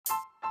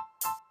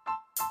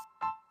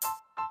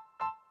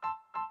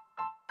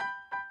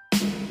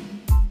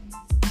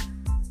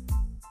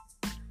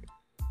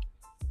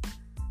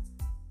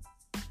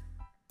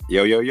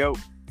Yo, yo, yo.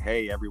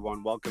 Hey,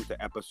 everyone. Welcome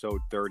to episode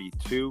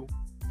 32.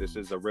 This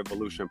is a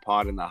Revolution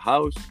pod in the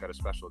house. Got a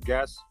special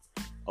guest.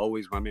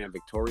 Always my man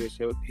Victorious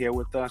here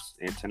with us.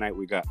 And tonight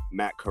we got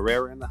Matt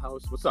Correia in the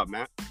house. What's up,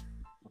 Matt?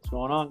 What's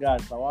going on,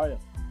 guys? How are you?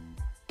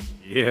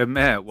 Yeah,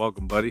 Matt.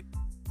 Welcome, buddy.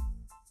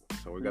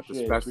 So we got the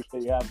special.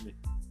 Appreciate you having me.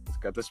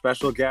 Got the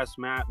special guest,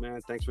 Matt.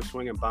 Man, thanks for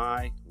swinging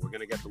by. We're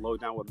gonna get the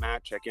lowdown with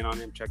Matt. Check in on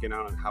him. Checking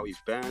out on how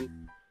he's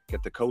been.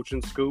 Get the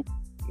coaching scoop.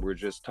 We're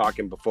just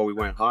talking before we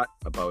went hot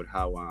about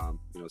how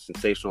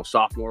sensational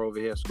sophomore over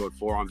here scored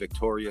 4 on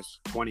Victorious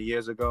 20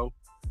 years ago.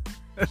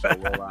 So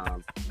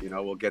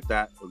we'll get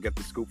that. We'll get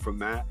the scoop from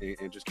Matt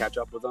and just catch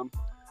up with him.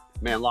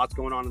 Man, lots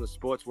going on in the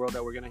sports world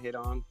that we're gonna hit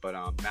on, but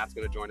Matt's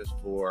gonna join us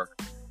for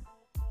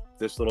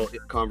this little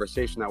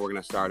conversation that we're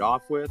gonna start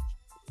off with.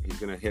 He's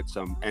gonna hit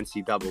some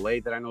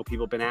NCAA that I know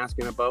people have been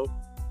asking about,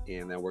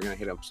 and then we're gonna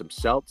hit up some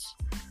Celts.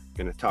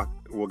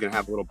 We're gonna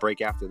have a little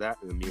break after that,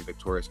 and then me and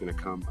Victoria's gonna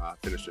come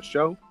finish the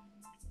show.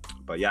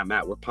 But yeah,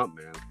 Matt, we're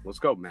pumped, man. Let's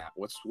go, Matt.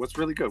 What's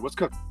really good? What's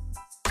cooking?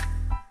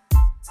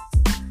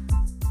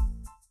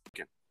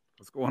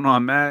 What's going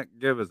on, Matt?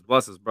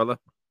 Bless us, brother.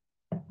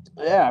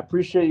 Yeah, I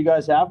appreciate you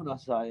guys having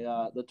us.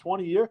 The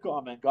 20-year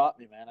comment got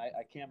me, man.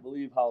 I can't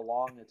believe how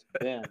long it's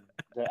been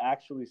to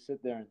actually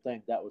sit there and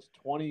think that was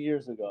 20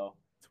 years ago.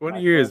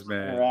 20 years,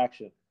 man.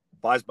 Interaction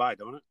flies by,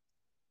 don't it?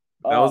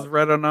 That was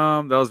right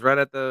on. That was right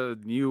at the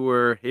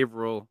newer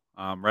Haverhill,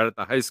 right at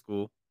the high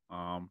school,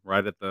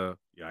 right at the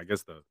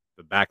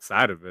the back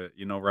side of it.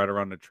 Right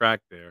around the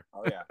track there.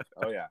 Oh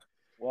yeah.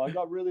 Well, I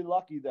got really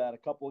lucky that a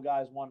couple of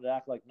guys wanted to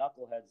act like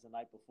knuckleheads the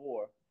night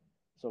before,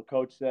 so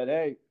coach said,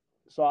 "Hey,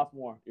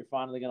 sophomore, you're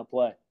finally gonna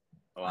play."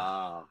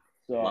 Wow.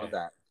 So love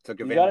that.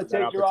 You got to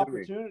take your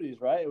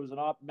opportunities, right? It was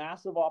a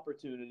massive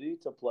opportunity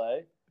to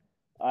play.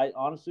 I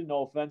honestly,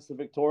 no offense to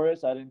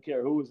Victorious, I didn't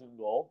care who was in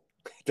goal.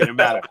 Didn't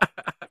matter.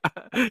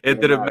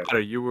 It didn't matter.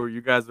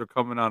 You guys were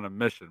coming on a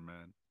mission,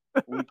 man.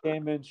 We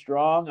came in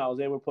strong. I was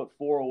able to put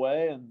 4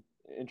 away and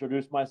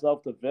introduce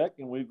myself to Vic,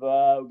 and we've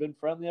been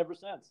friendly ever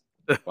since.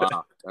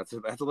 Wow, that's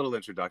a little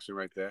introduction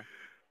right there.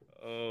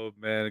 Oh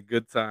man,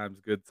 good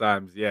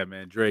times. Yeah,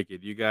 man, Drake,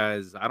 you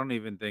guys. I don't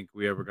even think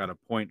we ever got a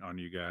point on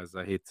you guys.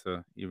 I hate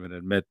to even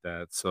admit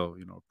that. So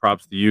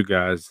props to you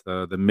guys,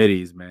 the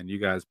middies, man. You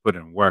guys put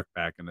in work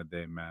back in the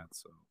day, man.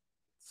 So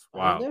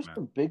wow, there's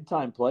some big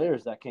time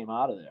players that came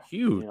out of there.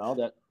 Huge.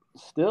 That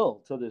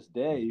still to this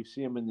day you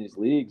see them in these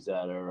leagues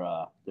that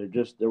are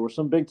there were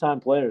some big time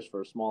players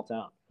for a small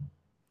town.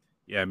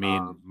 Yeah, I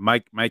mean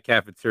Mike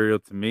Cafeteria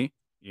to me,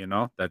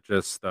 that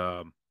just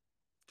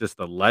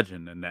a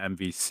legend in the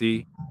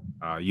MVC,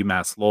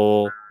 UMass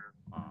Lowell.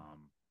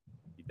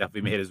 He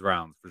definitely made his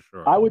rounds for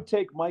sure. I would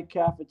take Mike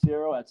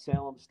Cafeteria at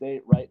Salem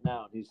State right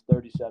now. He's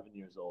 37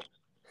 years old.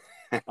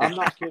 I'm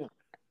not kidding.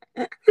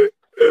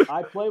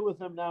 I play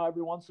with him now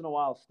every once in a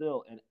while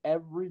still, and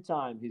every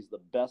time he's the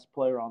best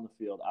player on the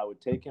field. I would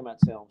take him at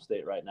Salem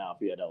State right now if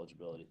he had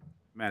eligibility.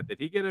 Matt, did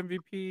he get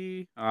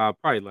MVP?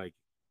 Probably like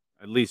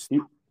at least,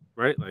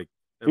 right? Like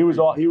he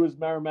was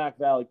Merrimack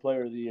Valley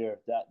Player of the Year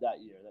that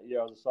year. That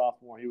year I was a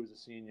sophomore. He was a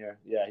senior.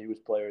 Yeah, he was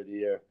Player of the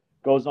Year.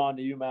 Goes on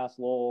to UMass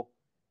Lowell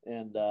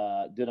and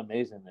did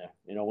amazing there.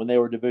 When they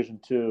were Division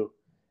II,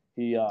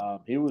 he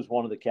was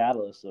one of the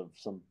catalysts of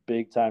some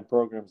big time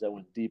programs that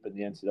went deep in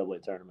the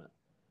NCAA tournament.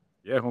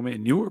 Yeah, homie,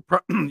 and you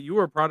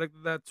were a product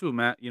of that too,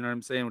 Matt. You know what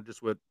I'm saying?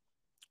 Just with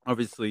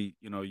obviously,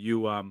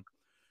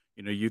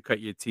 you cut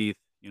your teeth,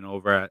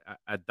 over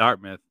at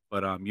Dartmouth,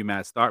 but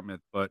UMass Dartmouth,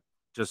 but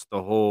just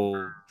the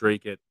whole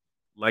Drake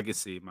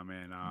legacy, my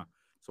man.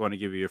 Just want to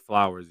give you your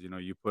flowers.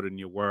 You put in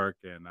your work,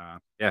 and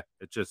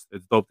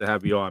it's dope to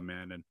have you on,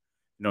 man.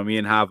 And me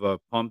and Hava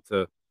pumped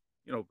to,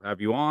 have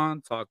you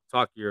on,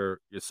 talk your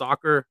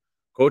soccer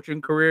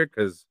coaching career,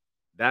 because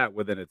that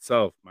within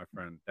itself, my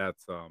friend,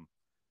 that's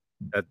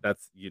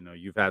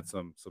you've had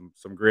some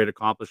great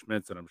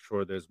accomplishments, and I'm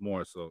sure there's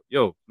more. So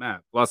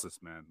Matt, bless us,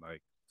 man.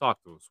 Like, talk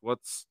to us.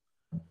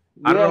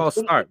 How did it all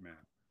start, man?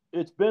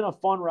 It's been a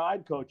fun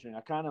ride coaching.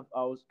 I kind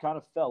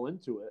of fell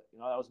into it.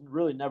 That was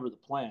really never the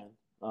plan.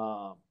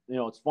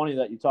 It's funny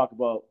that you talk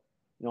about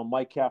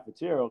Mike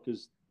Cafeteria,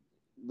 because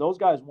those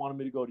guys wanted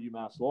me to go to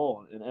UMass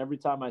Lowell, and every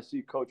time I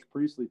see Coach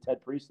Priestley,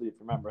 Ted Priestley, if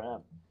you remember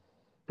him,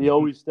 he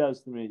always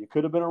says to me, "You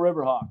could have been a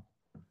Riverhawk."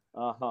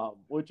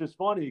 Which is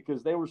funny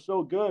because they were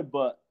so good,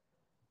 but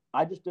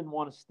I just didn't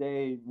want to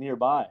stay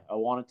nearby. I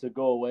wanted to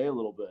go away a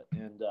little bit.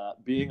 And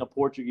being a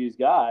Portuguese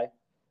guy,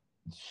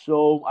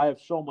 I have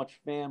so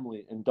much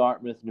family in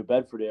Dartmouth, New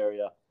Bedford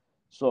area.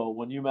 So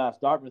when UMass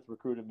Dartmouth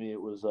recruited me,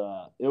 it was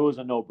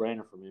a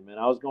no-brainer for me, man.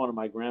 I was going to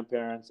my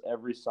grandparents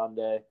every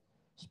Sunday,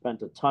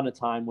 spent a ton of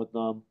time with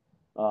them,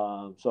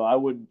 so I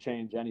wouldn't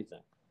change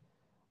anything.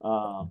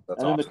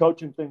 Then the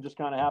coaching thing just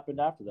kind of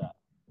happened after that.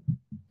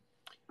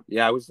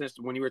 Yeah, I was just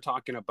when you were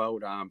talking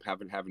about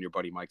having your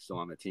buddy Mike still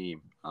on the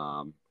team.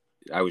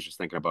 I was just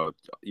thinking about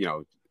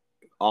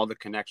all the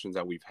connections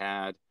that we've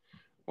had.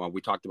 Well,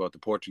 we talked about the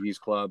Portuguese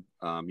club.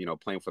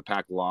 Playing for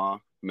Pac Law,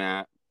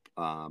 Matt.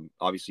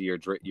 Obviously,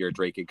 you're a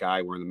Drake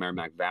guy. We're in the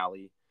Merrimack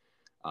Valley.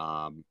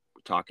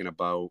 talking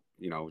about,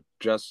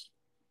 just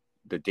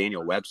the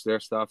Daniel Webster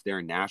stuff there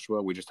in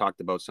Nashua. We just talked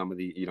about some of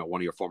the,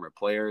 one of your former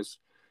players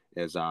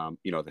is,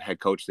 the head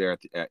coach there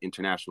at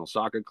International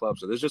Soccer Club.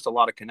 So there's just a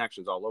lot of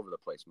connections all over the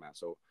place, Matt.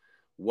 So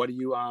what do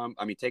you,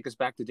 take us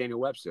back to Daniel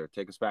Webster.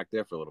 Take us back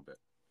there for a little bit.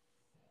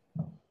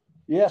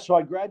 Yeah, so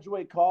I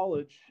graduate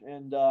college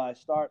and I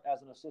start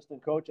as an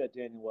assistant coach at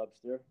Daniel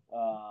Webster.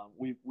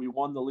 We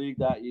won the league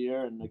that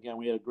year, and again,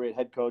 we had a great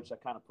head coach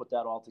that kind of put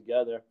that all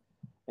together.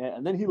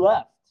 And then he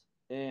left,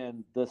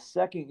 and the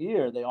second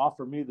year they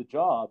offered me the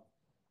job.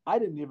 I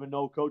didn't even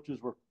know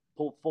coaches were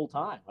full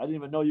time. I didn't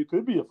even know you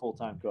could be a full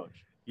time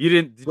coach. You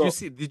didn't?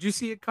 Did you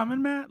see it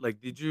coming, Matt?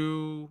 Like, did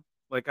you?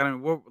 Like, I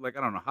don't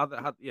know how that.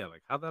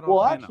 How that all.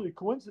 Well, actually,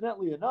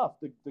 coincidentally enough,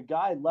 the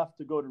guy left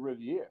to go to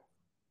Riviera.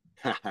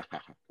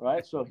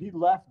 Right, so he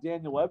left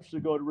Daniel Webster to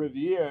go to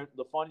Riviera.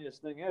 The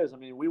funniest thing is,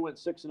 we went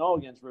 6-0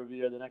 against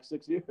Riviera the next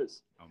 6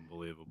 years.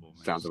 Unbelievable,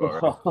 man.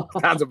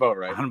 Sounds about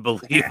right.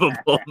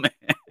 Unbelievable, man.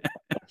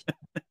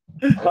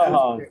 That's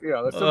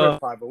some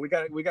reply, but we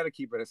got to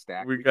keep it a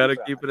stack. We got to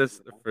keep it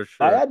for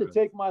sure. I had to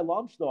take my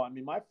lumps though.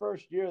 My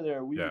first year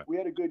there, we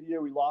had a good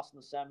year. We lost in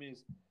the semis.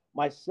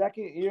 My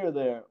second year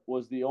there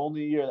was the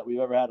only year that we've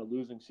ever had a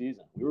losing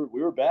season.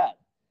 We were bad,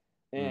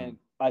 and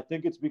I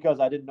think it's because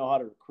I didn't know how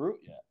to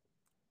recruit yet.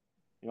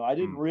 I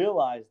didn't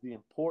realize the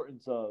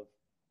importance of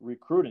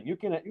recruiting. You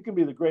can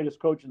be the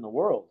greatest coach in the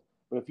world,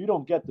 but if you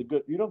don't get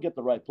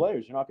the right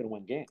players, you're not going to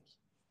win games.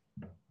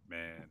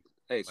 Man.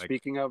 Hey,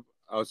 speaking of,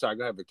 sorry,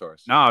 go ahead,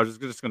 Victorious. No, I was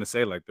just going to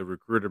say, the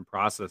recruiting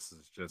process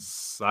is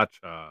just such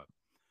a,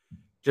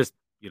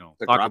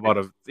 talk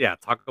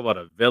about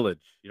a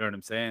village. You know what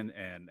I'm saying?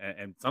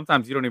 And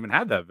sometimes you don't even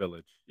have that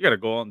village. You got to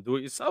go out and do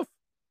it yourself.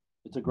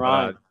 It's a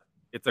grind.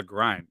 It's a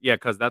grind. Yeah,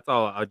 because that's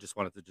all I just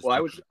wanted to just. Well,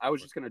 I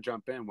was just going to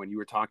jump in when you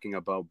were talking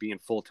about being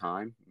full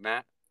time,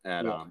 Matt,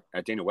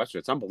 at Daniel Webster.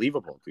 It's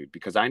unbelievable, dude,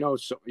 because I know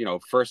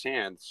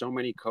firsthand so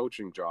many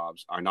coaching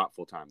jobs are not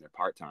full time; they're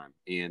part time,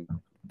 and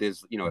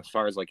there's as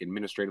far as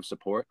administrative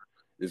support,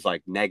 there's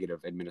negative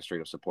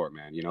administrative support,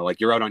 man.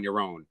 You're out on your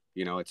own.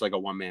 It's like a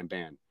one man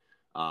band.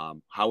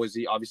 How is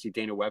obviously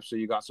Daniel Webster?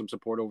 You got some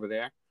support over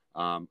there.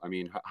 How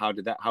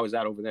is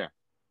that over there?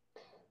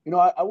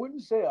 I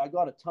wouldn't say I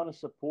got a ton of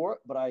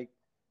support, but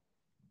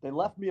they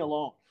left me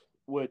alone,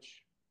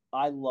 which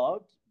I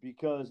loved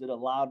because it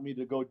allowed me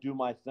to go do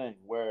my thing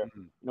where,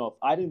 if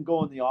I didn't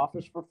go in the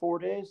office for 4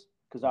 days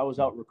because I was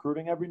out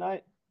recruiting every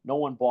night, no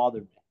one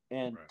bothered me.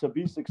 And to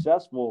be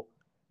successful,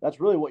 that's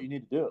really what you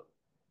need to do,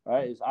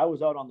 right? Is I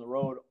was out on the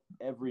road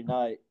every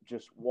night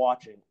just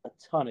watching a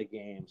ton of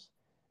games.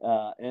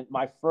 And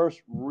my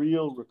first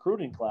real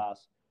recruiting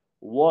class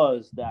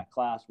was that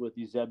class with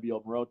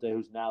Eusebio Marote,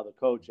 who's now the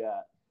coach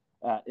at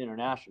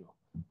International.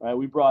 Right,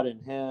 we brought in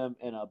him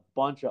and a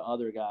bunch of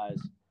other guys,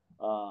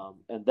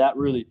 and that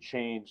really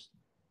changed,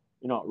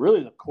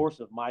 really the course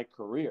of my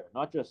career.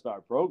 Not just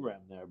our program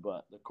there,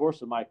 but the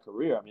course of my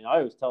career. I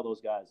always tell those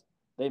guys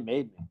they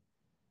made me.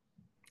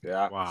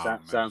 Yeah, wow,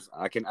 sounds.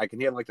 I can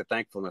hear the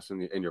thankfulness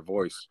in your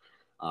voice.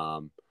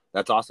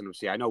 That's awesome to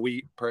see. I know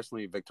we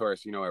personally,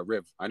 Victorious, at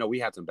Riv, I know we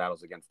had some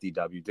battles against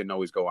DW. Didn't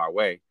always go our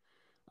way.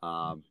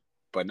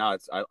 But no,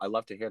 I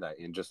love to hear that.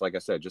 And just like I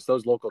said, just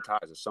those local ties.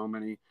 There's so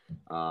many.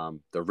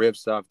 The Riv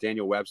stuff,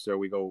 Daniel Webster,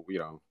 we go,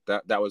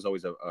 that was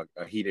always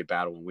a heated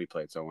battle when we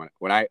played. So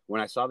when I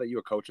saw that you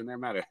were coaching there,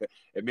 Matt,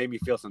 it made me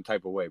feel some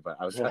type of way. But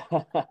I'd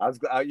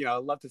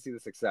love to see the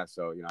success.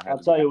 So I'll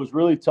tell you, it was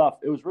really tough.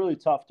 It was really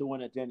tough to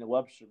win at Daniel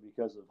Webster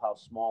because of how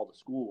small the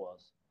school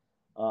was.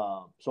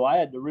 So I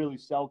had to really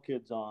sell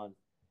kids on,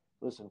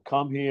 listen,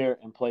 come here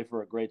and play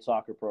for a great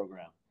soccer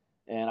program.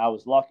 And I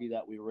was lucky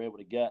that we were able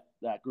to get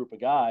that group of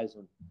guys.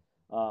 And,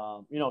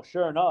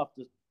 sure enough,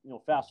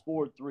 fast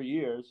forward 3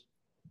 years,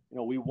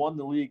 we won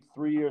the league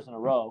 3 years in a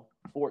row,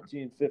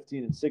 14,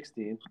 15, and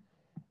 16.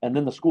 And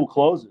then the school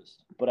closes.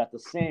 But at the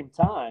same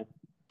time,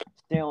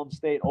 Salem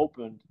State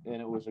opened,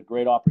 and it was a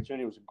great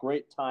opportunity. It was a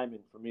great timing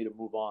for me to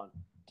move on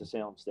to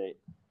Salem State.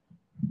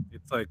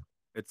 It's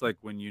like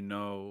when you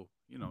know.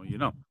 I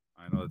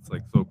know it's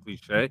so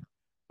cliche,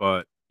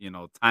 but,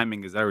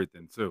 timing is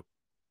everything too.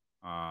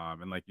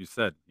 And like you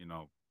said,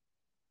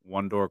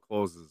 one door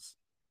closes,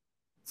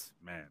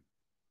 man,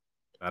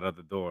 that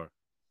other door,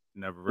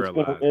 never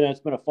realized. It's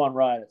been a fun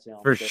ride at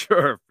Salem. For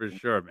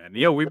sure, man.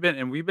 Yeah, we've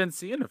been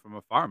seeing it from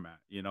afar, Matt.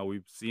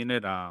 We've seen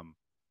it. A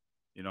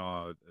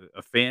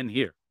fan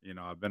here.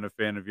 I've been a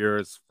fan of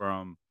yours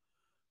from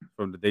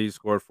the day you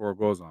scored 4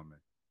 goals on me.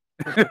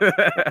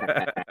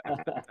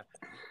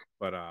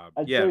 But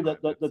I'd say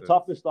that the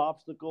toughest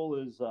obstacle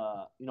is,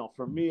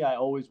 for me, I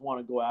always want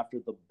to go after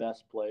the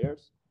best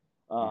players.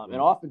 And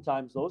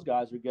oftentimes those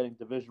guys are getting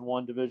Division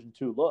I, Division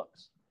II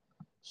looks.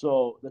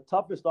 So the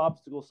toughest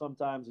obstacle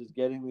sometimes is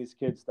getting these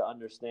kids to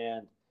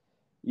understand,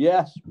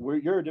 yes,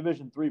 you're a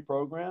Division III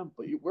program,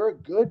 but we're a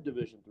good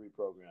Division III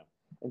program.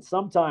 And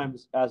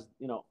sometimes, as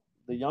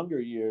the younger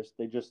years,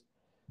 a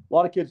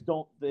lot of kids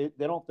don't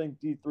think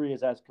D3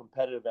 is as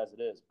competitive as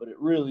it is, but it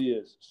really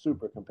is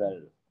super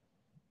competitive.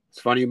 It's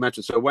funny you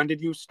mentioned. So when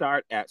did you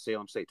start at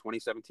Salem State?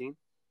 2017?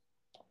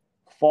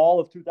 Fall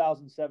of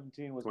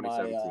 2017 was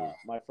 2017.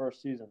 my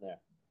first season there.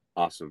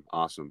 Awesome.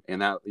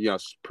 And that,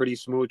 pretty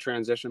smooth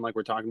transition, like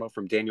we're talking about,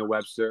 from Daniel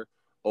Webster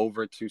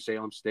over to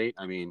Salem State.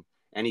 I mean,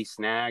 any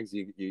snags?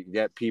 You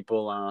get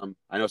people.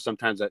 I know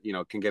sometimes that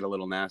can get a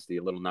little nasty,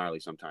 a little gnarly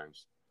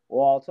sometimes.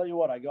 Well, I'll tell you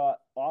what. I got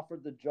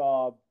offered the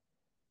job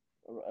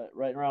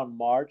right around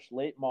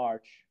late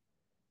March,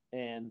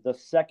 and the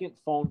second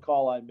phone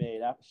call I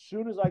made, as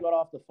soon as I got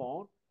off the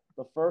phone,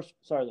 the first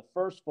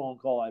phone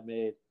call I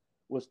made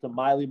was to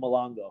Miley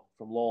Malongo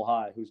from Lowell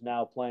High, who's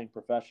now playing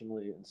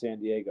professionally in San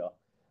Diego.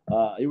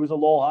 He was a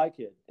Lowell High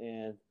kid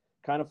and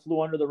kind of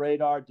flew under the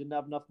radar, didn't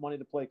have enough money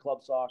to play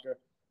club soccer.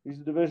 He's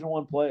a Division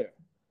I player.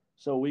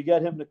 So we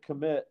get him to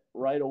commit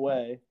right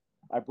away.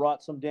 I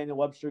brought some Daniel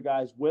Webster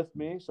guys with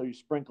me, so you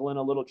sprinkle in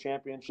a little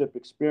championship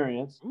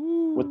experience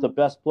with the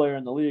best player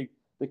in the league.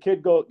 The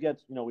kid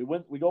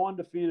we go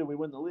undefeated, we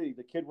win the league.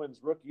 The kid wins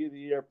Rookie of the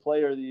Year,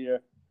 Player of the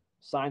Year,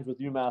 signs with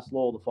UMass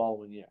Lowell the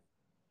following year.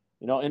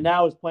 And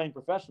now he's playing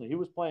professionally. He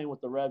was playing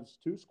with the Revs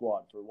 2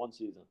 squad for one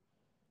season.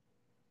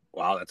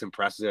 Wow, that's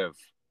impressive.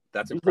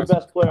 He's the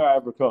best player I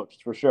ever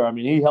coached, for sure. I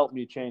mean, he helped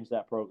me change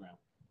that program.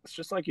 It's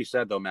just like you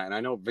said, though, Matt. And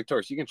I know,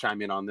 Victorious, you can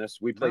chime in on this.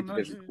 We played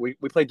we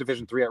played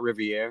Division III at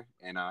Riviere,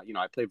 and I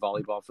played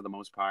volleyball for the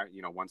most part.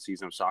 One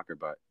season of soccer,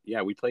 but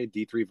yeah, we played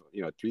D3,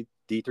 D3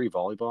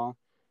 volleyball,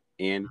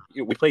 and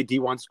we played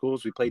D1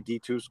 schools, we played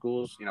D2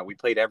 schools. We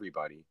played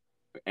everybody,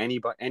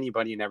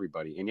 anybody and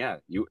everybody, and yeah,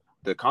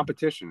 the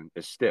competition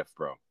is stiff,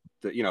 bro.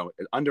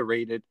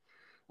 Underrated.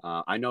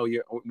 I know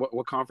you.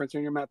 What conference are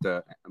you at?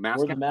 The MASCAC?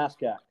 We're the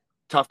MASCAC.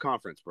 Tough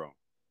conference, bro.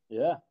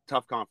 Yeah.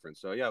 Tough conference.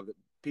 So yeah,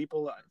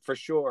 people for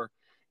sure.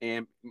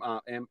 And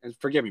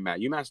forgive me, Matt.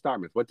 UMass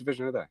Dartmouth. What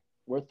division are they?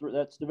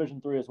 That's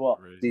Division III as well.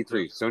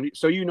 D3.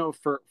 So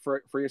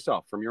for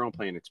yourself from your own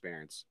playing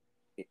experience,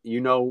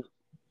 and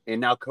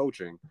now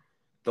coaching,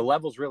 the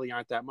levels really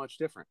aren't that much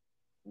different.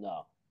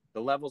 No.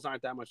 The levels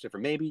aren't that much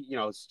different. Maybe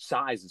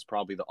size is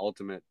probably the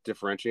ultimate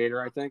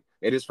differentiator. I think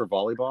it is for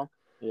volleyball.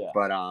 Yeah.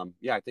 But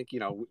I think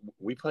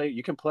we play.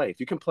 You can play. If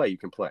you can play, you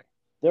can play.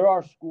 There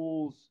are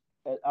schools.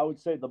 I would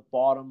say the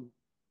bottom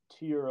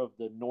tier of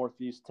the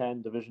Northeast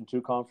 10 Division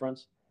II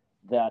conference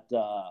that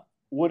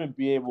wouldn't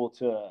be able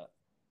to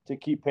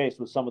keep pace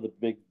with some of the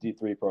big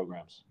D3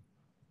 programs.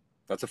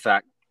 That's a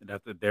fact.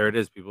 There it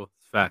is, people.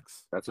 It's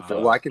facts. That's a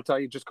fact. Well, I can tell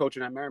you, just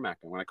coaching at Merrimack.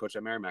 And when I coached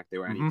at Merrimack, they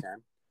were NE10.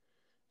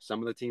 Some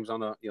of the teams on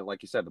the,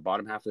 like you said, the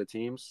bottom half of the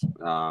teams,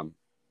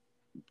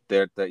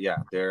 they're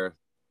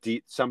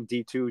some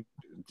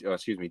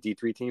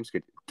D3 teams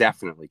could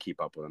definitely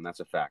keep up with them. That's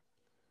a fact.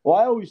 Well,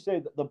 I always say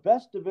that the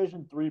best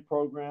Division III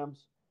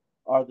programs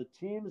are the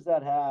teams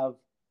that have,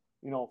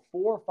 4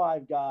 or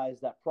 5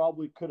 guys that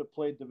probably could have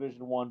played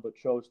Division I but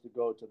chose to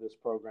go to this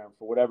program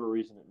for whatever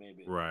reason it may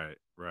be. Right.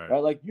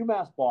 Like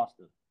UMass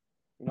Boston.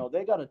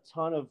 They got a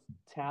ton of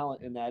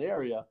talent in that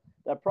area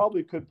that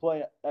probably could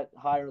play at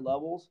higher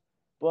levels,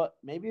 but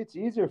maybe it's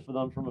easier for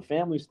them from a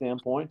family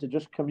standpoint to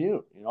just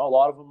commute. A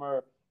lot of them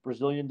are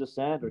Brazilian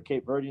descent or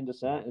Cape Verdean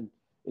descent, and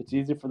it's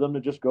easy for them to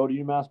just go to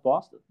UMass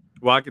Boston.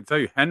 Well, I can tell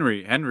you,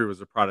 Henry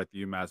was a product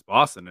of UMass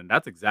Boston, and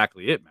that's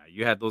exactly it, man.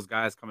 You had those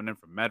guys coming in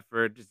from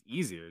Medford, just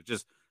easier.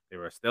 Just they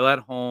were still at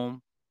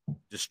home,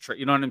 just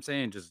you know what I'm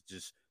saying?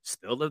 Just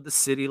still live the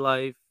city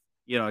life.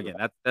 Again,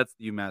 that's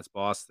the UMass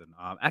Boston.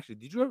 Actually,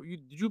 did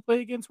you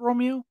play against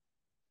Romeo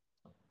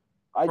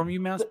from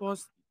UMass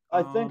Boston?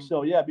 I think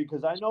so, yeah,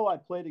 because I know I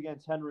played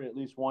against Henry at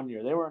least one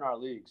year. They were in our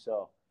league,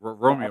 so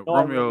Romeo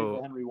I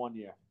ran Henry one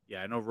year.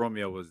 Yeah, I know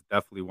Romeo was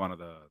definitely one of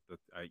the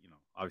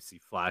obviously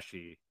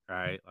flashy,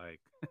 right?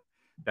 Like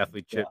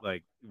definitely chip,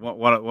 like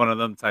one of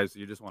them types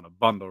you just want to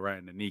bundle right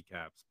in the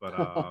kneecaps. But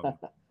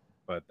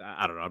but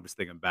I don't know. I'm just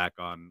thinking back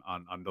on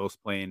those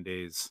playing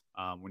days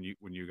when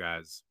you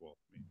guys, well,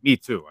 me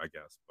too, I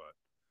guess. But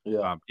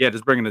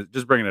just bringing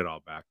it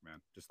all back, man.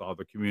 Just all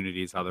the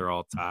communities, how they're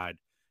all tied.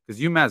 Because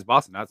UMass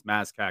Boston, that's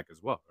MASCAC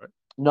as well, right?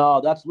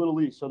 No, that's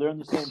Little East. So they're in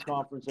the same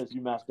conference as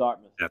UMass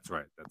Dartmouth. That's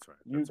right.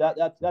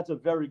 That's a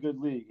very good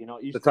league.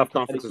 Eastern the tough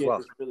conference as well.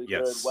 Is really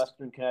good.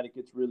 Western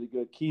Connecticut's really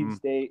good. Keene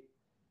State,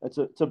 it's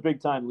a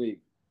big time league.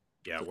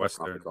 Yeah,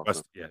 Western.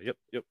 Yep.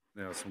 Yeah,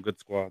 some good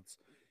squads.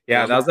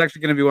 Yeah, that was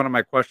actually going to be one of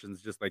my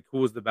questions. Just like, who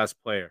was the best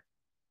player?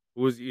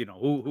 Who was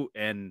who?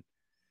 And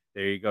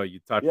there you go. You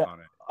touched on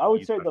it. I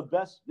would say the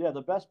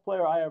best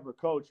player I ever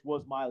coached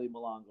was Miley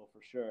Malongo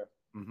for sure.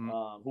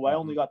 Who I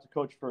only got to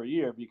coach for a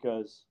year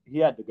because he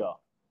had to go.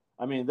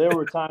 I mean, there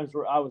were times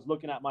where I was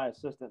looking at my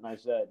assistant and I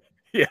said,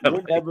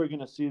 "You're never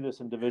going to see this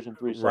in Division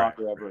III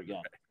soccer ever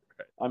again."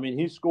 Right. I mean,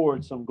 he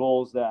scored some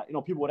goals that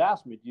people would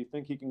ask me, "Do you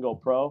think he can go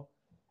pro?"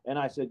 And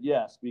I said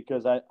yes,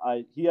 because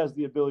he has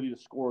the ability to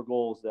score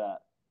goals that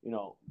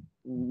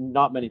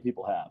not many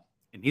people have.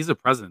 And he's a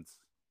presence.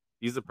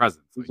 He's a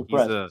presence.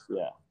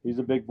 He's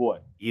a big boy.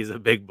 He's a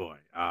big boy.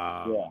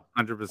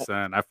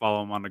 100%. I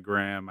follow him on the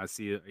gram. I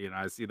see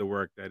the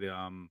work that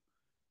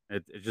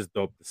it's just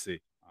dope to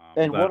see.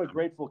 And what a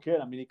grateful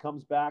kid. I mean, he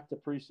comes back to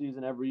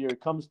preseason every year. He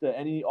comes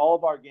to all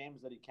of our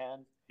games that he can.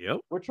 Yep.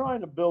 We're trying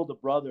to build a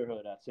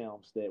brotherhood at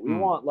Salem State. We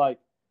want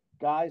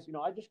guys,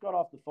 I just got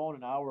off the phone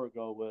an hour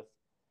ago with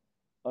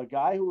a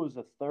guy who was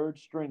a third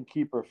string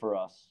keeper for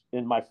us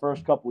in my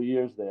first couple of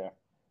years there.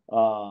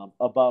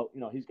 About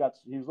he's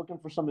looking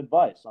for some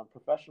advice on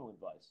professional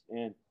advice,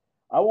 and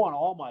I want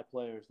all my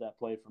players that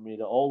play for me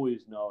to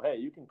always know, hey,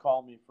 you can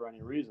call me for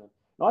any reason.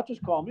 Not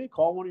just call me,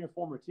 call one of your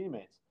former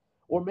teammates,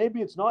 or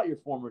maybe it's not your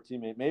former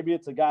teammate. Maybe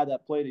it's a guy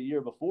that played a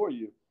year before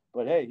you,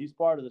 but hey, he's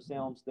part of the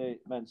Salem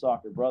State Men's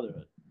Soccer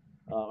Brotherhood.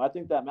 I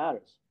think that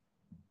matters.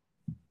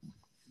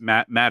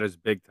 Matters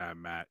big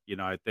time, Matt.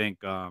 I think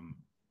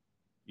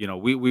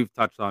we've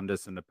touched on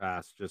this in the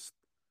past, just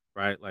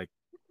right, like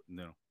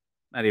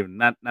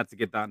not to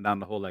get down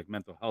the whole like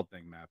mental health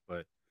thing, Matt,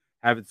 but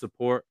having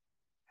support,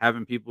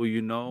 having people who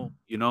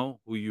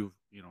you've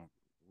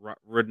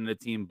ridden the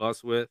team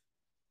bus with.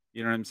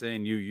 You know what I'm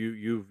saying?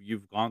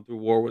 You've gone through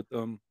war with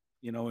them,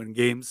 in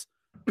games.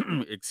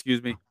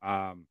 Excuse me.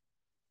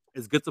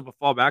 It's good to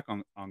fall back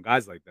on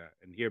guys like that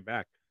and hear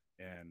back,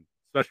 and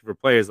especially for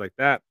players like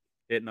that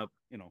hitting up,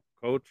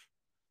 coach.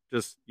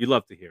 Just you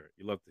love to hear it.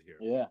 You love to hear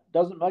it. Yeah,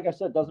 doesn't like I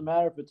said, doesn't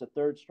matter if it's a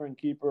third string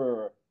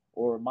keeper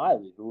or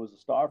Miley, who was a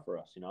star for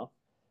us.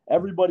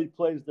 Everybody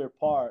plays their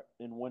part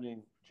in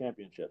winning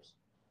championships.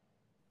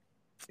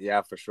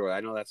 Yeah, for sure.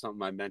 I know that's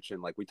something I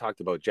mentioned. Like we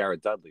talked about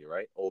Jared Dudley,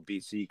 right? Old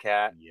BC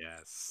cat.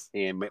 Yes.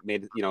 And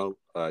made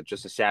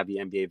just a savvy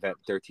NBA vet,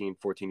 13,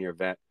 14-year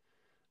vet.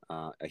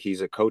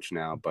 He's a coach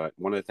now, but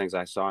one of the things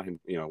I saw him,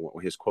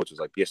 his quotes was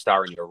like, "Be a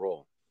star in your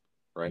role,"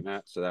 right,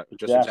 Matt? So that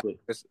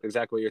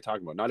exactly what you're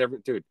talking about. Not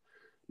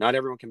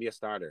everyone can be a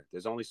starter.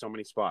 There's only so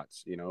many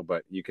spots,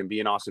 but you can be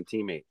an awesome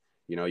teammate.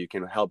 You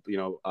can help,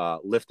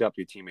 lift up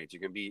your teammates. You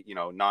can be,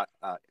 not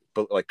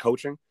but like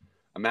coaching.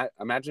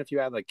 Imagine if you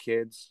had like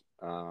kids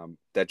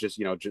that just,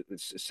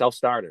 just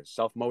self-starters,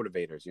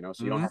 self-motivators,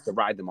 so you don't have to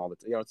ride them all the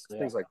time,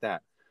 things like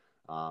that.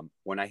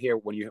 When I hear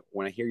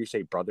you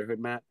say brotherhood,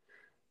 Matt,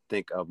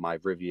 think of my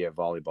Riviera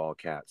volleyball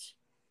cats.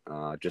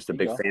 Just a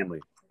big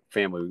family.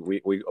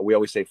 We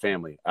always say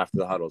family after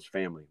the huddles.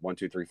 Family, 1,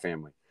 2, 3,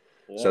 family.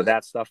 Yeah. So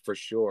that stuff for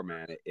sure,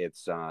 man. It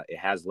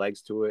has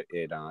legs to it.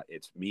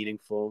 It's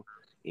meaningful,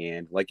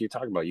 and like you're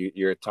talking about,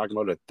 you're talking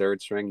about a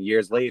third string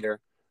years later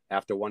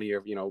after one of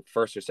your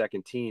first or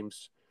second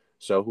teams.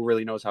 So who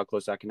really knows how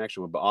close that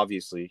connection was? But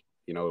obviously,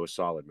 it was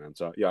solid, man.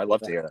 So yeah, I'd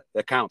love to hear that.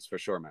 That counts for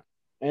sure, man.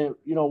 And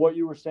what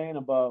you were saying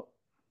about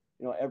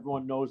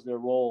everyone knows their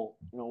role.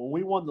 When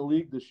we won the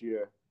league this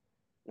year,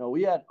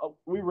 we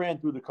ran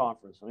through the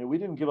conference. I mean, we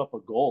didn't give up a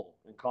goal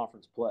in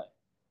conference play.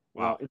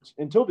 Wow.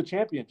 Until the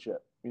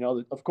championship.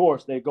 Of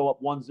course, they go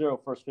up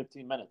 1-0 first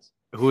 15 minutes.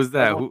 Who was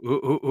that?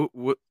 Who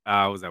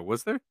was that?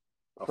 Worcester?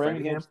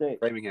 Framingham State.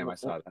 Framingham, I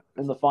saw that.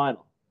 In the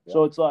final. Yeah.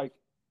 So it's like,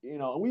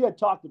 and we had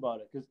talked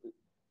about it because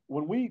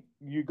when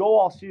you go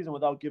all season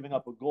without giving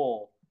up a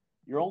goal,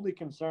 your only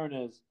concern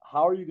is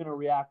how are you going to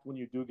react when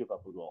you do give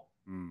up a goal?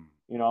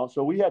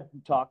 So we had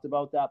talked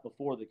about that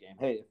before the game.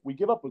 Hey, if we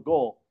give up a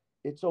goal,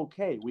 it's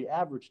okay. We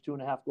average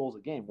 2.5 goals a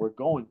game. We're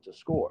going to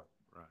score.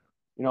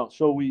 Right.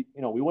 So we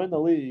win the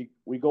league.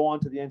 We go on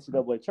to the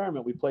NCAA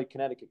tournament. We play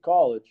Connecticut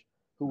College,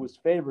 who was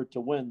favored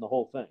to win the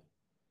whole thing,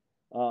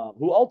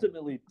 who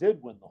ultimately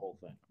did win the whole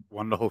thing.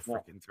 Won the whole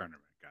freaking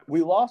tournament, guys.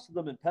 We lost to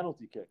them in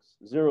penalty kicks,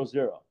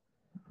 0-0.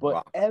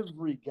 But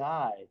every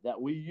guy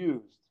that we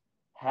used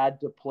had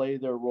to play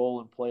their role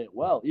and play it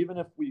well. Even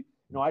if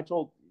I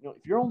told,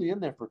 if you're only in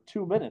there for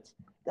 2 minutes,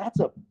 that's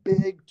a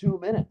big 2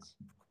 minutes.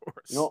 Of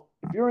course.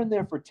 If you're in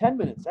there for 10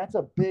 minutes, that's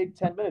a big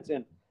 10 minutes.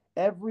 And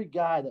every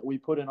guy that we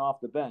put in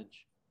off the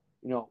bench,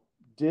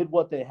 did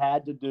what they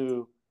had to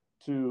do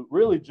to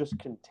really just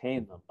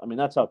contain them. I mean,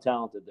 that's how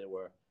talented they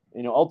were.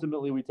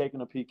 Ultimately, we take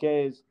them to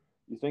PKs.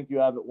 You think you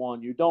have it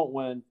won. You don't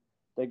win.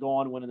 They go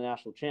on to win a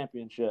national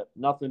championship.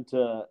 Nothing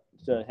to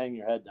hang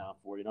your head down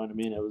for. You know what I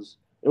mean? It was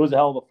a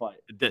hell of a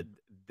fight.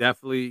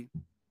 Definitely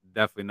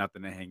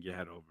nothing to hang your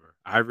head over.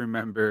 I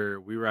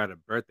remember we were at a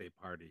birthday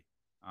party.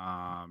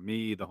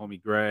 Me, the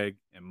homie Greg,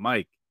 and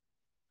Mike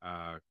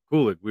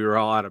Kulik. We were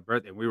all at a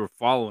birthday, and we were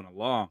following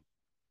along.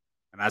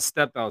 And I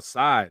stepped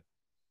outside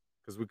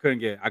because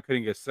I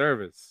couldn't get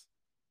service.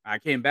 I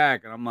came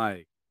back, and I'm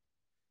like,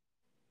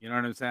 you know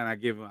what I'm saying?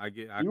 You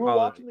were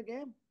watching the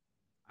game?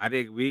 I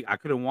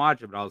couldn't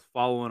watch it, but I was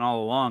following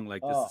all along,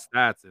 like just the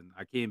stats. And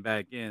I came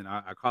back in.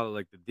 I call it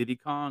like the Diddy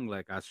Kong.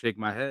 Like I shake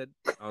my head.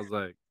 I was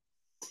like,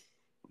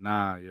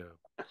 nah, yo.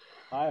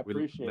 I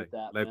appreciate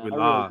that. Like man. we I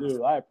lost. Really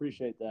do. I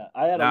appreciate that.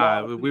 I had a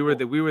lot of we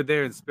were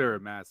there in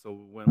spirit, Matt. So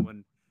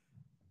when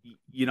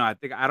I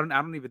think I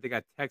don't even think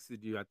I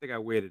texted you. I think I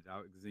waited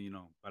out because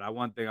But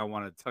one thing I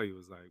want to tell you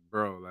was like,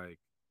 bro, like,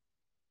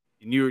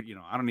 and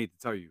I don't need to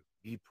tell you,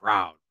 be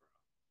proud.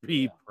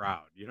 Be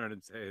proud. You know what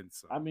I'm saying?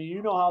 So I mean,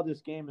 you know how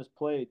this game is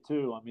played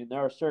too. I mean,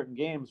 there are certain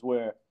games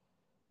where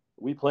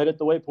we played it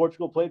the way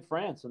Portugal played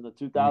France in the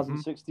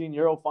 2016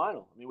 Euro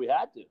final. I mean, we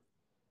had to.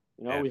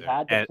 We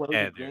had to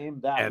play the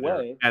game that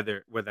way.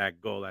 With that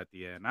goal at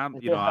the end. I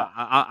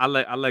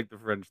like the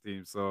French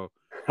team. So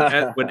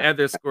when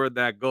Eder scored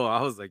that goal, I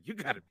was like, you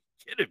got to be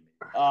kidding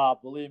me?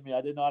 Believe me,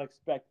 I did not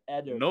expect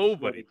Eder to Nobody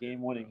score the did.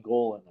 game-winning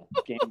goal in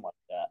a game like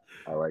that.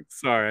 I like.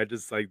 Sorry, I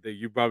just like that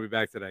you brought me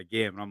back to that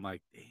game, and I'm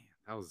like, damn,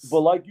 that was.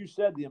 But like you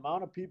said, the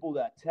amount of people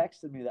that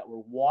texted me that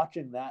were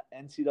watching that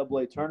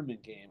NCAA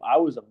tournament game, I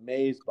was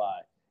amazed by.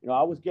 You know,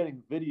 I was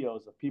getting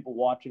videos of people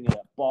watching it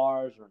at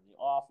bars or in the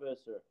office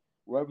or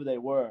wherever they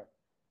were.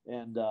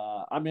 And,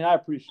 I mean, I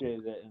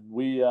appreciated it. And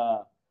we,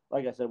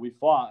 like I said, we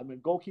fought. I mean,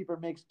 goalkeeper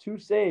makes 2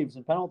 saves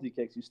and penalty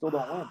kicks. You still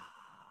don't win.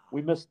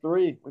 We missed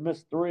 3.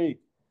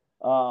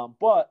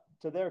 But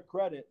to their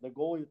credit, the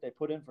goalie that they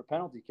put in for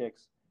penalty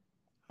kicks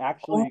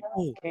actually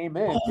came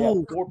in. He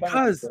had 4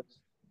 penalty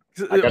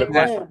kicks. I got a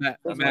question.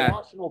 The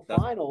national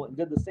final and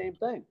did the same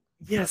thing.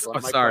 Yes. That's one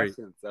of my Sorry.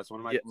 questions. That's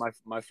one of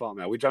my fault,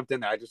 man. We jumped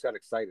in there. I just got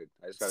excited.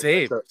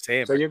 Same.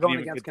 So you're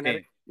going against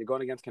Connecticut. You're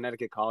going against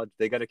Connecticut College.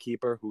 They got a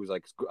keeper who's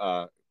like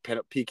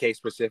PK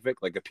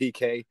specific, like a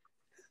PK.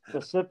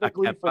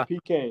 Specifically for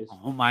PKs.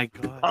 Oh my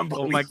god!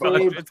 Unbelievable. Oh my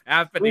god! It's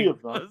happening. 3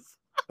 of them.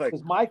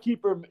 Because my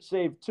keeper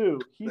saved 2,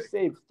 he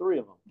saved 3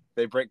 of them.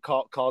 They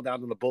call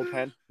down to the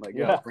bullpen,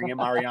 like bring in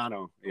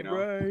Mariano. You know,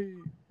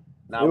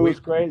 Right. It was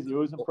crazy. It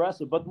was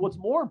impressive. But what's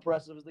more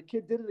impressive is the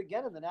kid did it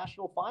again in the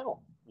national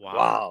final.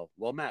 Wow.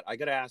 Well, Matt, I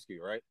got to ask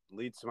you, right?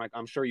 Leads to my.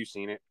 I'm sure you've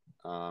seen it.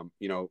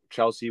 You know,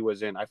 Chelsea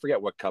was in. I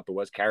forget what cup it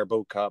was,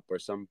 Carabao Cup or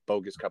some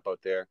bogus cup out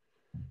there.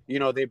 You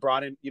know, they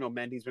brought in. You know,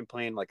 Mendy's been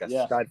playing like a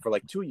stud for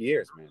like 2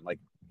 years, man. Like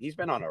he's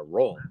been on a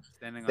roll.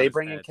 They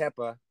bring in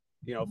Kepa.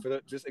 You know, for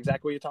just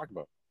exactly what you're talking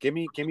about. Give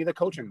me the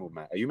coaching move,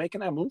 Matt. Are you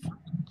making that move?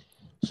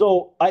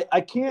 So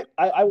I can't.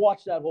 I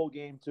watched that whole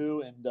game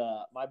too, and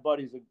my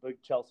buddy's a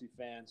big Chelsea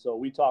fan, so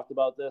we talked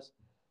about this.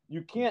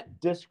 You can't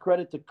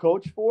discredit the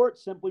coach for it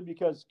simply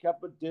because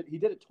Kepa did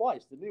it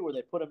twice, didn't he? Where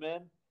they put him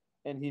in,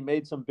 and he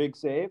made some big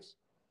saves.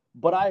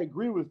 But I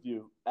agree with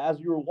you. As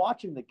you were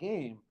watching the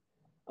game,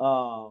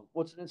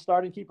 what's the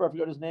starting keeper? I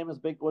forgot his name.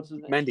 What's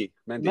his name?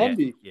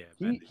 Mendy.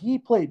 Yeah, he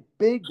played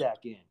big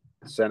that game.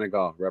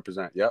 Senegal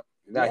represent. Yep.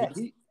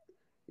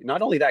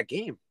 Not only that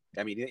game.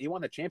 I mean, he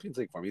won the Champions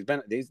League for him.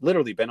 He's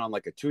literally been on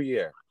like a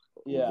 2-year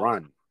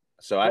run.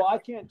 So I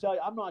can't tell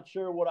you. I'm not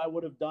sure what I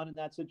would have done in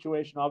that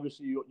situation.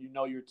 Obviously, you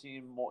know your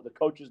team more. The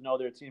coaches know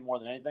their team more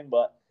than anything.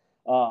 But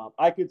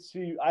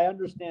I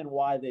understand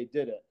why they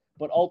did it.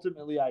 But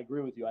ultimately, I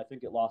agree with you. I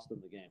think it lost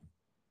them the game.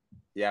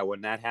 Yeah,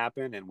 when that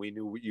happened, and we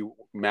knew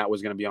Matt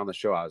was going to be on the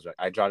show,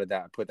 I jotted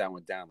that and put that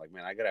one down. Like,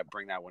 man, I got to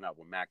bring that one up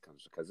when Matt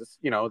comes because it's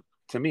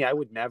to me, I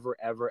would never,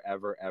 ever,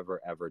 ever,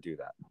 ever, ever do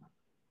that.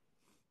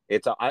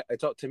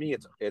 To me,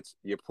 it's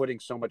you're putting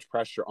so much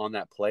pressure on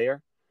that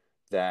player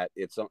that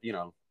it's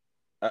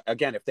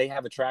again, if they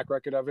have a track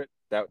record of it,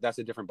 that's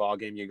a different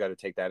ballgame. You got to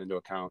take that into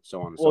account,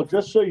 so on and so forth.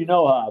 Well, just so you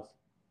know, Hav,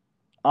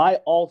 I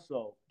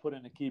also put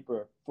in a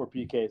keeper for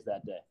PKs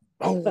that day.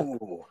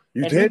 Oh,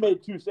 you and did? He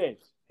made 2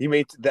 saves. He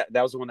made that.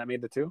 That was the one that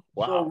made the 2.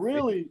 Wow. So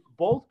really,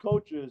 both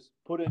coaches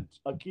put in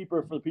a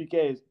keeper for the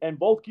PKs, and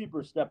both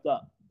keepers stepped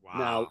up.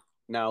 Wow.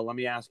 Now let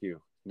me ask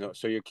you.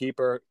 So your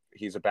keeper,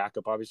 he's a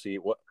backup, obviously.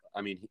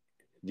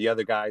 The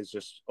other guys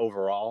just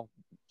overall.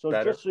 So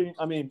better. just so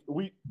you,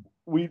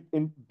 we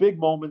in big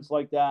moments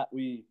like that,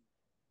 we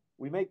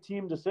make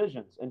team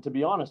decisions. And to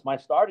be honest, my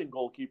starting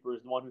goalkeeper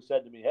is the one who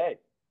said to me, "Hey,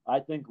 I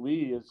think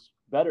Lee is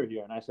better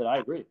here," and I said, "I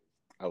agree."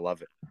 I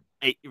love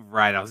it.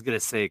 Right, I was gonna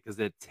say because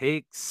it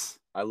takes.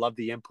 I love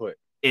the input.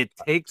 It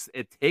takes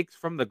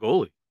from the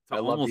goalie. I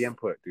love the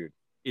input, dude.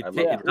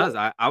 It does.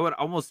 I would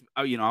almost,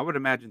 I would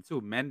imagine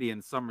too. Mendy,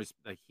 in some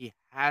respect, like he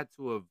had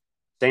to have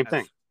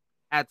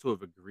had to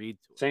have agreed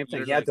to it. Same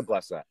thing. He had to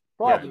bless that.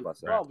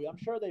 Probably. I'm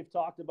sure they've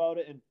talked about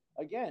it. And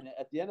again,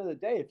 at the end of the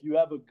day, if you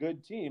have a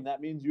good team, that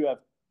means you have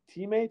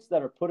teammates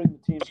that are putting the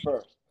team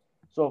first.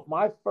 So if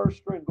my first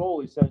string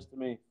goalie says to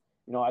me,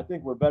 I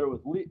think we're better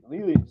with Lee.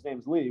 His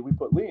name's Lee. We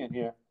put Lee in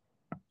here.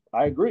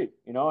 I agree.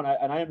 And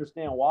I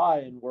understand why.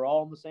 And we're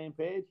all on the same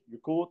page. You're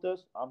cool with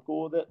this. I'm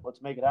cool with it.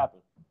 Let's make it happen.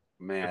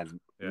 Man,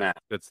 Matt,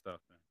 good stuff,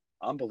 man.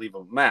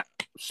 Unbelievable, Matt.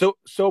 So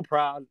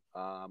proud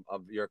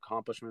of your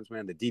accomplishments,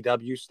 man. The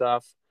DW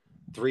stuff,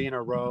 3 in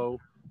a row.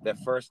 That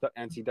first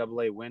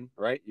NCAA win,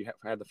 right? You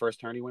had the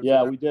first tourney win.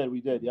 Yeah, we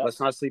did. Yeah. Let's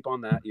not sleep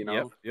on that.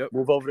 Yep.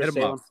 Move over to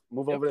Salem.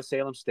 Over to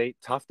Salem State.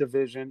 Tough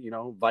division.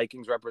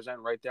 Vikings represent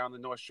right down the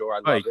North Shore. I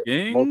love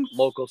it.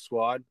 Local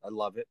squad. I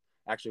love it.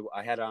 Actually,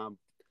 I had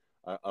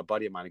a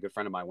buddy of mine, a good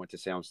friend of mine, went to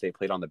Salem State,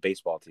 played on the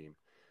baseball team.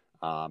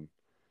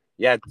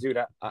 Yeah, dude.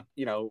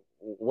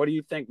 What do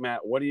you think,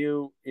 Matt? What do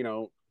you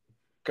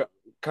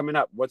coming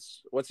up?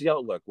 What's the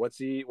outlook? What's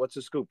the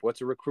scoop? What's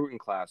the recruiting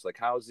class like?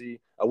 Are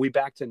we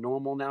back to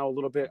normal now a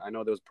little bit? I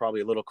know there was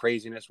probably a little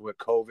craziness with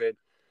COVID.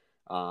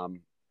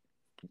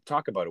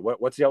 Talk about it.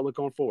 What's the outlook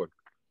going forward?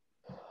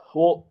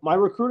 Well, my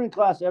recruiting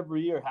class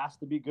every year has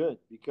to be good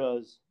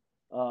because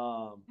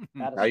now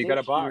you got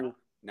a bar.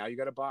 Now you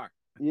got a bar.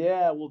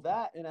 Yeah, well,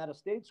 that and at a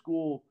state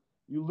school,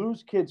 you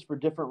lose kids for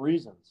different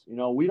reasons.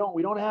 We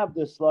don't have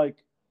this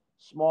like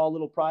small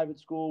little private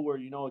school where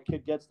a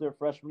kid gets there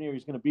freshman year,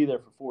 he's going to be there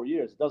for 4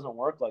 years. It doesn't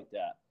work like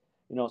that.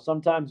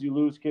 Sometimes you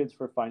lose kids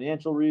for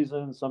financial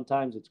reasons.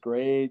 Sometimes it's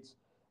grades.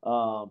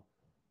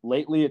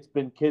 lately it's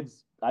been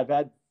kids. I've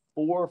had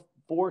four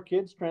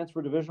kids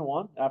transfer Division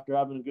I after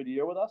having a good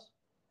year with us.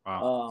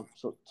 Wow.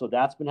 So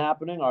that's been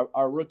happening.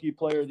 Our rookie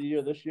player of the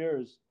year this year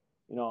is,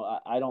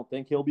 I don't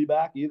think he'll be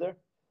back either.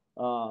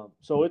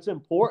 So it's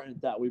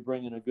important that we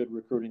bring in a good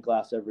recruiting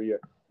class every year.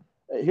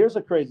 Here's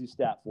a crazy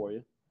stat for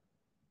you.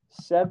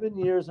 7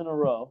 years in a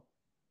row,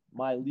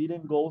 my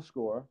leading goal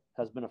scorer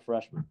has been a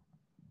freshman.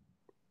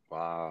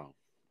 Wow.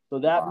 So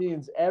that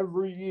means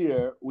every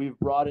year we've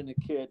brought in a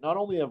kid. Not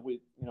only have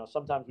we,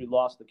 sometimes we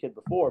lost the kid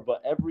before,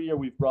 but every year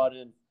we've brought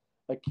in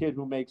a kid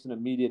who makes an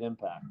immediate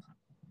impact.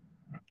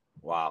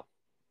 Wow.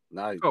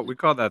 Now, We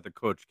call that the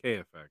Coach K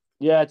effect.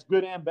 Yeah, it's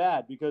good and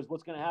bad because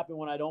what's going to happen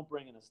when I don't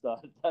bring in a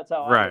stud? That's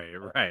how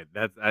Right.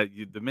 That's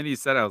the minute you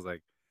said it, I was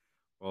like,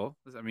 well,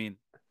 I mean,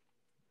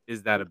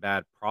 is that a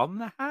bad problem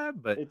to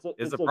have? But it's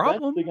it's a eventually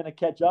problem. going to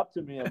catch up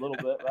to me a little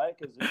bit, right?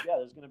 Because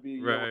there's going to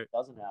be when Right. it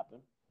doesn't happen.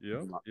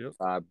 Yep.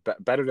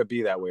 better to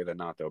be that way than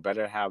not, though.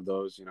 Better to have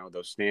those,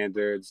 those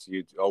standards.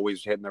 You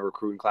always hitting the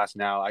recruiting class.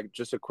 Now,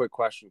 just a quick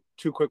question,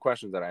 2 quick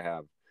questions that I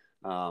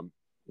have.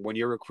 When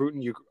you're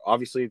recruiting, you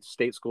obviously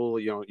state school,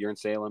 you're in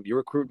Salem. You're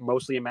recruiting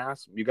mostly in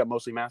Mass. You got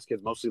mostly Mass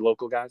kids, mostly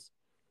local guys.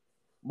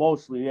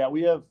 Mostly, yeah.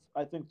 We have,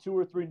 I think, 2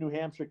 or 3 New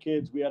Hampshire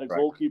kids. We had a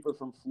goalkeeper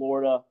from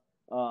Florida.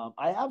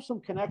 I have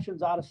some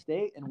connections out of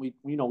state, and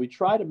we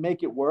try to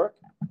make it work,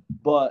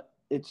 but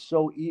it's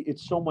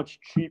so much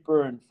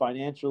cheaper and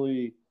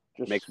financially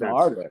just Makes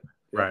smarter. sense.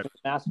 Right.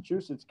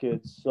 Massachusetts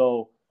kids.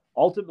 So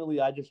ultimately,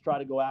 I just try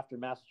to go after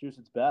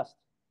Massachusetts best.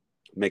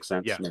 Makes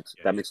sense. Yeah.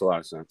 That makes a lot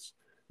of sense.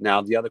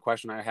 Now, the other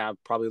question I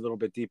have, probably a little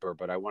bit deeper,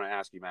 but I want to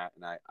ask you, Matt,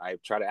 and I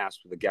try to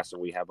ask for the guests that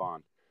we have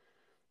on.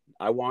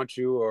 I want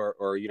you,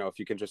 or if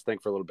you can just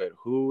think for a little bit,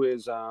 who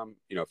is,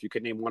 if you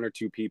could name 1 or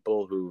 2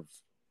 people who've,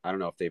 I don't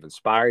know if they've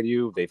inspired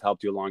you, they've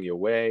helped you along your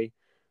way.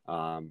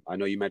 I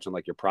know you mentioned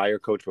like your prior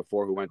coach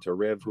before who went to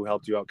Riv, who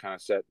helped you out, kind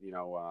of set,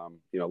 a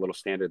little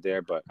standard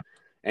there. But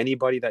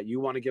anybody that you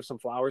want to give some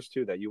flowers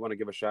to, that you want to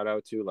give a shout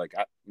out to, like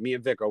me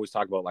and Vic always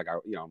talk about like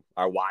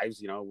our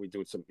wives, we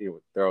do some,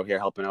 they're out here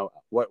helping out.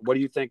 What do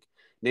you think?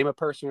 Name a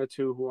person or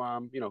 2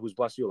 who, who's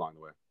blessed you along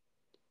the way.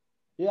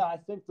 Yeah, I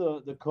think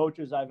the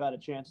coaches I've had a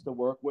chance to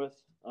work with,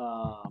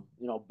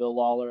 Bill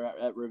Lawler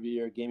at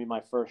Revere gave me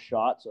my first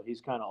shot. So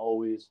he's kind of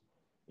always,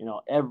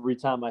 every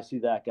time I see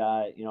that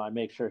guy, I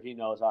make sure he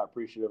knows how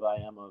appreciative I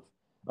am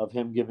of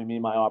him giving me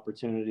my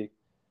opportunity.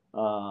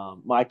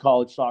 My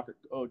college soccer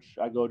coach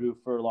I go to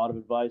for a lot of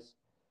advice.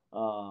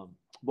 But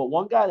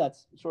one guy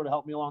that's sort of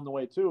helped me along the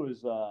way too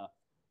is the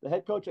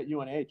head coach at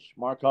UNH,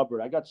 Mark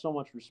Hubbard. I got so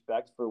much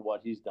respect for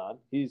what he's done.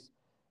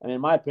 In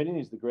my opinion,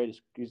 he's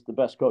the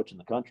best coach in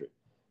the country.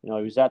 He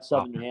was at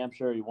Southern New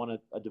Hampshire. He won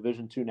a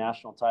Division II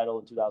national title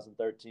in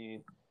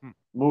 2013.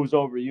 Moves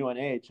over to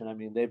UNH,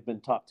 and they've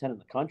been top 10 in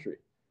the country,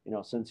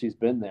 since he's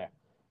been there.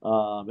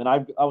 And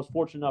I was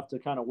fortunate enough to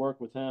kind of work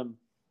with him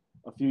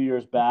a few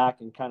years back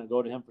and kind of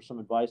go to him for some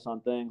advice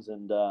on things,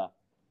 and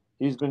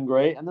he's been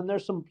great. And then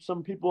there's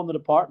some people in the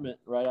department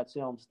right at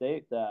Salem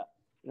State that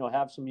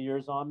have some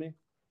years on me.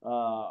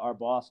 Our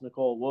boss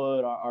Nicole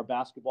Wood, our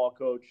basketball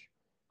coach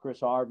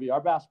Chris Harvey.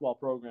 Our basketball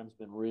program's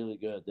been really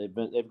good.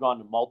 They've gone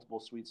to multiple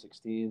Sweet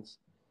 16s.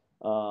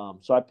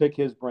 So I pick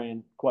his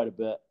brain quite a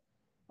bit.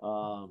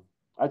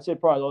 I'd say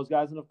probably those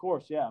guys, and of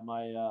course,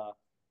 my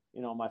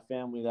my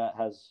family that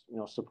has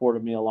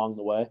supported me along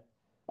the way.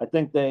 I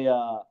think they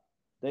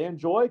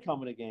enjoy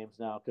coming to games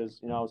now because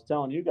I was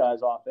telling you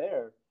guys off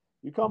air.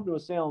 You come to a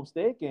Salem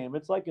State game,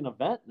 it's like an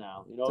event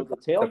now. The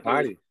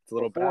tailgate it's a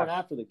little before and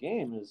after the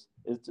game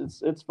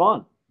it's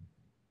fun.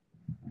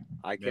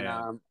 I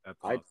can that's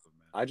awesome.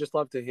 I just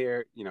love to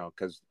hear,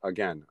 because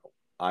again,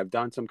 I've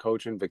done some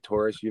coaching.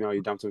 Victorious,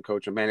 you've done some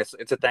coaching. Man,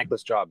 it's a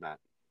thankless job, Matt.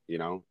 You're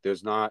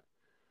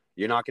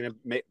not going to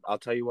make. I'll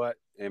tell you what,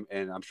 and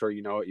I'm sure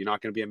you're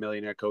not going to be a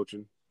millionaire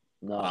coaching.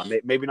 No,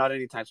 maybe not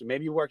anytime soon.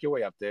 Maybe you work your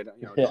way up there.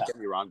 Don't get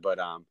me wrong, but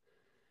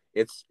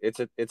it's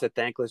a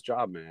thankless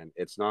job, man.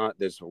 It's not.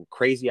 There's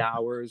crazy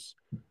hours.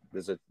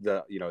 There's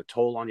the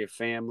toll on your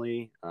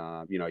family.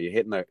 You're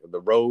hitting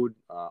the road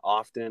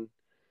often.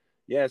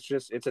 Yeah,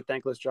 it's a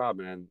thankless job,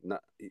 man.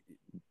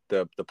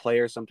 The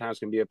players sometimes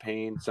can be a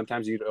pain.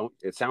 Sometimes you don't.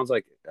 It sounds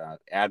like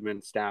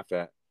admin staff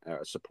at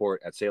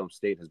support at Salem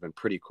State has been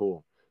pretty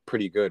cool,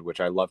 pretty good, which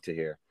I love to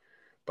hear.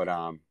 But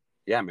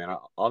yeah, man,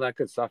 all that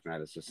good stuff,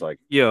 man. It's just like,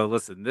 yo,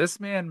 listen, this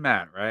man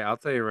Matt, right? I'll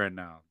tell you right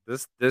now,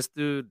 this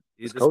dude,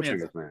 this coaching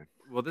is, man.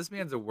 Well, this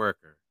man's a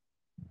worker,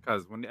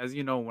 because when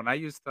I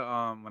used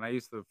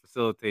to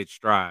facilitate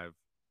Strive,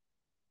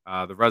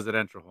 the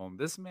residential home,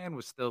 this man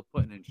was still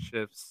putting in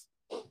shifts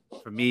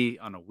for me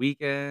on the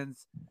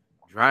weekends,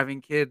 driving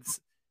kids.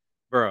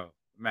 Bro,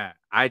 Matt,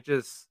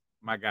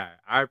 my guy,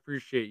 I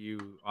appreciate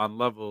you on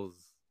levels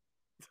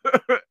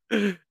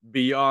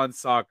beyond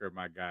soccer,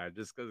 my guy.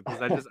 Just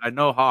because I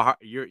know how hard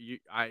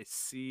I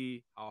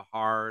see how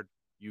hard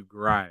you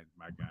grind,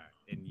 my guy,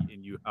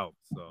 and you help.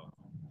 So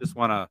just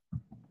wanna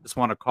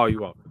call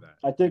you out for that.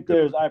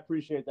 I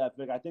appreciate that,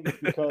 Vic. I think it's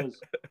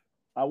because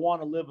I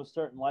want to live a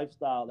certain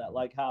lifestyle that,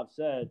 like Hav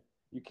said,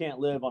 you can't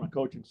live on a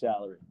coaching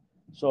salary.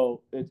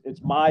 So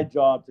it's my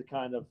job to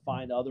kind of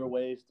find other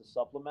ways to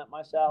supplement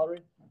my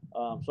salary.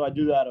 So I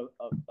do that a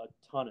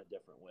ton of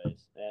different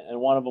ways. And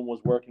one of them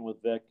was working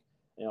with Vic,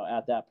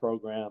 at that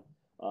program.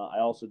 I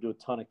also do a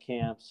ton of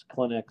camps,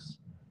 clinics,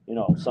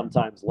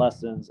 sometimes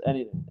lessons,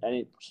 anything,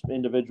 any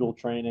individual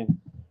training,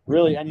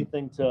 really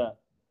anything to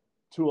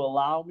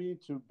allow me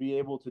to be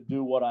able to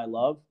do what I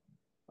love.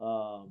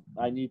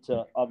 I need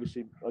to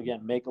obviously,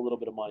 again, make a little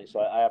bit of money.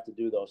 So I have to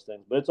do those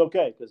things, but it's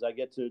okay because I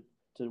get to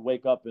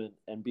wake up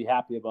and be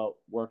happy about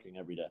working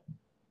every day.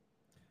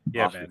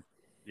 Yeah, Awesome. man.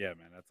 Yeah,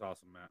 man. That's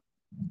awesome, Matt.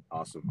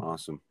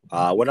 Awesome.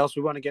 What else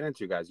we want to get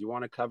into, guys? You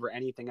want to cover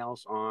anything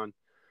else on,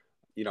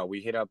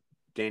 we hit up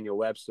Daniel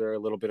Webster, a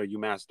little bit of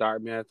UMass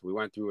Dartmouth. We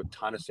went through a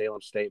ton of Salem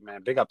State,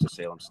 man. Big up to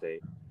Salem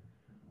State.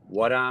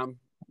 What,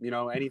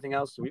 anything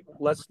else?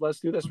 Let's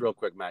do this real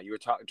quick, Matt. You were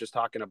just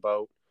talking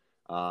about,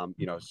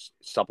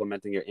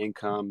 supplementing your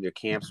income, your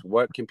camps.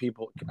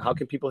 How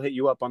can people hit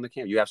you up on the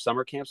camp? You have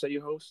summer camps that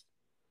you host?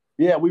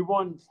 Yeah, we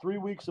run 3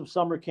 weeks of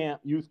summer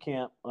camp, youth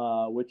camp,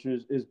 which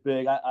is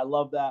big. I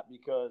love that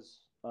because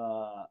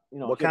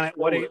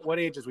what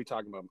ages we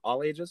talking about?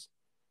 All ages?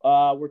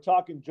 We're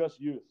talking just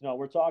youth. No,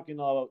 we're talking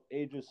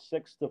ages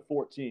 6 to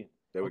 14.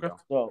 There we go.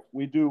 So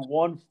we do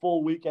 1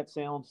 full week at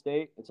Salem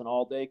State. It's an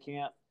all-day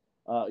camp.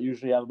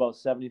 Usually have about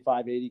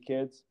 75, 80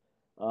 kids.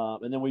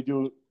 And then we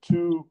do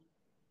two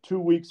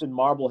weeks in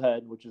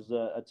Marblehead, which is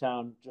a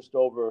town just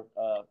over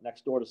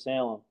next door to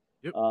Salem.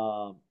 Yep.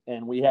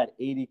 And we had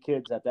 80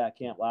 kids at that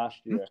camp last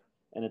year,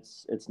 and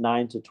it's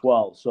 9 to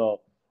 12.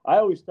 So I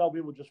always tell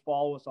people just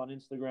follow us on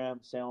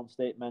Instagram, Salem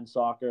State Men's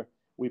Soccer.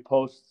 We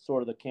post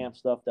sort of the camp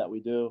stuff that we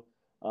do.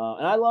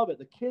 And I love it.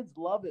 The kids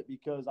love it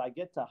because I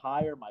get to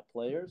hire my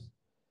players.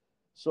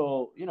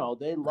 So,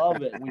 they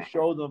love it. And we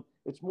show them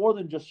it's more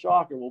than just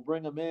soccer. We'll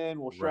bring them in.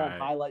 We'll show them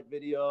highlight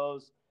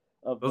videos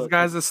of those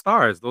guys are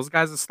stars. Those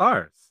guys are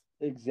stars.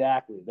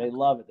 Exactly. They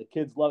love it. The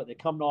kids love it. They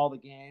come to all the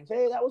games.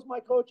 Hey, that was my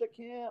coach at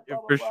camp. Yeah,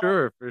 blah, blah,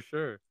 blah. For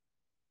sure.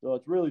 So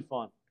it's really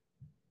fun.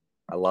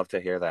 I love to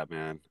hear that,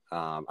 man.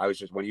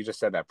 When you just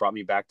said that, brought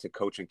me back to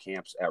coaching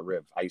camps at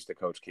Riv. I used to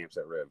coach camps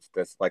at Riv.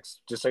 That's like,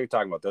 just so you're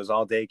talking about those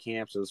all day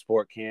camps, those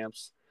sport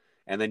camps.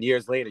 And then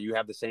years later, you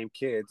have the same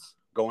kids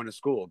going to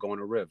school, going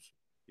to Riv.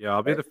 Yeah,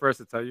 I'll be the first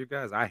to tell you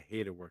guys, I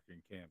hated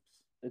working camps.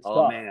 It's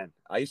tough. Man,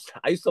 I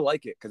used to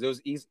like it because it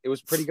was easy. It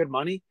was pretty good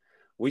money.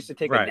 We used to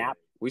take a nap.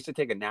 We used to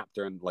take a nap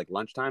during like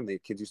lunchtime. The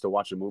kids used to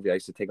watch a movie. I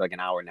used to take like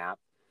an hour nap.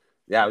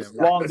 Yeah, it was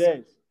long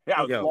days.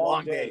 Yeah, it was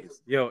long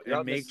days.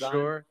 And make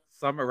sure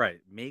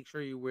Make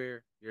sure you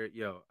wear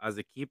your as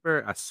a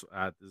keeper. This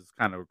is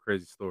kind of a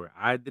crazy story.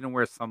 I didn't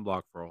wear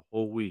sunblock for a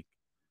whole week.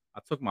 I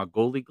took my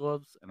goalie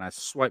gloves and I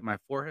swiped my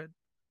forehead.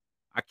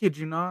 I kid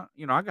you not.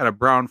 I got a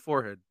brown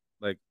forehead.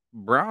 Like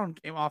brown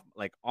came off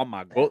like on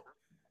my goal.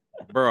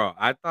 Bro,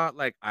 I thought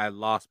like I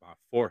lost my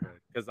forehead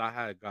because I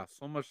had got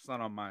so much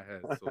sun on my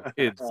head. So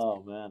kids,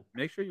 oh man,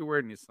 make sure you're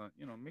wearing your sun.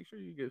 Make sure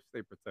you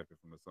stay protected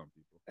from the sun,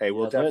 people. Hey,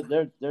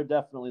 they're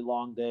definitely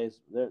long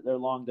days. They're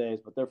long days,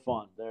 but they're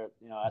fun. They're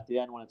at the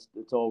end when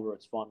it's over,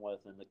 it's fun with,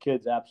 and the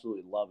kids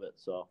absolutely love it.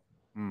 So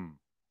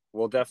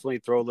we'll definitely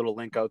throw a little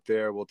link out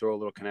there. We'll throw a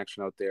little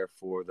connection out there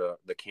for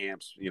the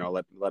camps.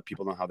 Let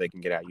people know how they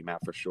can get at you,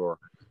 Matt, for sure.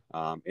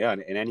 And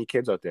any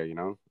kids out there,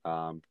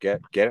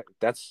 get it.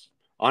 That's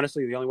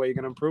honestly the only way you're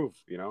gonna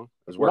improve,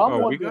 is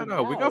work. We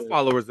got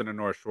followers in the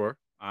North Shore.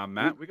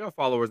 Matt, we got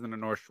followers in the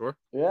North Shore.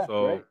 Yeah,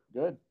 so great,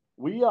 good.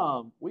 We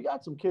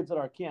got some kids at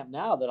our camp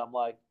now that I'm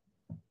like,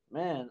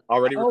 man,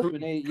 already I hope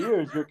in 8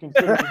 years you're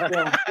considered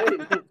Salem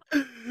State.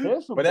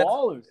 There's some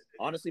ballers.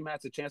 Honestly, Matt,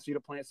 it's a chance for you to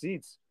plant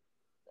seeds.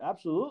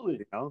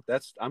 Absolutely.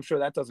 I'm sure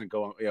that doesn't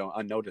go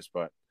unnoticed,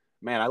 but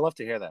man, I love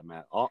to hear that,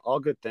 Matt. All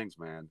good things,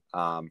 man.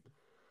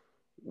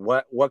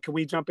 What can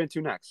we jump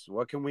into next?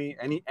 What can we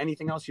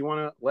anything else you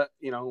want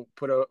to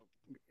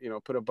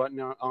put a button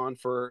on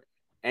for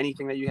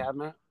anything that you have,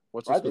 Matt?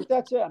 I think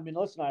that's it. I mean,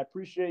 listen, I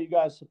appreciate you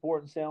guys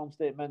supporting Salem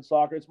State men's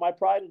soccer. It's my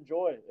pride and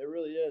joy. It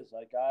really is.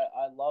 Like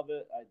I love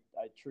it.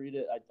 I treat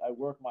it. I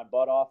work my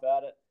butt off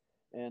at it,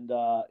 and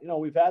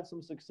we've had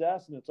some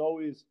success, and it's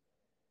always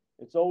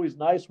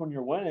nice when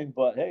you're winning.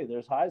 But hey,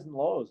 there's highs and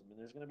lows. I mean,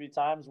 there's going to be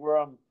times where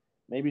I'm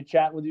maybe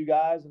chatting with you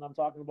guys and I'm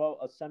talking about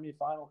a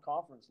semifinal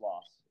conference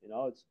loss.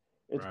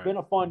 It's been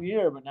a fun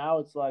year, but now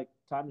it's like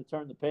time to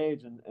turn the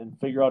page and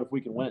figure out if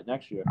we can win it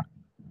next year.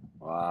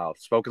 Wow.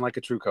 Spoken like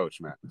a true coach,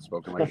 Matt.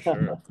 Spoken like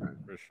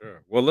for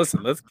sure. Well,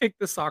 listen, let's kick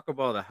this soccer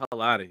ball the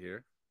hell out of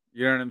here.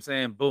 You know what I'm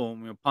saying?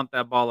 Boom. We'll pump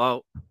that ball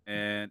out.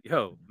 And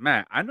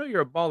Matt, I know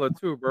you're a baller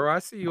too, bro. I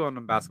see you on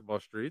the basketball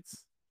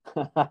streets.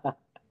 I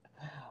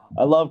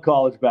love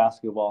college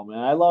basketball, man.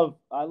 I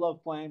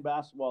love playing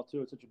basketball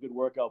too. It's such a good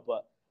workout,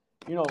 but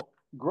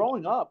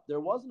growing up, there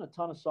wasn't a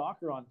ton of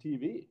soccer on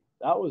TV.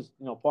 That was,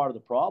 part of the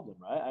problem,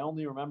 right? I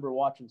only remember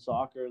watching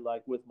soccer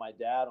like with my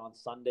dad on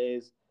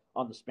Sundays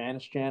on the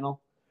Spanish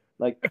channel.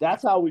 Like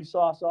that's how we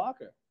saw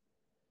soccer.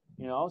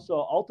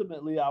 So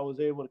ultimately I was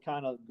able to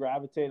kind of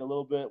gravitate a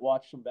little bit,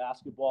 watch some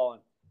basketball.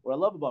 And what I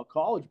love about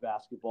college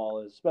basketball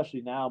is,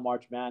 especially now,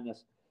 March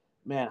Madness,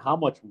 man, how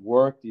much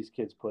work these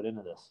kids put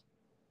into this.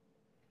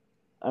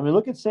 I mean,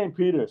 look at St.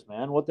 Peter's,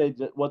 man. What they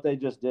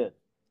just did.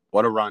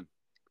 What a run!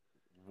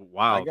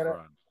 Wild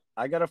run.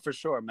 I gotta for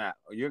sure, Matt.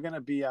 You're gonna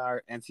be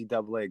our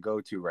NCAA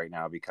go-to right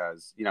now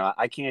because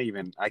I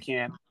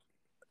can't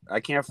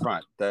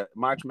front the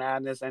March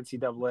Madness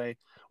NCAA.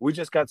 We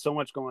just got so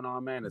much going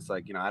on, man. It's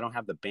like I don't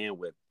have the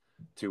bandwidth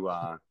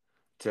to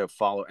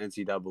follow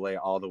NCAA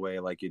all the way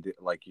like you did,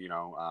 like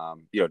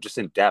just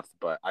in depth.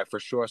 But I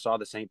for sure saw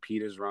the St.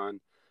 Peter's run.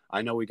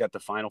 I know we got the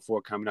Final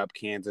Four coming up: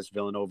 Kansas,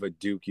 Villanova,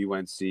 Duke,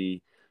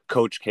 UNC.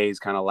 Coach K's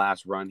kind of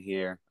last run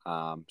here.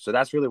 So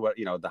that's really what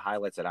the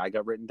highlights that I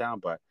got written down.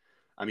 But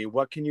I mean,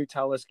 what can you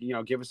tell us?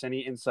 Give us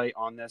any insight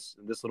on this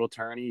little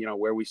tourney.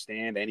 Where we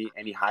stand.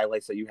 Any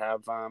highlights that you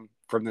have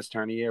from this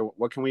tourney here?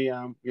 What can we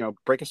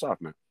break us off,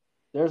 man?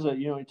 There's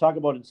you talk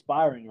about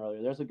inspiring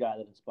earlier. There's a guy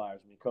that inspires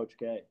me, Coach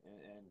K,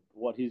 and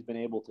what he's been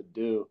able to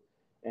do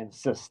and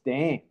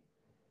sustain.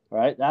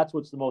 Right, that's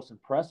what's the most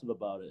impressive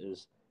about it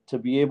is to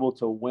be able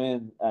to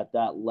win at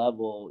that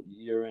level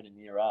year in and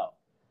year out.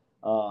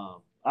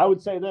 I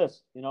would say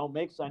this, I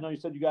know you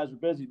said you guys were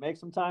busy. Make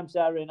some time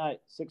Saturday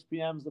night. 6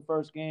 p.m. is the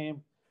first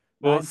game.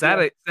 Well,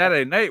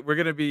 Saturday night we're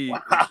gonna be.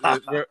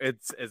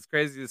 It's as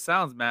crazy as it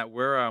sounds, Matt.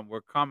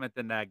 We're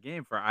commenting that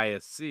game for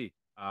ISC.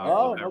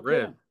 No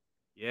Riv.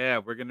 Yeah,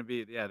 we're gonna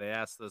be. Yeah, they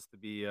asked us to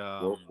be.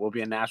 We'll be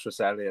in Nashville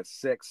Saturday at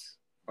 6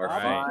 or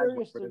 5. I'm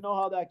curious to know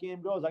how that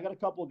game goes. I got a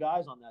couple of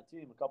guys on that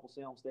team, a couple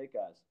Salem State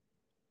guys.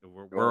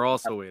 We're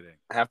also waiting.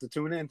 Have to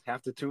tune in.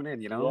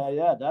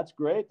 Yeah, that's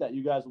great that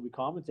you guys will be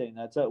commentating.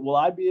 That's it. Will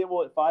I be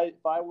able, if I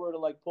were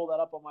to pull that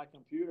up on my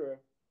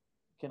computer,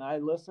 can I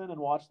listen and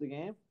watch the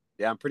game?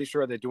 Yeah, I'm pretty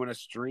sure they're doing a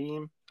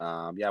stream.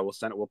 We'll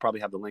send it. We'll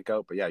probably have the link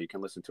out, but yeah, you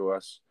can listen to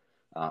us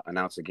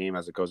announce the game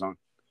as it goes on.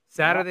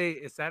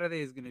 Saturday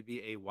is going to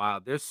be a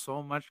wild. There's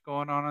so much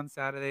going on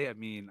Saturday. I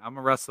mean, I'm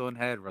a wrestling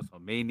head.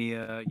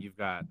 WrestleMania. You've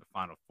got the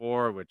Final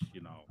Four, which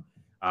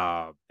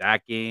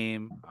that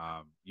game.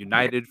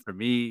 United for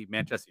me,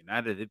 Manchester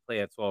United. They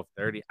play at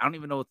 12:30. I don't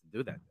even know what to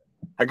do that day.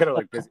 I got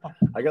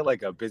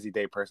a busy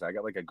day person. I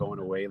got a going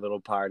away little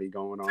party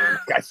going on.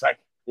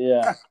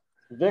 Yeah.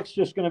 Vic's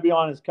just going to be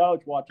on his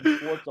couch watching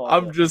sports all day.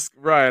 I'm just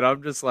right,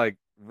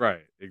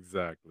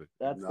 exactly.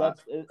 That's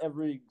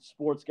every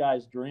sports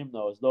guy's dream,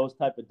 though, is those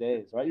type of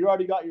days, right? You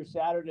already got your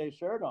Saturday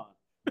shirt on.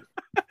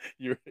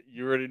 You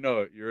already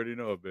know it. You already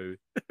know it, baby.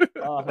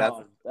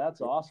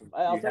 That's awesome.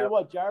 I'll tell you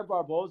what, Jared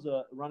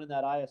Barboza running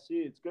that ISC,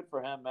 it's good for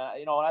him, man.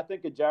 When I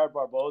think of Jared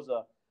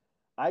Barboza,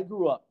 I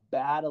grew up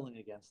battling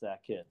against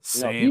that kid.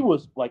 He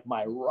was like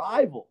my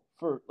rival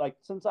for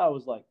since I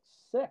was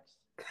 6.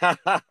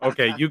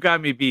 Okay, you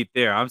got me beat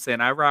there. I'm saying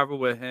I rival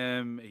with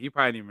him. He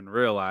probably didn't even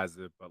realize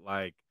it, but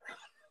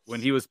when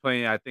he was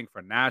playing, I think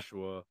for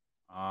Nashua,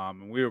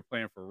 and we were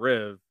playing for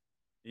Riv,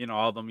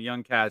 all them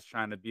young cats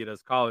trying to beat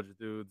us college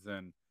dudes,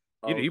 and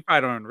he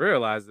probably don't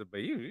realize it, but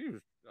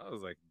I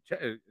was like,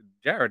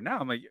 Jared, now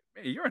I'm like,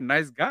 man, you're a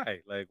nice guy.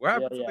 What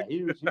happened? Yeah,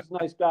 he's a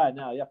nice guy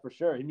now. Yeah, for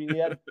sure. I mean, he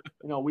had,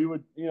 we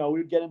would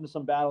get into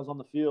some battles on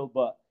the field,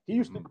 but he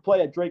used to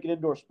play at Drake and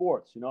Indoor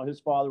Sports. His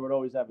father would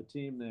always have a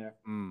team there,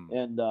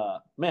 and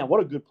man,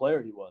 what a good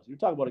player he was. You're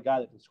talking about a guy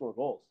that can score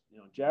goals.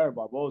 Jared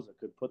Barboza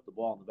could put the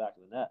ball in the back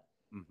of the net.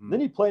 Then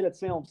he played at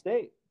Salem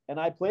State, and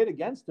I played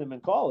against him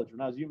in college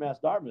when I was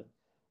UMass Dartmouth.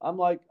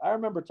 I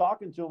remember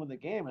talking to him in the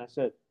game, and I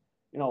said,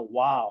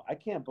 wow, I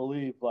can't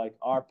believe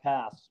our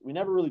paths. We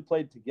never really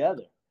played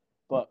together,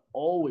 but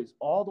always,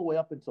 all the way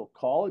up until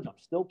college, I'm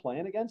still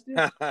playing against you.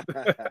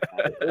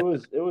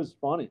 It was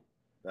funny.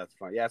 That's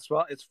funny. Yeah,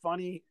 it's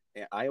funny.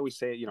 I always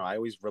say, I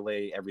always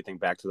relay everything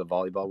back to the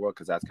volleyball world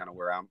because that's kind of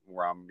where I'm,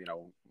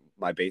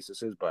 my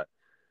basis is. But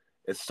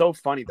it's so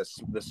funny.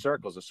 The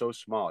circles are so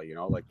small.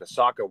 The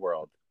soccer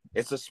world.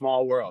 It's a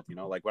small world.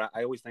 When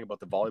I always think about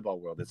the volleyball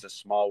world, it's a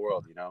small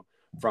world.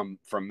 From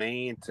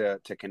Maine to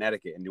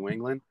Connecticut and New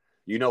England.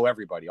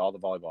 Everybody, all the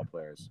volleyball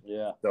players.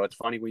 Yeah. So it's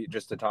funny we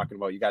just talking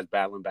about you guys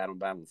battling.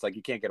 It's like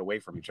you can't get away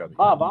from each other.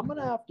 Bob, I'm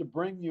gonna have to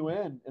bring you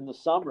in the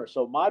summer.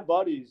 So my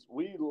buddies,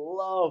 we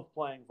love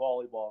playing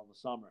volleyball in the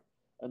summer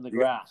in the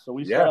grass. So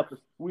we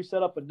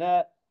set up a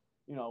net.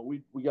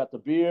 We got the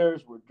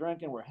beers, we're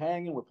drinking, we're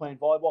hanging, we're playing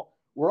volleyball.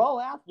 We're all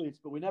athletes,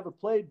 but we never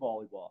played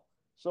volleyball.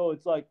 So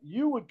it's like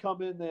you would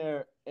come in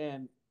there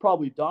and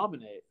probably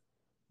dominate.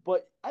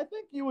 But I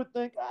think you would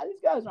think, these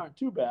guys aren't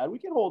too bad. We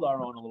can hold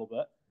our own a little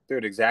bit.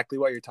 Dude, exactly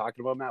what you're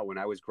talking about, Matt. When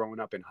I was growing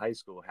up in high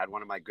school, I had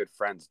one of my good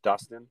friends,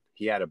 Dustin.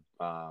 He had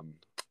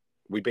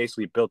we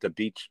basically built a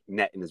beach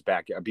net in his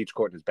backyard, a beach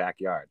court in his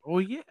backyard. Oh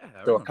yeah.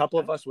 So a couple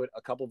of us were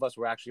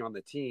actually on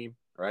the team,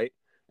 right?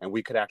 And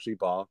we could actually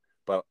ball.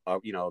 But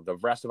the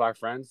rest of our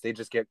friends, they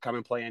just come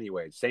and play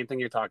anyway. Same thing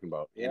you're talking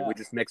about. And we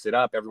just mix it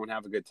up. Everyone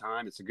have a good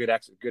time. It's a good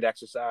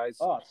exercise.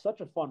 Oh, it's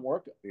such a fun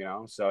workout.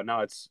 So no,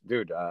 it's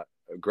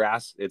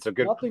grass. It's a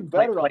good nothing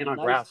better playing on a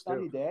nice grass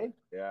sunny too. day.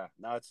 Yeah,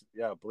 no,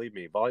 believe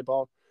me,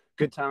 volleyball,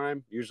 good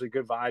time. Usually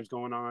good vibes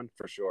going on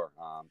for sure.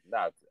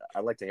 I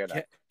like to hear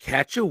that.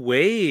 Catch a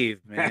wave,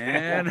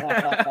 man.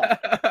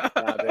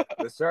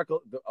 The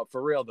circle,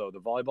 for real though, the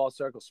volleyball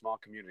circle, small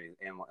community,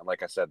 and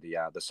like I said,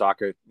 the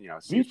soccer,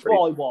 beach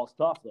volleyball is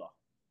tough though.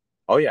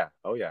 Oh yeah.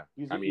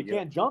 You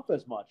can't jump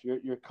as much.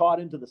 You're caught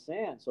into the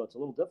sand, so it's a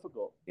little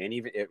difficult. And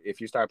even if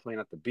you start playing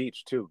at the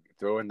beach too,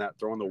 throwing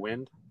the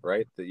wind,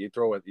 right? That you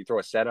throw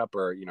a setup,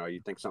 or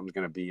you think something's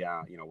going to be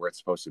where it's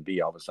supposed to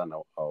be. All of a sudden,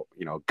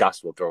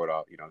 gust will throw it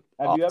out.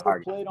 Have off you ever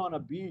target. played on a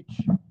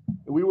beach?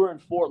 We were in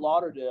Fort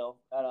Lauderdale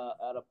at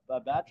a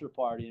bachelor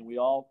party, and we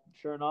all,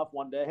 sure enough,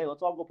 one day, hey,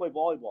 let's all go play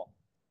volleyball.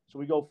 So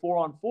we go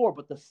 4-on-4,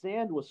 but the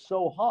sand was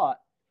so hot,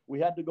 we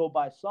had to go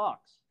buy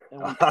socks,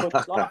 and we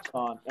put socks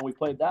on, and we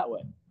played that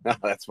way.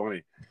 That's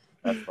funny.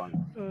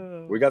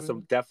 We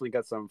definitely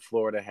got some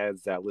Florida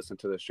heads that listen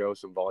to the show,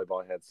 some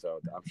volleyball heads,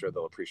 so I'm sure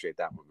they'll appreciate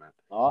that one, man.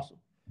 Awesome.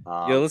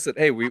 Yeah, listen,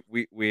 hey, we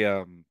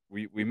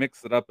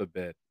mixed it up a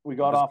bit. We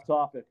got off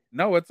topic.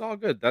 No, it's all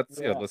good.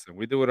 Listen,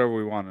 we do whatever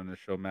we want on the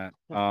show, Matt.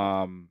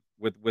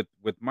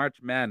 With March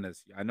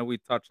Madness, I know we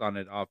touched on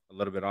it a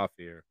little bit off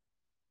here.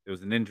 There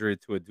was an injury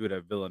to a dude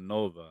at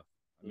Villanova.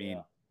 I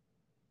mean,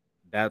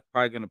 that's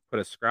probably gonna put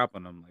a scrap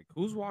on him. Like,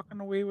 who's walking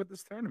away with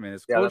this tournament?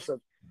 Is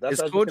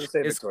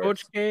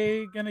Coach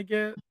K gonna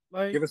get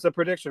like? Give us a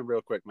prediction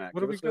real quick, Matt.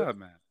 What do we got,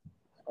 man?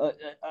 I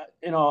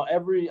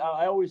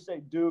always say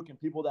Duke, and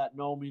people that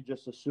know me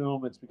just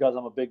assume it's because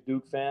I'm a big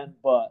Duke fan.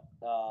 But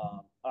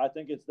I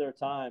think it's their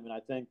time, and I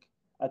think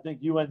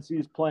UNC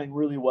is playing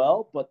really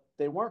well, but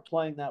they weren't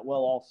playing that well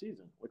all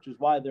season, which is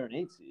why they're an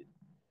 8 seed.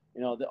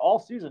 All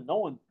season, no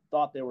one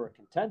thought they were a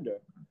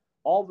contender.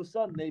 All of a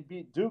sudden, they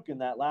beat Duke in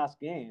that last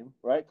game,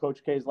 right?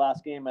 Coach K's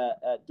last game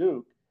at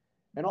Duke.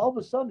 And all of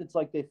a sudden, it's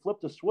like they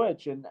flipped a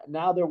switch, and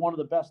now they're one of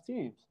the best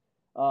teams.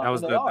 That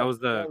was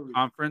the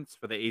conference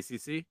for the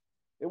ACC?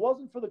 It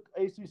wasn't for the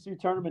ACC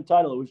tournament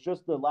title. It was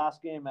just the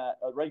last game at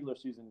a regular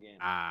season game.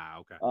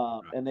 Okay.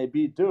 And they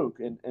beat Duke.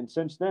 And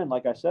since then,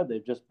 like I said,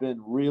 they've just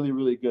been really,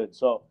 really good.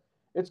 So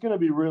it's going to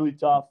be really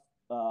tough.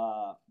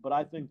 But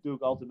I think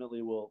Duke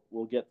ultimately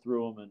will get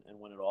through them and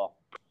win it all.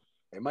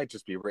 It might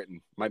just be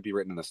written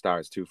in the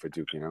stars too for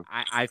Duke,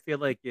 I feel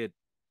like it.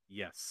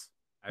 Yes,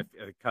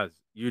 because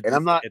you.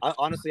 And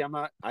honestly, I'm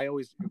not. I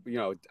always,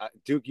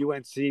 Duke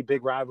UNC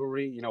big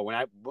rivalry.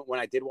 When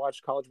I did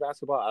watch college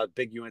basketball, I was a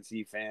big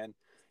UNC fan.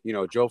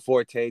 Joe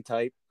Forte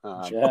type.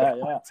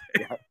 Yeah.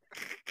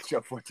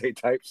 Joe Forte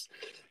types.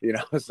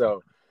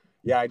 So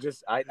yeah,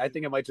 I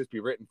think it might just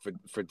be written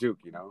for Duke.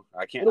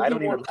 I can't. I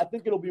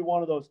think it'll be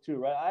one of those two,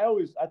 right?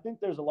 I think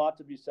there's a lot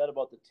to be said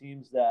about the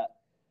teams that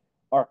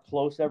are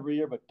close every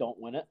year but don't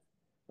win it,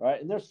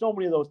 right? And there's so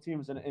many of those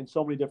teams in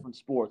so many different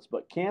sports,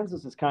 but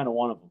Kansas is kind of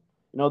one of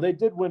them. They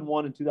did win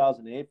one in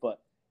 2008,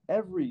 but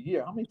every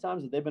year, how many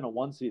times have they been a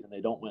 1 seed and they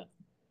don't win?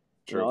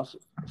 True.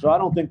 So I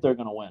don't think they're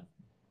going to win.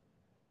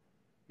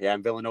 Yeah,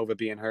 and Villanova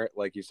being hurt,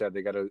 like you said,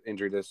 they got an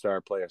injury to the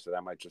star player, so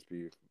that might just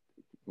be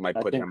I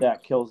think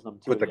that kills them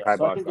too. So I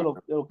think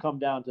it'll come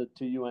down to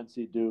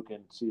UNC Duke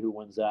and see who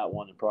wins that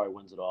one and probably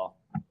wins it all.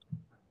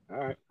 All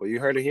right. Well, you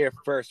heard it here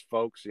first,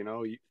 folks.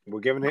 We're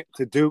giving it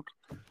to Duke.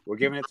 We're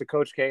giving it to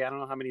Coach K. I don't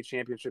know how many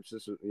championships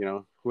this is.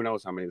 Who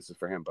knows how many this is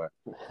for him, but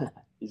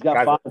he's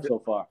got 5 so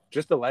far.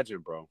 Just a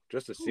legend, bro.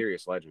 Just a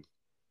serious legend.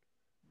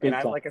 And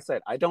like I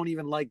said, I don't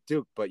even like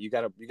Duke, but you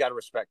gotta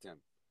respect him.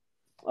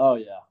 Oh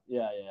yeah.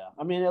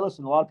 I mean,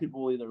 listen, a lot of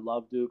people will either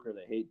love Duke or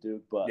they hate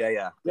Duke, but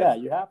yeah,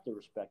 you have to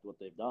respect what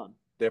they've done.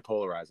 They're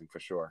polarizing for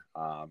sure.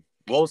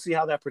 We'll see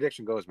how that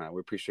prediction goes, man.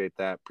 We appreciate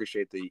that.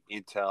 Appreciate the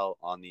intel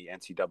on the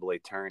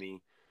NCAA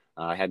tourney.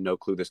 I had no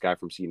clue this guy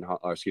from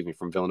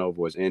from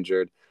Villanova was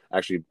injured.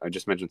 Actually, I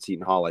just mentioned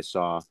Seton Hall. I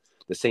saw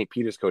the St.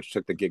 Peter's coach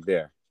took the gig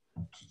there.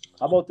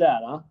 How about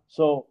that, huh?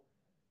 So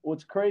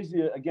what's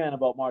crazy again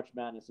about March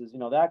Madness is,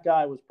 that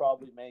guy was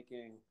probably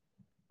making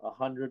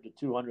 100 to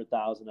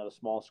 200,000 at a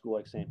small school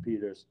like St.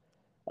 Peter's.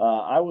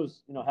 I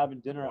was, having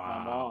dinner at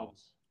my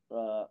mom's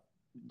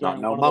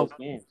during one of those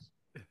games.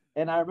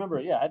 And I remember,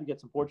 I had to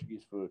get some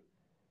Portuguese food.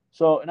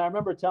 And I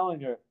remember telling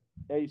her,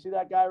 hey, you see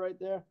that guy right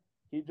there?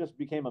 He just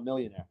became a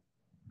millionaire,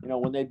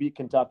 when they beat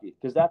Kentucky.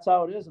 Because that's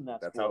how it is in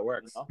that sport. That's how it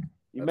works.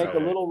 You make a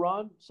little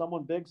run,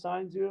 someone big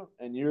signs you,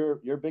 and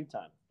you're big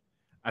time.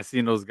 I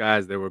seen those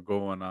guys, they were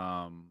going,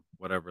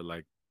 they were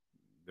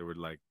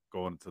like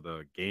going to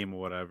the game or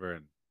whatever.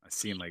 And I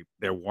seen like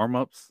their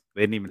warm-ups.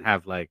 They didn't even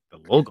have like the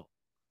logo.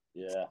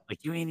 Yeah.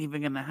 Like, you ain't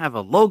even going to have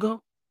a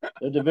logo?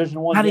 They're Division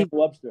I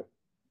Webster.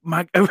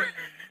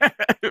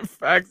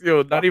 Facts,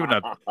 not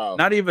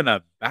even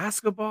a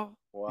basketball.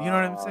 Wow. You know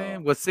what I'm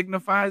saying? What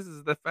signifies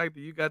is the fact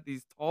that you got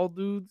these tall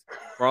dudes.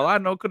 For all I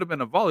know, could have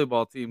been a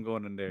volleyball team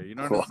going in there. You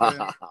know what I'm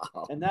saying?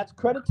 And that's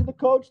credit to the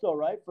coach, though,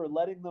 right? For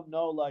letting them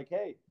know, like,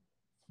 hey,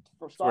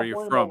 stop worrying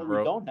about what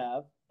we don't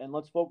have, and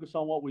let's focus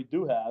on what we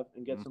do have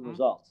and get some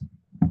results.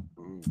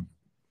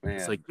 Man.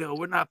 It's like, yo,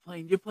 we're not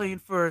playing. You're playing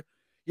for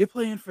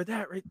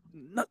that, right?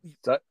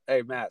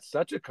 Hey, Matt,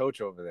 such a coach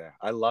over there.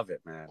 I love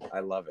it, man. I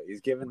love it. He's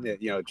giving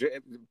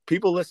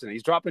people listening.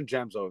 He's dropping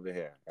gems over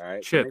here. All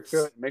right, chips.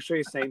 So make sure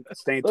you stay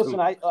tuned. Listen,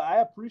 I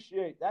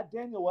appreciate that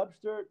Daniel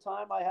Webster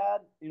time I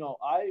had.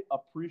 I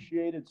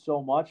appreciated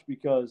so much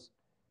because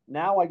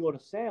now I go to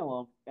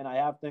Salem and I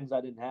have things I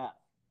didn't have.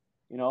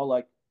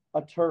 Like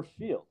a turf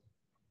field.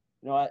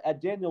 You know,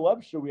 at Daniel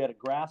Webster, we had a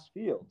grass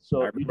field.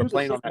 So I if you remember do the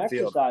playing same on that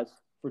field. exercise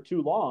for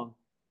too long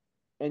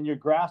and your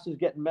grass is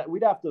getting met,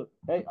 we'd have to,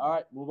 hey, all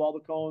right, move all the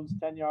cones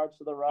 10 yards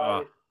to the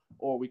right,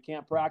 or we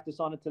can't practice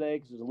on it today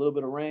because there's a little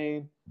bit of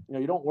rain. You know,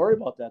 you don't worry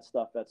about that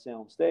stuff at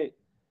Salem State.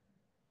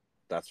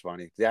 That's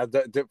funny. Yeah,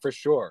 for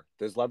sure.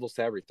 There's levels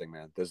to everything,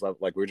 man. There's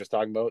like we were just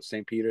talking about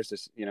St. Peter's,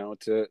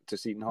 to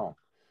Seton Hall.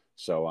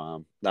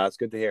 So that's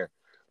good to hear.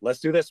 Let's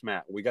do this,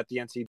 Matt. We got the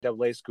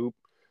NCAA scoop.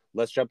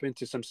 Let's jump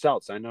into some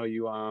Celts. I know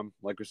you,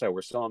 like we said,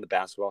 we're still on the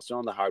basketball, still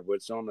on the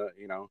hardwood, still on the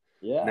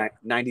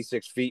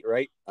 96 feet,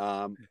 right?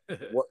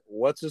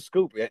 What's the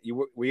scoop?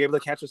 Were you able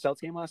to catch the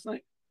Celts game last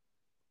night?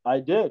 I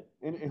did.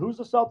 And who's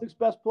the Celtics'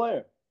 best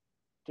player?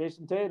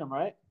 Jason Tatum,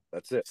 right?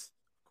 That's it.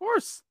 Of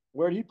course.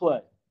 Where'd he play?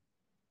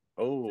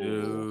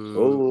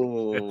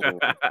 You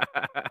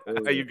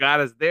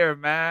got us there,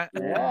 Matt.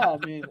 Yeah, I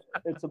mean,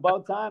 it's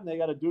about time they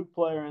got a Duke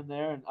player in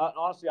there. And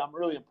honestly, I'm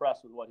really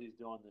impressed with what he's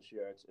doing this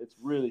year. It's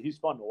really, he's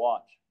fun to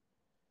watch.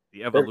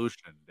 The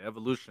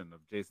evolution of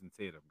Jason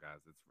Tatum,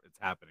 guys. It's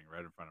happening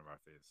right in front of our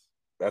face.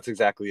 That's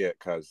exactly it.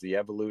 Because the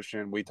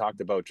evolution, we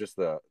talked about just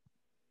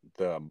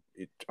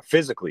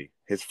physically,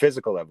 his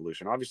physical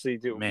evolution. Obviously,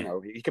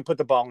 he can put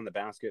the ball in the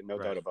basket, no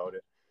doubt about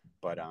it.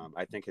 But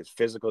I think his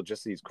physical,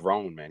 just he's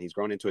grown, man. He's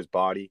grown into his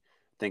body.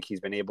 I think he's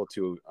been able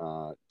to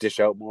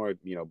dish out more,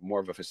 more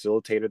of a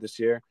facilitator this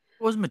year.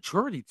 It was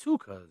maturity too,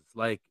 cause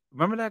like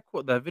remember that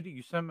quote, that video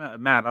you sent,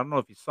 Matt? I don't know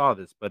if you saw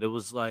this, but it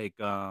was like,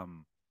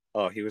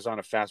 he was on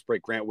a fast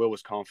break. Grant Will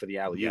was calling for the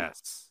alley-oop.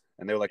 Yes,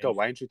 and they were like,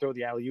 why didn't you throw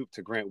the alley-oop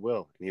to Grant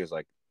Will? And he was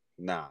like,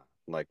 nah.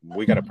 Like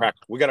we gotta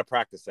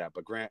practice that,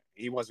 but Grant,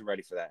 he wasn't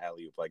ready for that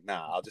alley oop. Like,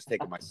 nah, I'll just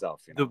take it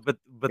myself. But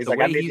he's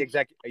like, I made the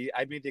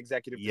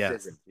executive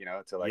decision,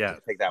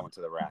 to take that one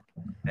to the rack.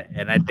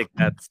 And I think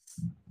that's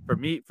for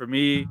me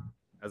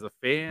as a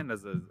fan,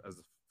 as a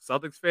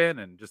Celtics fan,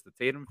 and just a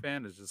Tatum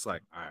fan, is just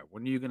like, all right,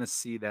 when are you gonna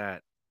see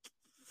that?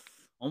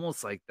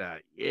 Almost like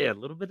that, a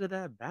little bit of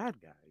that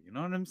bad guy. You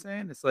know what I'm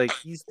saying? It's like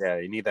you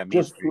need that.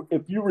 Just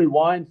if you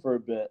rewind for a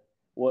bit,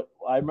 what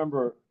I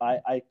remember,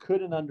 I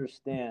couldn't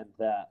understand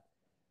that.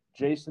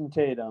 Jason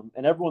Tatum,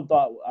 and everyone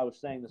thought I was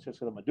saying this just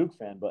because I'm a Duke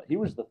fan, but he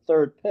was the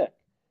third pick.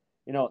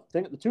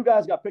 The two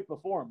guys got picked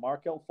before him.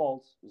 Markelle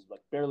Fultz is like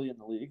barely in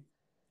the league,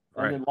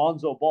 and then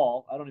Lonzo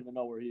Ball. I don't even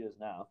know where he is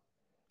now.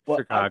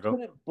 But Chicago. I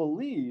couldn't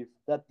believe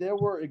that there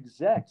were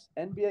execs,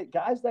 NBA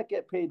guys that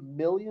get paid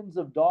millions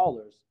of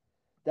dollars,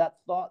 that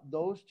thought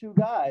those two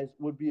guys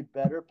would be a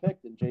better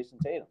pick than Jason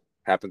Tatum.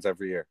 Happens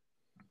every year.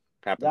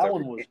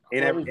 One was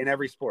in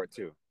every sport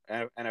too.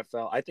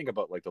 NFL. I think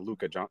about like the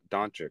Luka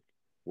Doncic,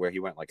 where he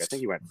went, like, I think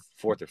he went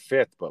 4th or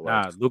 5th, but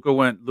like Luka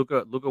went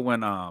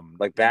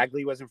like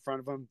Bagley was in front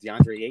of him,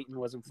 DeAndre Ayton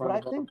was in front of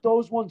him. But I think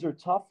those ones are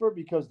tougher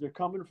because they're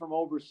coming from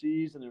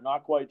overseas and they're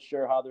not quite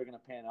sure how they're going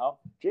to pan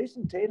out.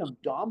 Jason Tatum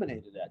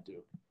dominated that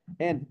dude,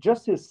 and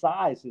just his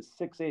size, his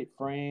 6'8"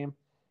 frame,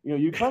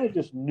 you kind of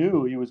just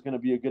knew he was going to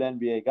be a good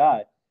NBA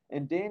guy.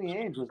 And Danny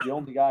Ainge was the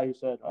only guy who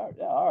said, all right,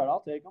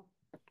 I'll take him.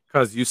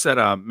 Because you said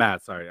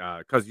Matt, sorry,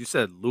 because you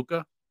said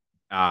Luka.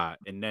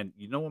 And then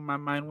you know what my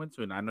mind went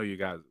to, and I know you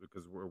guys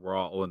because we're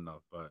all old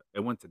enough, but it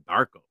went to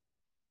Darko.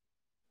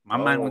 My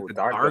mind went to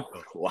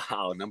Darko.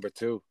 Wow, number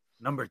two,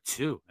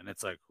 and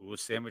it's like, who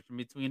was sandwiched in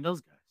between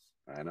those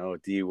guys? I know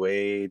D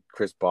Wade,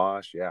 Chris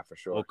Bosh, yeah, for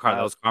sure.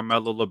 That was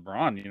Carmelo,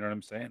 LeBron. You know what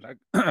I'm saying? Like,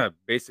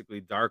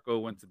 basically,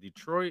 Darko went to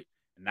Detroit,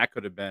 and that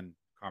could have been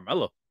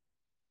Carmelo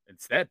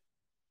instead.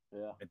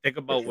 Yeah, and think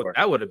about what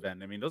that would have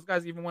been. I mean, those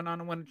guys even went on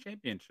to win a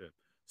championship.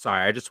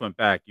 Sorry, I just went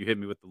back. You hit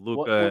me with the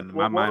Luka, and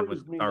my mind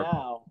was me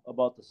now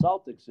about the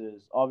Celtics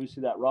is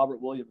obviously that Robert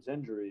Williams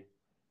injury.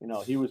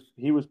 He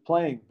was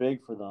playing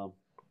big for them,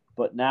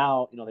 but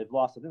now they've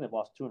lost. I think they've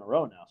lost 2 in a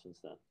row now since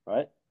then,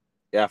 right?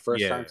 Yeah,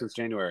 first time since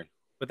January.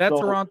 But that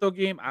Toronto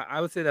game, I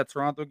would say that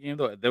Toronto game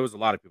though, there was a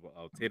lot of people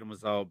out. Tatum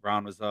was out,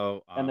 Brown was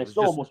out, and they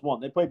still almost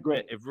won. They played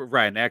great,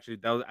 right? And actually,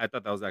 I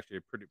thought that was actually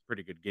a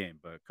pretty good game.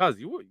 But cuz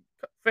you were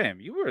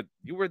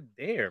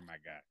there, my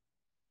guy.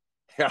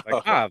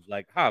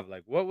 Like Hav,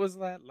 what was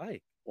that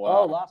like? Wow.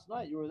 Oh, last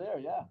night you were there.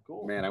 Yeah,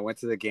 cool. Man, I went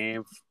to the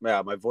game.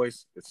 Yeah, my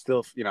voice, it's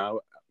still,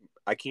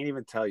 I can't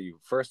even tell you.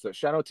 First,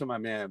 shout out to my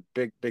man,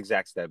 big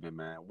Zach Stedman,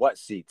 man. What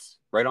seats?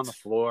 Right on the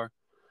floor.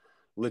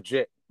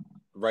 Legit,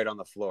 right on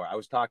the floor. I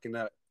was talking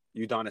to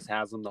Udonis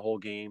Haslam the whole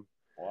game.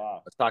 Wow.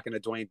 I was talking to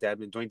Dwayne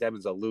Dedmon. Dwayne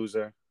Dedmon's a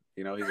loser.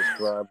 He's a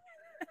scrub.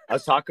 I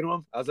was talking to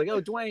him. I was like,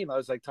 "Oh, Dwayne." I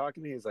was like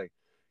talking to him.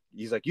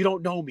 He's like, "You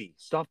don't know me.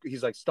 Stop."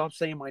 He's like, "Stop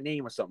saying my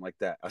name" or something like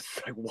that. I was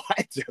like, "What?"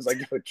 I was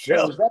like, "Yo,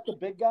 chill." Was that the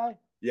big guy?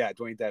 Yeah,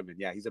 Dwayne Dedmon.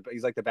 Yeah,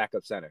 he's like the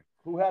backup center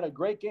who had a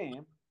great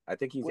game. I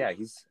think he's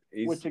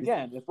which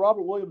again, if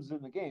Robert Williams is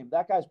in the game,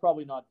 that guy's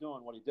probably not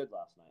doing what he did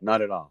last night.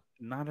 Not at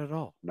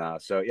all. No.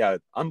 So yeah,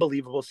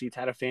 unbelievable. Seats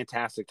had a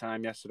fantastic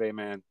time yesterday,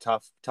 man.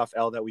 Tough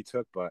L that we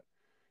took, but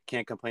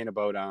can't complain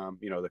about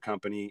the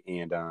company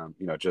and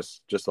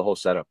just the whole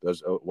setup.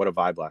 What a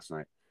vibe last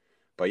night.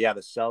 But yeah,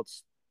 the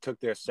Celts took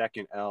their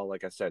second L,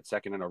 like I said,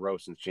 second in a row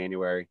since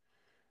January.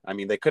 I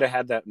mean, they could have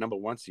had that number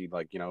 1 seed,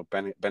 like,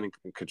 been in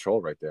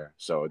control right there.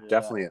 So it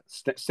definitely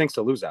stinks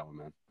to lose that one,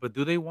 man. But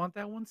do they want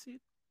that 1 seed?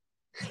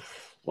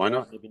 Why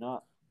not? Maybe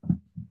not.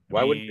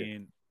 Why wouldn't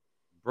you?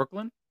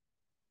 Brooklyn?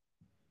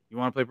 You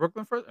want to play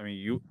Brooklyn first? I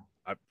mean,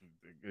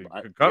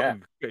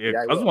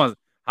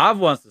 Hav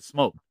wants to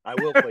smoke. I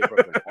will play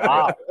Brooklyn.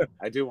 Wow.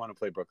 I do want to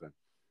play Brooklyn.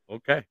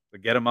 Okay,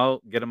 but get them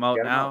out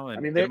now, and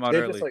I mean, get them out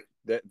they're early. just like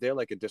they're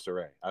like a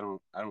disarray. I don't,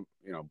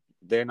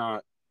 they're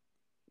not.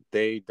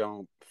 They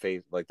don't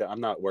face like that.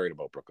 I'm not worried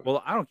about Brooklyn.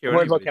 Well, I don't care. I'm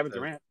worried about Kevin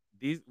Durant.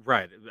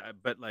 Right,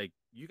 but like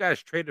you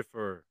guys traded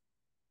for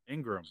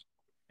Ingram,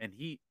 and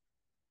he,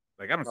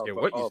 like, I don't care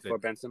what you said for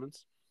Ben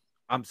Simmons.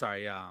 I'm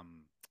sorry. I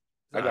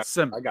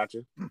got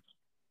you.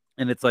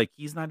 And it's like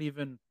he's not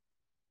even.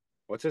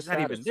 What's his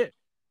status? Not even there.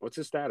 What's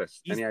his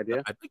status? Any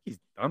idea? I think he's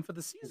done for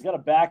the season. He's got a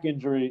back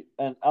injury,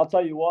 and I'll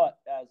tell you what,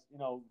 as you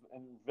know,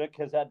 and Vic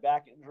has had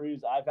back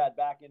injuries. I've had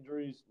back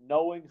injuries.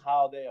 Knowing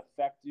how they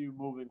affect you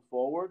moving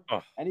forward,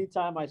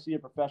 anytime I see a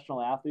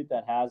professional athlete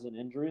that has an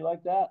injury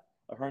like that,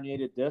 a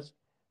herniated disc,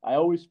 I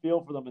always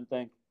feel for them and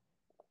think,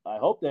 I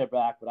hope they're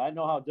back, but I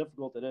know how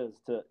difficult it is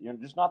to. You're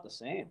just not the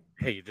same.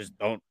 Hey, you just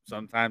don't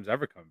sometimes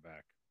ever come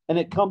back. And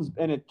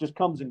it just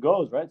comes and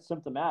goes, right? It's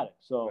symptomatic.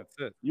 So that's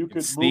it. You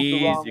could sneeze,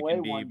 move the wrong you way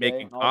can be one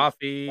making day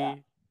coffee.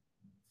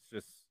 It's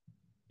just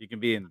you can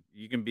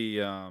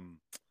be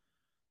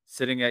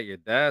sitting at your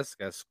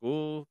desk at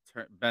school,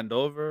 bend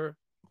over.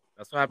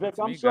 That's what happened Vic,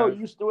 to me. I'm so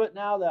used to it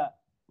now that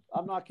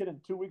I'm not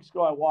kidding. 2 weeks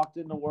ago, I walked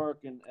into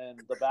work and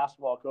the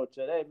basketball coach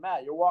said, "Hey,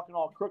 Matt, you're walking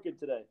all crooked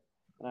today."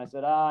 And I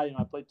said, I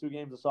played 2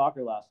 games of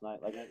soccer last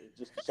night. Like, it's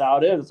just how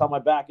it is. It's how my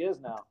back is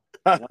now.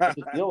 I just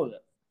deal with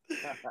it.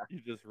 You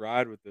just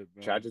ride with it,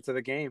 man. Charge it to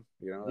the game.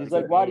 He's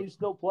like, why do you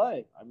still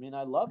play? I mean,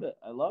 I love it.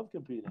 I love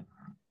competing.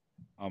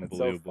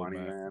 Unbelievable, it's so funny,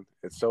 man.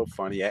 It's so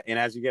funny. And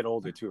as you get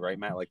older too, right,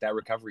 Matt? Like that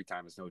recovery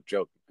time is no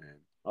joke, man.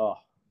 Oh.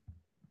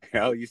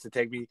 It used to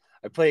take me.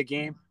 I play a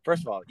game.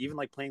 First of all, even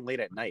like playing late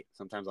at night.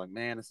 Sometimes I'm like,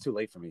 man, it's too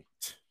late for me.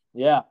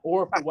 Yeah,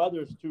 or if the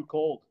weather's too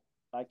cold,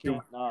 I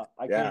can't.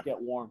 I can't get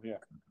warm here.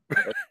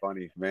 That's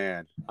funny,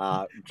 man.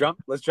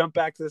 Let's jump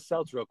back to the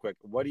Celtics real quick.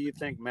 What do you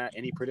think, Matt?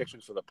 Any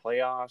predictions for the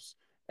playoffs?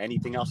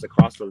 Anything else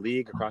across the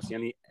league, across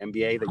the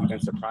NBA that you've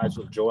been surprised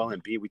with? Joel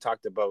Embiid. We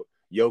talked about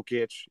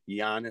Jokic,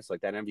 Giannis,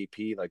 like that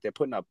MVP. Like they're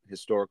putting up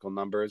historical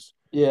numbers.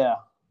 Yeah,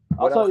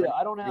 I'll tell you,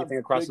 I don't have anything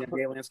across the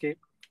NBA landscape.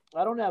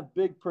 I don't have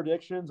big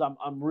predictions.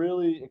 I'm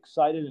really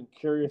excited and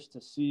curious to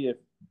see if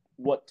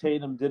what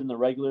Tatum did in the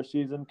regular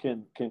season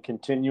can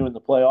continue in the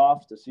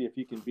playoffs, to see if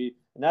he can be.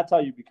 And that's how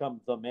you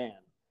become the man,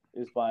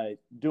 is by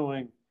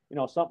doing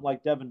something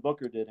like Devin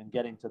Booker did and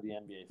getting to the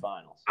NBA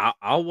Finals.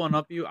 I'll one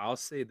up you. I'll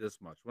say this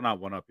much. Well, not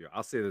one up you.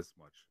 I'll say this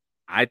much.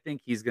 I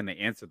think he's going to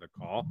answer the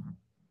call.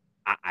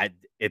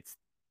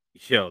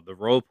 The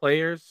role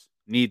players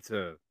need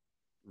to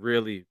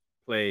really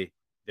play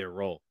their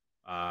role.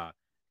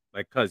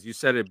 Because you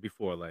said it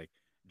before, like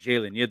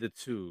Jalen, you're the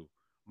 2,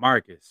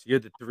 Marcus, you're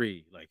the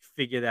 3. Like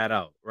figure that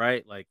out,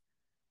 right? Like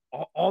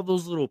all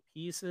those little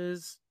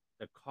pieces,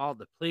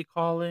 the play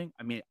calling.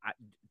 I mean,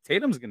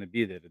 Tatum's going to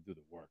be there to do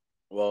the work.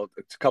 Well,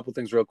 it's a couple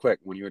things real quick.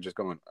 When you were just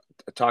going,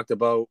 talked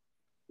about,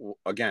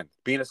 again,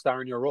 being a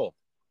star in your role,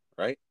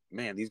 right?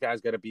 Man, these guys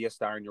got to be a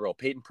star in your role.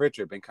 Peyton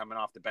Pritchard been coming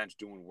off the bench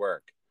doing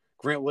work.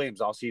 Grant Williams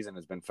all season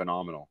has been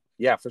phenomenal.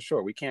 Yeah, for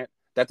sure.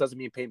 That doesn't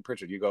mean Peyton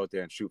Pritchard, you go out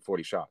there and shoot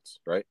 40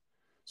 shots, right?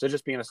 So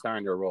just being a star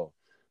in your role.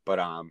 But,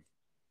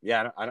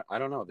 yeah, I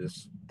don't know.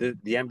 The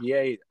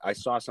NBA, I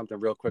saw something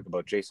real quick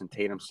about Jason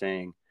Tatum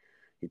saying,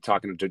 he's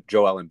talking to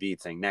Joel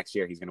Embiid saying next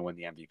year he's going to win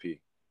the MVP.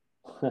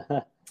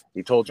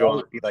 He told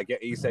Joel,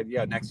 he said,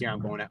 yeah, next year I'm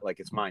going at, like,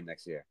 it's mine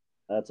next year.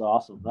 That's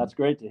awesome. That's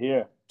great to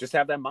hear. Just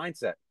have that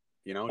mindset,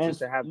 just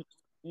to have.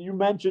 You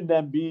mentioned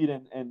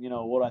Embiid and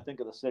what I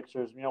think of the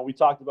Sixers. We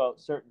talked about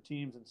certain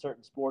teams and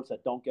certain sports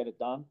that don't get it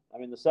done. I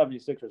mean, the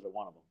 76ers are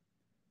one of them.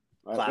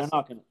 Right?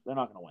 They're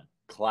not gonna win.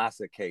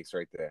 Classic case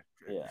right there.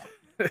 Yeah.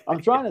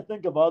 I'm trying to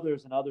think of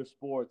others in other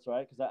sports,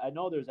 right? Because I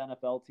know there's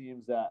NFL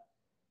teams that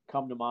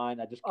come to mind.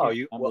 I just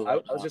can't I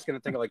was just gonna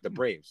think of like the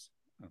Braves.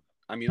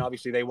 I mean,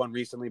 obviously they won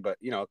recently, but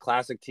a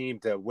classic team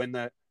to win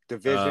the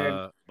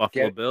division.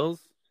 Buffalo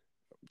Bills.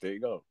 There you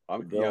go.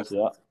 Bills,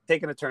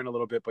 taking a turn a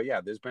little bit, but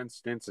yeah, there's been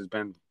stints. There's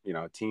been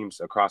teams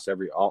across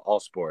all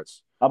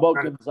sports. How about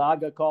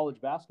Gonzaga college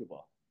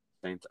basketball?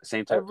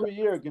 Same type. Every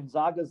year,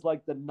 Gonzaga's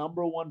like the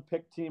number 1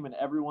 pick team in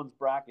everyone's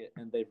bracket,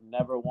 and they've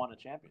never won a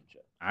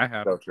championship. I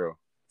have.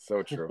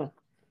 So true.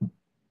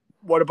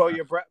 What about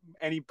your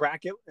any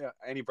bracket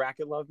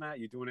love, Matt?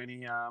 You doing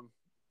any?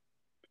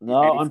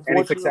 No, unfortunately,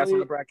 any success on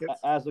the brackets?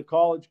 As a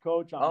college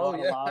coach, I'm not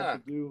allowed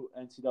to do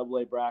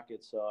NCAA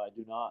brackets, so I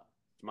do not.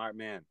 Smart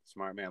man.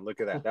 Look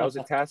at that. That was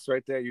a test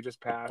right there. You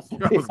just passed.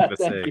 I was going to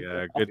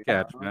say, good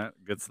catch, Matt.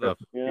 Good stuff.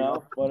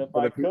 But if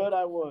I could,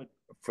 I would.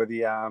 For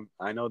the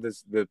I know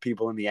the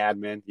people in the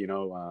admin,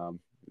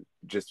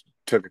 just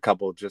took a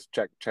couple, just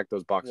check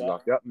those boxes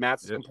off. Yep,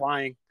 Matt's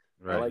complying.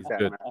 Right. like He's that,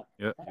 good. man.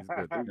 Yeah, he's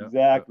good. Yep, yep.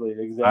 Exactly, Sign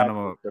him exactly.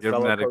 up. The Give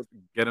him fellow that. coach,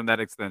 Get him that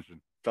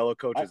extension. fellow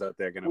coaches out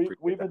there going to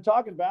appreciate We've that. been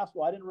talking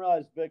basketball. I didn't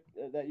realize, Vic,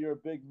 that you're a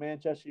big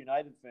Manchester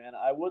United fan.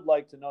 I would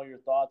like to know your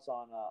thoughts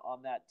on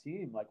that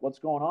team. Like, what's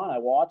going on? I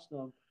watched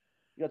them.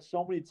 You got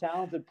so many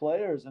talented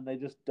players, and they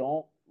just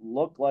don't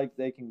look like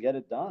they can get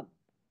it done.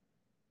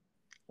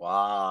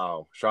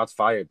 Wow. Shots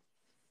fired.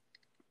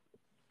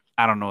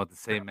 I don't know what to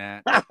say,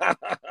 Matt.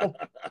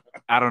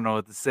 I don't know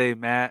what to say,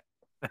 Matt.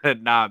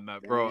 Nah,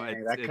 Matt, bro.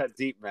 Dang, that cut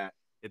deep, Matt.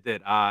 It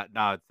did.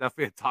 No, it's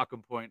definitely a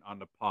talking point on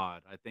the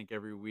pod. I think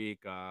every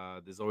week,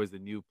 there's always a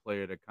new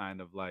player to kind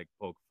of like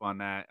poke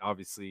fun at.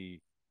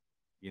 Obviously,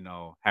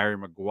 Harry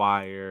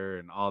Maguire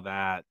and all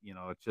that.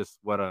 It's just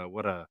what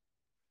a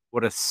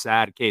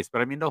sad case.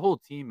 But I mean, the whole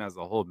team as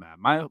a whole, man.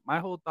 My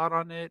whole thought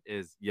on it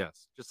is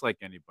yes, just like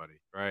anybody,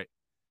 right?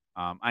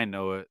 I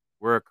know it.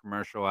 We're a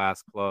commercial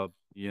ass club.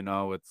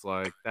 It's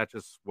like that's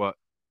just what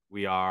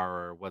we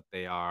are or what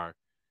they are.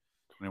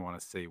 I don't want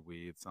to say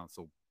we. It sounds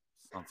so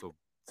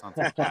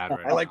bad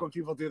right I like now. when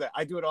people do that.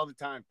 I do it all the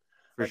time.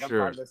 For Like I'm sure.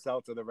 part of the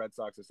Celtics or the Red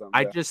Sox or something.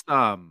 I Yeah. just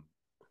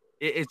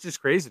it's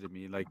just crazy to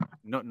me. Like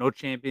no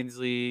Champions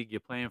League,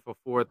 you're playing for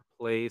fourth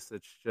place.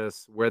 It's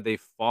just where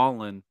they've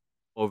fallen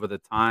over the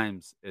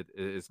times. It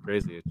is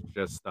crazy. It's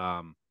just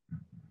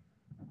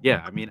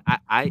yeah. I mean,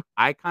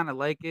 I kind of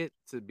like it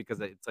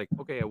because it's like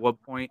okay, at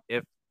what point,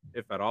 if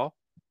at all,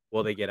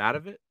 will they get out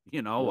of it?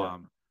 Yeah.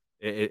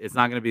 It's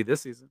not going to be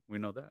this season. We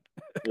know that,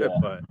 Yeah.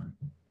 but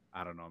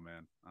I don't know,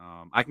 man.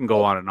 I can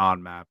go on and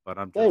on, Matt, but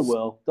I'm just They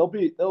will.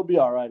 They'll be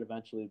all right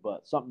eventually,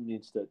 but something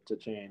needs to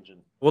change.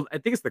 And well, I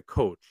think it's the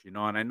coach, and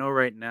I know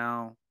right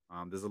now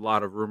there's a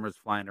lot of rumors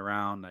flying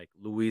around, like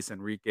Luis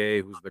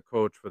Enrique, who's the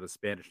coach for the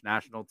Spanish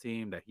national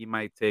team, that he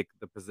might take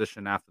the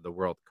position after the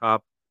World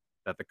Cup.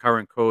 That the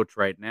current coach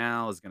right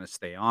now is going to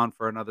stay on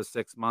for another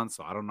 6 months,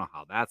 so I don't know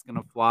how that's going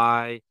to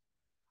fly.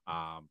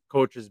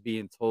 Coaches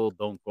being told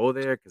don't go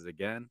there because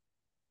again,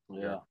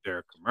 yeah, they're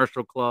a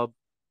commercial club.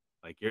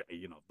 Like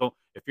don't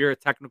if you're a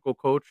technical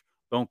coach,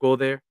 don't go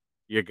there.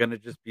 You're gonna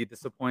just be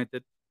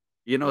disappointed.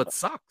 It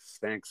sucks.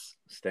 Stinks.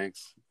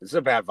 This is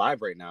a bad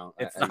vibe right now.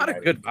 It's not a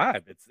good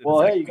vibe. It's well,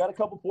 like, hey, you got a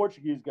couple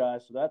Portuguese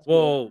guys, so that's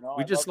well, good.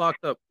 we just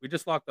locked up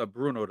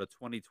Bruno to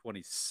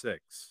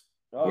 2026.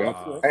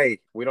 Hey,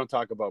 we don't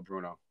talk about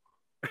Bruno.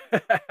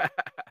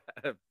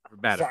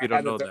 Matt, Sorry, if you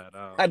don't know that,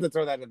 I had to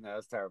throw that in there.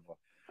 That's terrible.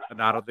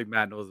 no, I don't think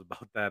Matt knows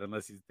about that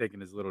unless he's taking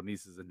his little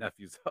nieces and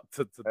nephews up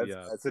to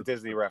That's a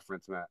Disney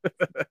reference, Matt.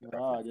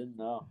 No, I didn't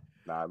know.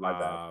 Nah, my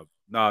bad.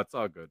 No, it's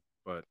all good.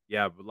 But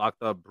yeah, we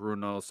locked up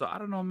Bruno. So I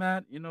don't know,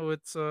 Matt.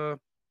 It's I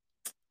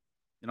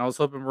was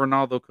hoping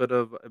Ronaldo could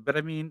have, but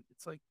I mean,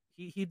 it's like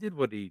he did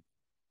what he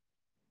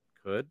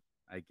could,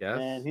 I guess.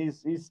 And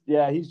he's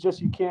just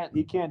he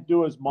can't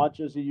do as much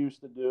as he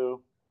used to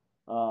do.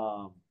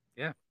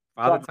 Yeah,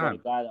 father time. A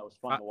guy that was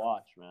fun to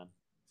watch, man.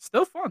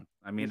 Still fun.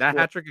 I mean, that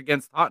hat trick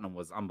against Tottenham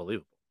was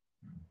unbelievable.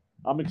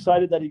 I'm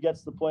excited that he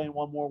gets to play in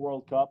one more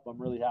World Cup. I'm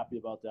really happy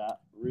about that.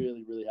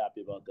 Really, really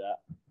happy about that.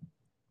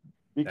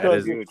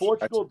 Because if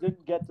Portugal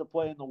didn't get to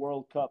play in the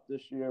World Cup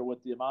this year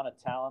with the amount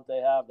of talent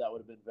they have, that would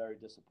have been very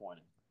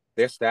disappointing.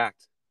 They're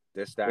stacked.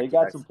 They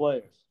got some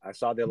players. I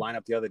saw their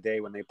lineup the other day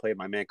when they played.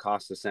 My man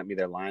Costa sent me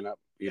their lineup.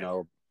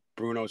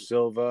 Bruno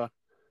Silva.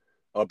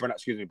 Oh, Bernard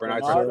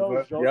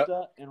Silva.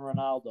 Jota, and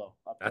Ronaldo.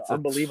 That's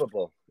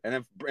unbelievable.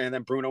 And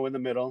then Bruno in the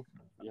middle.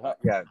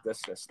 Yeah,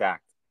 that's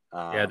stacked.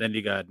 Then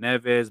you got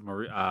Neves,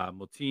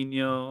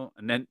 Moutinho,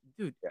 and then,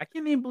 dude, I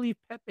can't even believe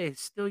Pepe is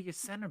still your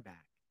center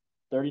back.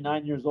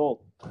 39 years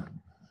old.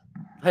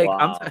 Like,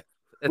 wow.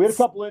 We had a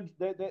couple.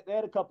 They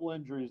had a couple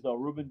injuries though.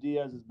 Ruben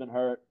Diaz has been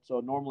hurt, so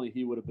normally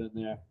he would have been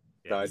there.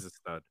 Yeah, he's a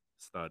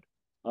stud.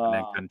 And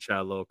then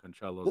Cancelo.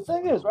 The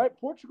thing is, right?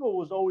 Portugal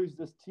was always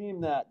this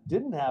team that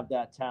didn't have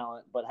that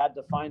talent, but had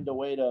to find a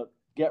way to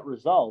get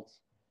results.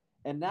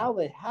 And now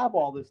they have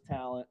all this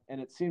talent,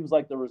 and it seems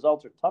like the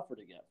results are tougher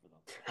to get for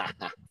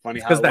them. Funny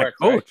how because that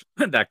works,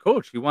 that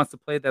coach, he wants to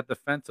play that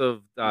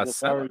defensive.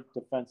 He's a very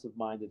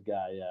defensive-minded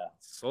guy. Yeah,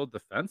 so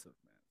defensive,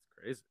 man. It's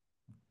crazy.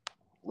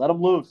 Let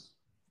him loose.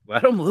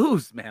 Let them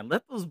loose, man.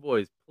 Let those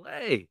boys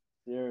play.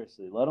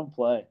 Seriously, let them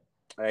play.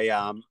 Hey,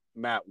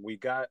 Matt, we're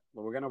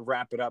gonna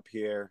wrap it up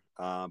here.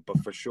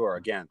 But for sure,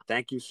 again,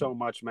 thank you so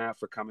much, Matt,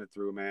 for coming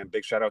through, man.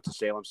 Big shout out to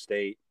Salem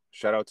State.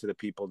 Shout out to the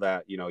people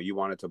that you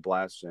wanted to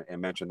bless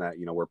and mention that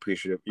we're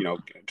appreciative.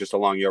 Just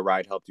along your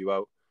ride helped you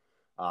out.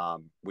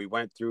 We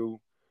went through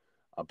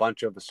a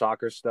bunch of the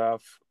soccer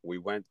stuff. We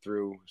went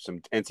through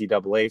some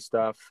NCAA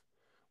stuff.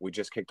 We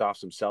just kicked off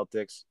some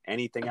Celtics.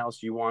 Anything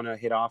else you want to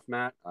hit off,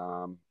 Matt?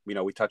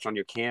 We touch on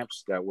your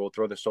camps. That we'll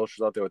throw the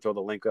socials out there. We'll throw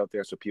the link out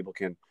there so people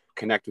can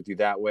connect with you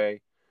that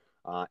way.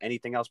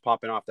 Anything else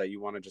popping off that you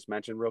want to just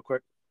mention real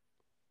quick?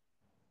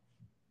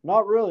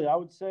 Not really. I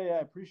would say I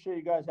appreciate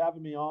you guys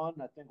having me on.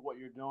 I think what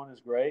you're doing is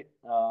great.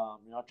 I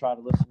try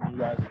to listen to you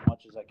guys as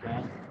much as I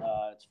can.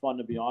 It's fun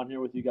to be on here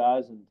with you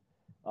guys, and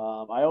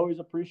I always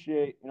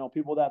appreciate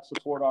people that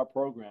support our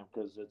program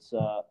because it's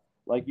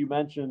like you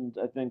mentioned.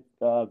 I think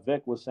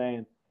Vic was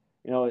saying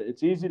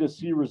it's easy to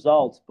see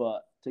results,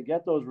 but to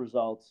get those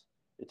results,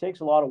 it takes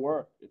a lot of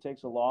work. It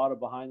takes a lot of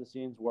behind the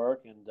scenes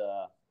work,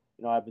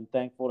 and I've been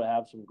thankful to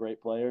have some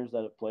great players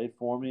that have played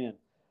for me, and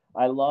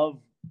I love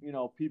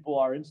people.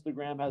 Our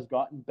Instagram has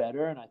gotten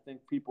better, and I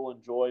think people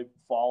enjoy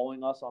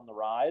following us on the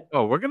ride.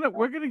 Oh, we're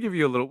gonna give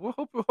you a little.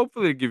 We'll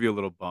hopefully give you a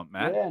little bump,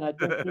 Matt. Yeah, and I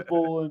think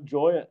people will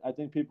enjoy it. I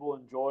think people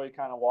enjoy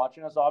kind of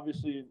watching us.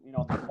 Obviously,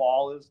 the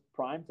fall is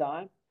prime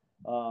time.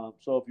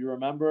 So if you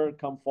remember,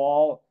 come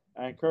fall,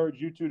 I encourage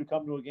you two to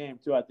come to a game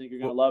too. I think you're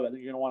going to We'll love it. I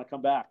think you're going to want to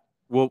come back.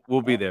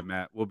 we'll be Uh, there,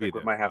 Matt. We'll I be think we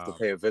there. might have to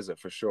pay a visit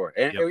for sure.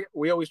 And Yep.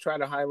 we always try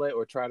to highlight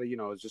or try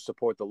to, just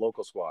support the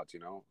local squads,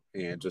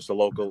 and just the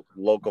local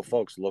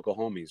folks, local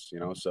homies,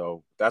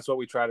 So that's what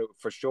we try to,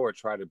 for sure,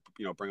 try to,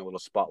 bring a little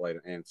spotlight.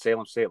 And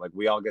Salem State, like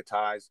we all get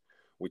ties.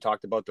 We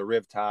talked about the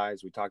Riv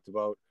ties. We talked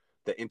about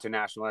the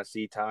International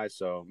SC ties.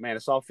 So, man,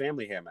 it's all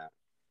family here, Matt.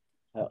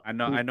 I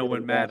know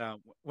when that.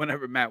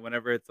 Matt,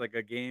 whenever it's like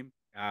a game,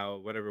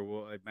 whatever,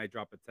 I might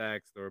drop a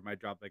text or might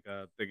drop like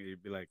a thing.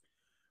 You'd be like,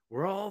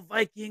 "We're all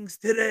Vikings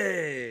We're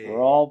today."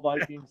 all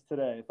Vikings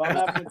today. If I'm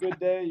having a good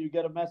day, you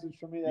get a message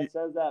from me you, that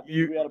says that means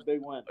you we had a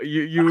big win.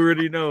 you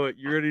already know it.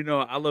 You already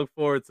know it. I look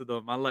forward to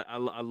them. I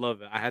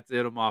love it. I had to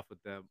hit them off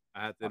with them.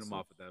 Matt.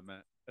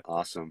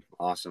 Awesome,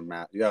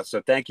 Matt. Yeah,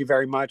 so thank you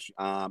very much.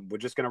 We're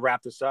just gonna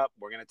wrap this up.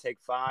 We're gonna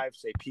take 5,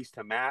 say peace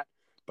to Matt.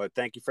 But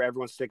thank you for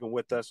everyone sticking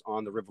with us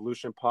on the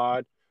Revolution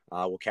Pod.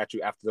 We'll catch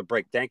you after the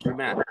break. Thank you,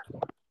 Matt.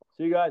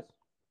 See you guys.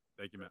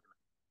 Thank you, Matt.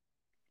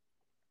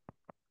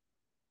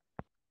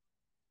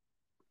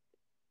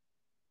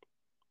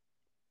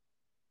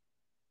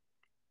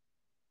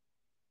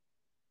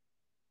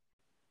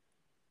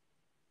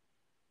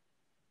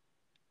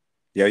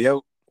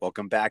 Yo,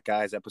 welcome back,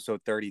 guys.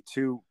 Episode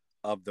 32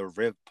 of the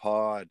Riv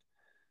Pod.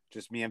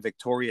 Just me and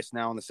Victorious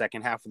now in the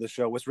second half of the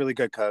show. What's really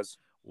good, cuz?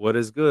 What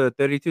is good?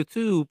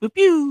 32-2. Pew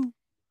pew.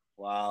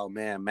 Wow,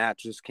 man. Matt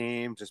just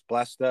came, just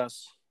blessed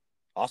us.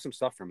 Awesome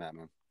stuff from Matt,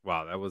 man.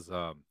 Wow, that was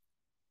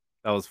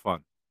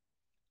fun.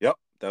 Yep,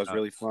 that was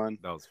really fun.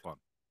 That was fun.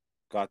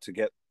 Got to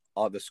get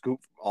all the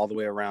scoop all the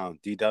way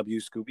around.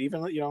 DW scoop,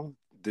 even the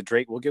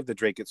Drake. We'll give the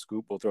Drake it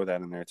scoop. We'll throw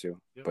that in there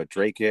too. Yep. But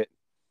Drake it,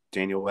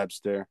 Daniel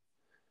Webster.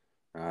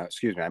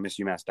 Excuse me, I missed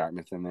UMass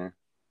Dartmouth in there.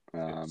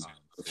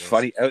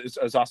 Funny. It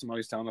was awesome how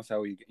he's telling us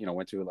how he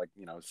went to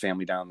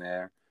family down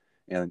there,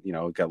 and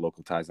got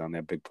local ties down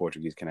there, big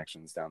Portuguese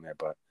connections down there.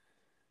 But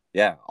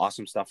yeah,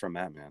 awesome stuff from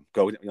Matt, man.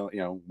 Go, I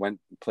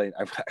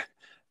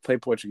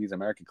played Portuguese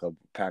American Club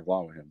Pac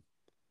Law with him.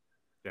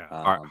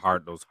 Yeah,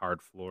 those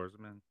hard floors,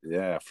 man.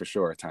 Yeah, for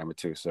sure, a time or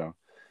two. So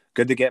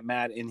good to get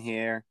Matt in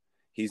here.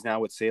 He's now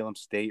with Salem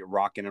State,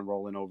 rocking and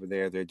rolling over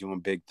there. They're doing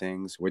big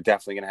things. We're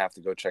definitely gonna have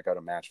to go check out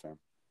a match, fam.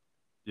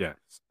 Yes,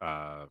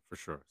 for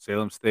sure.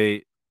 Salem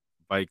State,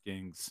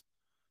 Vikings.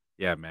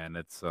 Yeah, man,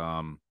 it's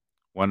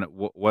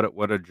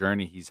what a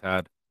journey he's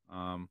had.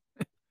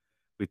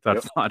 We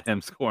touched on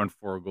him scoring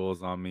 4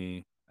 goals on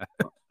me as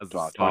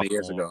a 20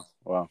 years ago.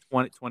 Wow.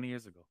 20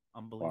 years ago.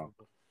 Unbelievable.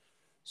 Wow.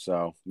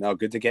 So, no,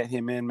 good to get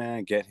him in,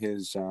 man. Get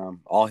his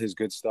all his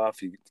good stuff.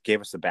 He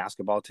gave us the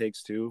basketball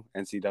takes too,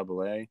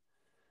 NCAA.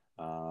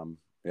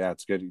 Yeah,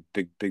 it's good.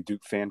 Big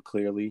Duke fan,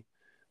 clearly.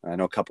 I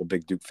know a couple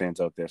big Duke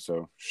fans out there,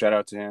 so shout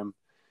out to him.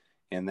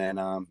 And then,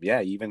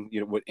 even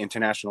with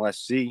International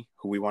SC,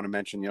 who we want to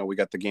mention, we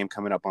got the game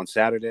coming up on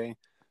Saturday.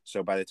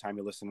 So by the time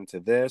you're listening to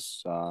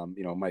this,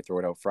 might throw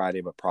it out Friday,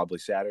 but probably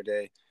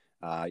Saturday.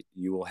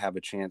 You will have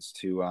a chance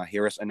to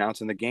hear us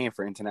announcing the game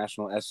for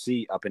International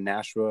SC up in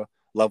Nashua.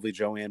 Lovely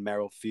Joanne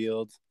Merrill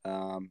Field,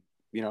 on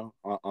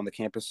the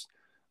campus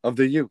of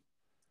the U.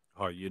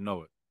 Oh, you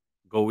know it.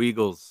 Go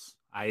Eagles.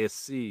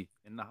 ISC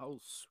in the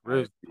house.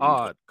 Riv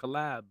Pod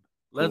collab.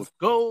 Let's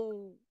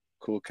go.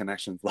 Cool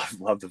connections.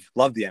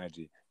 Love the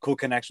energy. Cool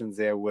connections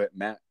there with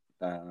Matt.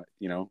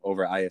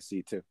 Over at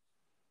ISC too.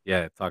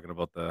 Yeah, talking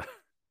about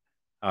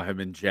how him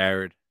and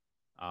Jared.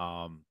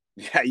 Yeah,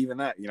 even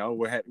that.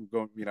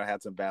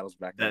 Had some battles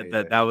back then.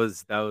 That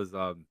was.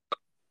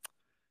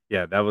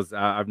 Yeah, that was.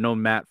 I've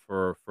known Matt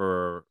for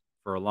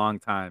a long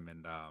time,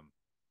 and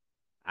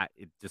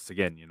it just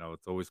again,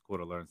 it's always cool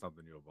to learn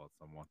something new about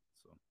someone.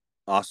 So.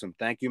 Awesome.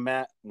 Thank you,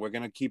 Matt. We're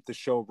going to keep the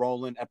show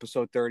rolling.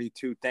 Episode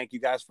 32. Thank you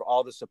guys for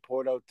all the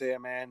support out there,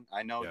 man.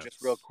 I know,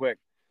 just real quick,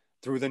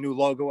 threw the new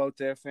logo out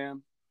there,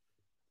 fam.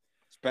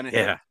 It's been a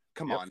hit.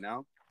 Come on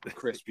now.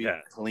 Crispy,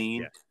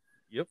 clean.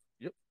 Yeah.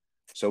 Yep.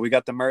 So we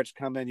got the merch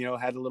coming,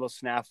 had a little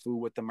snafu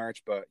with the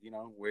merch, but,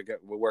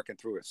 we're working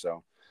through it.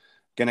 So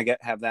going to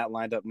have that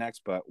lined up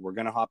next, but we're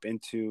going to hop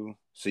into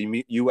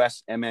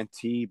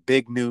USMNT,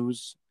 big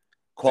news,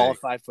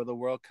 qualified for the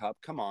World Cup.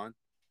 Come on,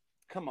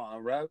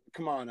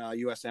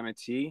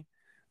 USMNT.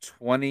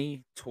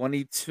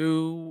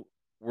 2022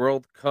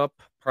 World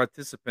Cup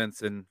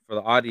participants, and for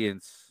the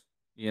audience,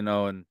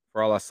 and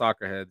for all our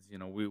soccer heads,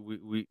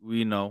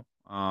 we know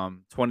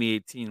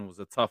 2018 was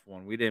a tough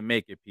one. We didn't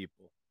make it,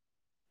 people.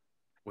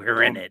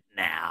 We're in it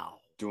now.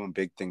 Doing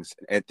big things.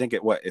 I think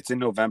it's in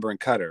November in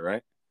Qatar,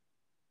 right?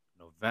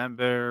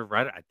 November,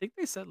 right? I think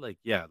they said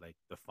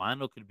the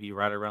final could be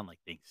right around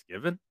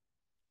Thanksgiving.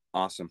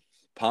 Awesome.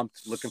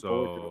 Pumped. Looking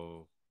forward to it.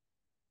 So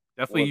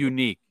definitely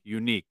Well,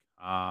 unique.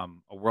 A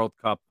World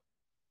Cup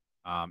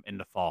in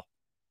the fall.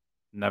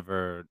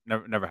 Never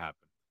happened.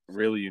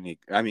 really unique.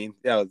 I mean,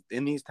 yeah,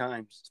 in these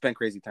times, it's been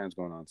crazy times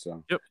going on.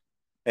 So, Yep.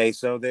 hey,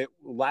 so the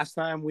last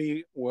time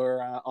we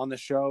were on the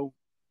show,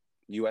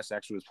 U.S.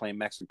 actually was playing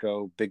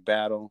Mexico, big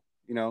battle.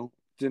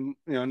 Nothing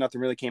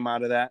really came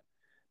out of that.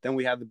 Then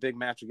we had the big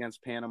match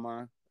against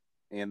Panama,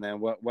 and then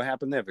what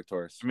happened there,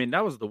 Victorious? I mean,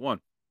 that was the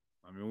one.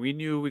 I mean, we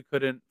knew we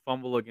couldn't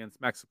fumble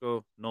against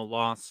Mexico. No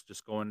loss.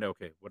 Just go in there.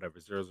 Okay, whatever.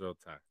 0-0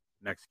 tie.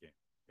 Next game,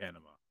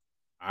 Panama.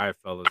 All right,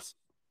 fellas,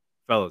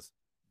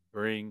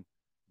 bring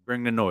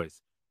the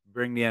noise,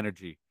 bring the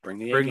energy, Bring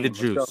the A bring the game. Let's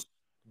go. juice,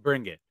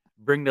 bring it,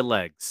 bring the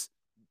legs,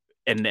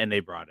 and they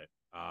brought it.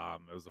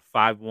 It was a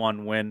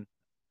 5-1 win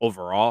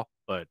overall,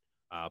 but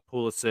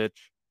Pulisic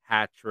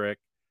hat trick,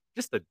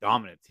 just a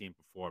dominant team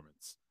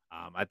performance.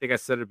 I think I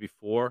said it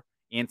before.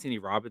 Anthony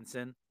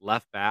Robinson,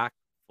 left back,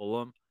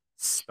 Fulham,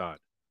 stud.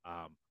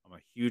 I'm a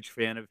huge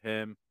fan of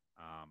him.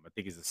 I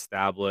think he's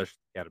established.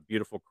 Got a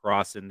beautiful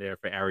cross in there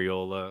for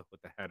Areola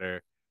with the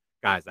header.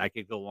 Guys, I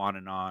could go on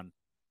and on.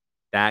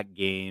 That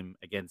game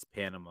against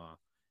Panama,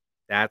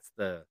 that's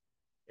the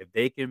if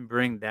they can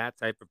bring that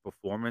type of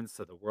performance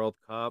to the World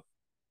Cup,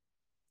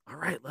 all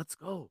right, let's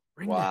go.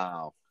 Bring that.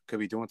 Wow, could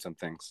be doing some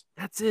things.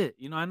 That's it.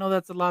 I know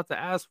that's a lot to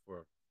ask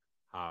for.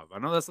 I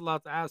know that's a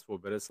lot to ask for,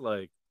 but it's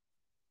like,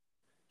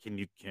 can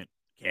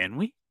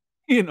we?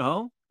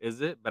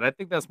 Is it? But I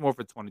think that's more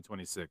for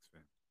 2026,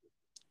 man.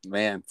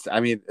 Man,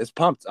 I mean, it's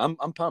pumped. I'm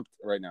pumped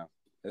right now.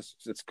 It's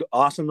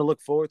awesome to look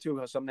forward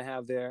to. Something to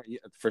have there. Yeah,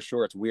 for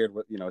sure. It's weird.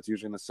 It's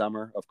usually in the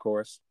summer, of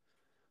course.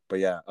 But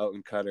yeah, out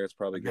in Qatar, it's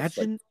probably gets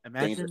like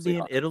Imagine dangerously being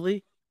hot.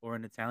 Italy or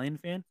an Italian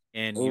fan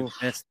and you've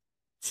Oof. missed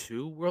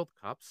 2 World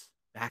Cups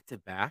back to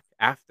back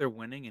after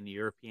winning an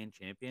European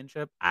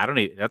Championship. I don't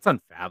even. That's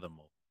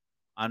unfathomable.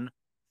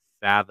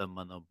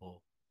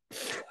 Unfathomable.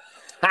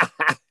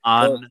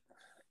 Oh,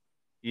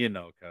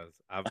 Because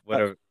I've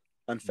whatever. Good.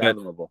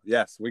 unfathomable.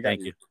 Yes, we got Thank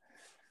you. you.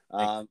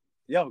 Thank you.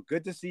 Yo,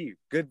 good to see you.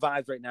 Good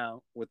vibes right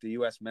now with the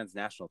U.S. men's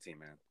national team,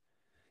 man.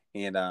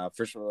 And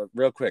first of all,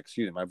 real quick,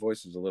 excuse me, my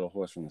voice is a little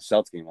hoarse from the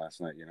Celtics game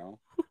last night,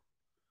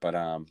 But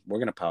we're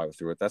gonna power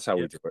through it. That's how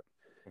we do it.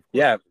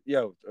 Yeah,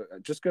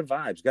 just good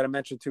vibes. Got to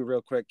mention too,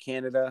 real quick,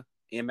 Canada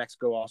and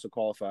Mexico also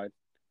qualified.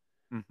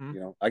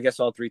 Mm-hmm. I guess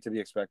all three to be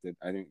expected.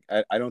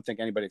 I don't think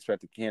anybody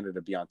expected Canada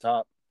to be on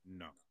top.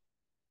 No.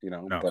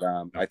 But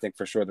I think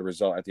for sure the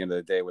result at the end of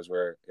the day was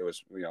where it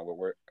was,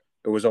 where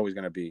it was always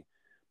going to be.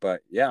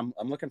 But yeah,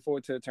 I'm looking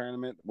forward to the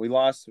tournament. We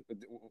lost.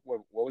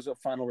 What was the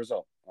final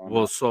result?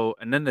 Well,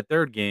 and then the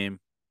third game,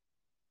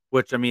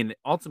 which I mean,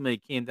 ultimately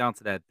came down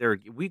to that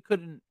third. We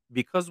couldn't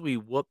because we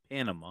whooped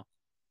Panama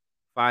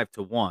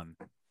 5-1.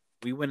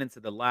 We went into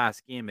the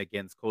last game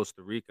against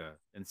Costa Rica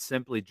and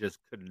simply just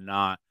could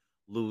not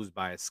lose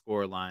by a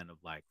score line of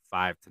like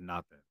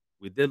 5-0.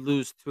 We did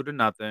lose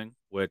 2-0,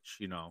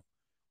 which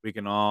we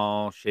can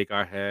all shake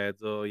our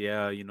heads. Oh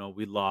yeah,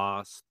 we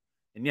lost,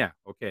 and yeah,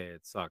 okay,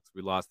 it sucks.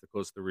 We lost to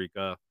Costa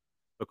Rica,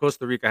 but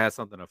Costa Rica has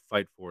something to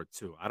fight for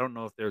too. I don't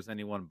know if there's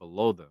anyone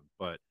below them,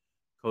 but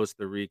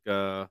Costa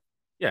Rica,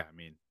 yeah, I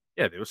mean,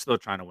 yeah, they were still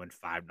trying to win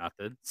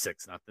 5-0,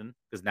 6-0,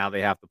 because now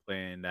they have to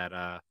play in that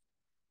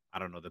I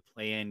don't know, the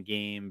play-in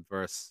game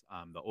versus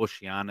the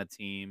Oceania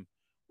team,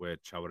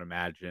 which I would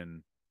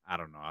imagine. I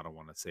don't know. I don't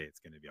want to say it's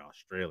going to be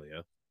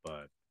Australia,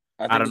 but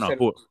I don't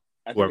know.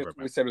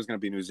 We said it was going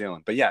to be New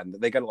Zealand, but yeah,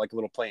 they got like a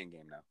little playing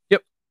game now.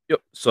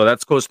 Yep. So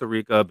that's Costa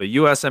Rica, but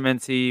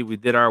USMNT, we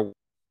did our.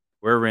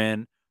 We're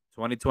in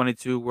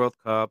 2022 World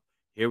Cup.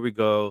 Here we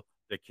go.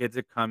 The kids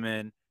are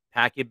coming.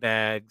 Pack your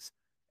bags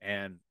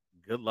and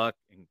good luck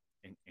in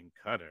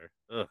Qatar.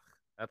 Ugh,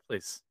 that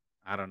place.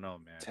 I don't know,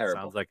 man.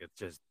 Terrible. Sounds like it's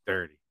just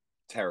dirty.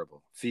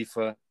 Terrible.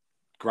 FIFA,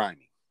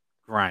 grimy.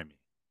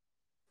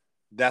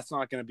 That's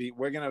not going to be.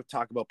 We're going to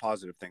talk about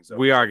positive things, though.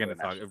 We are going to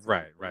talk.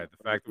 Right.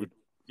 The fact that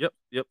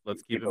Yep.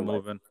 Let's keep it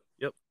moving.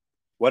 Yep.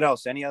 What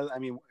else? Any other? I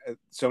mean,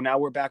 so now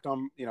we're back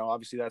on.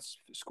 Obviously that's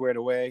squared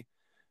away.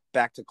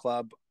 Back to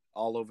club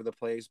all over the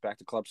place. Back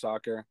to club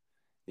soccer.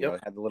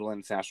 Had the little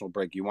international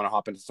break. You want to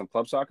hop into some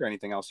club soccer?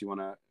 Anything else you want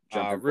to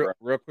jump in?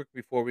 Real quick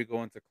before we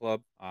go into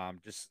club,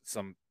 just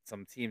some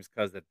teams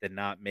because that did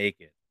not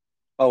make it.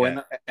 Oh,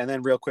 yeah. and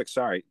then real quick,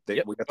 sorry,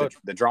 we got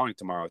the drawing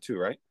tomorrow too,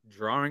 right?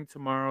 Drawing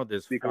tomorrow.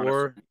 There's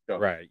 4.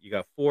 Right, you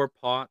got 4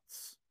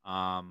 pots.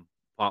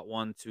 Pot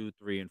 1, 2,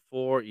 3, and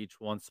 4. Each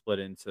one split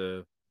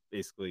into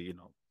basically,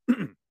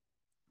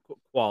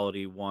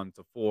 quality 1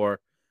 to 4,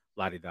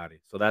 la-di-da-di.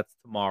 So that's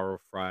tomorrow,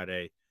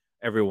 Friday.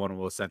 Everyone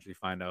will essentially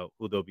find out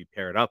who they'll be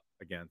paired up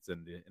against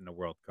in the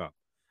World Cup.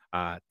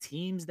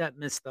 Teams that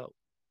missed out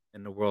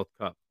in the World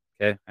Cup.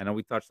 Okay, I know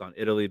we touched on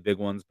Italy, big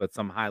ones, but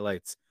some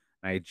highlights: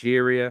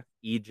 Nigeria,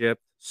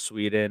 Egypt,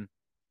 Sweden,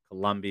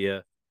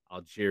 Colombia,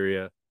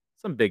 Algeria.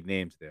 Some big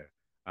names there.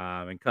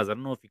 And cuz I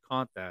don't know if you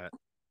caught that,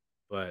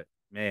 but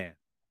man,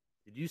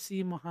 did you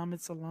see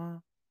Mohamed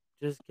Salah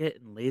just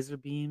getting laser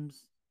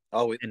beams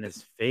in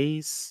his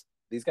face?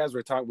 These guys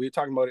were talking. We were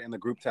talking about it in the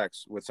group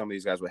text with some of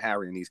these guys, with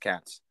Harry and these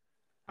cats.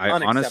 I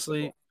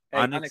honestly, Unacceptable. Hey,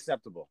 unex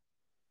unacceptable.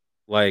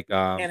 like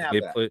Can't have they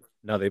that. played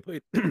no, they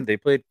played they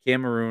played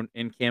Cameroon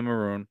in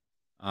Cameroon,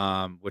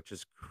 which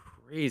is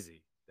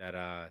crazy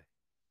that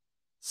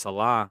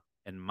Salah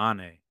and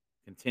Mane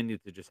continue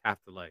to just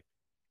have to like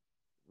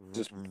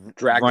Just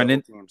drag the run whole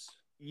in. teams.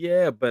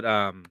 Yeah, but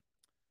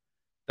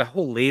the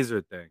whole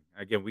laser thing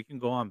again. We can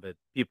go on, but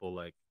people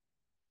like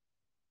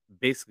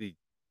basically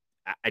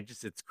I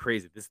just it's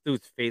crazy. This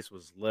dude's face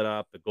was lit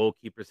up. The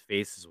goalkeeper's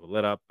faces were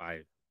lit up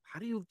by. How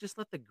do you just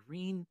let the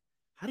green?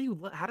 How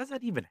does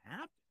that even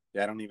happen?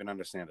 Yeah, I don't even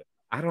understand it.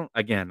 I don't.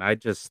 Again, I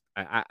just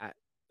I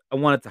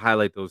wanted to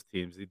highlight those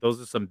teams.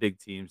 Those are some big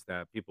teams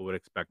that people would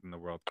expect in the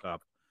World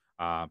Cup,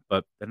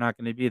 but they're not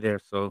going to be there.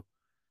 So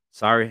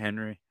sorry,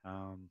 Henry.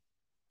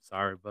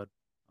 Sorry, but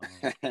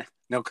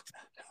No,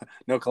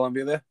 no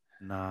Colombia there.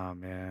 nah,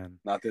 man.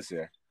 Not this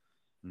year.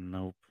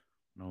 Nope,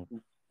 nope.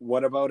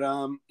 What about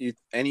Weston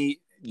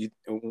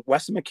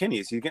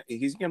McKinney?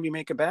 He's gonna be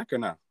making back or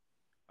no?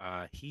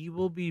 He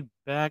will be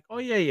back. Oh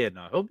yeah, yeah.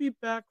 No, he'll be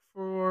back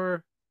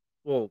for.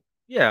 Well,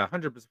 yeah,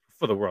 100%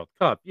 for the World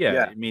Cup. Yeah,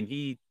 Yeah. I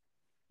mean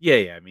Yeah,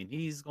 yeah. I mean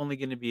he's only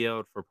going to be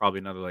out for probably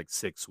another like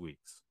 6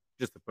 weeks,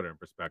 just to put it in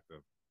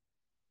perspective.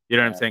 You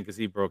know what I'm saying? Because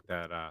he broke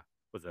that.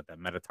 Was that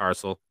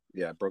metatarsal?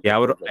 Yeah, broke Yeah, the I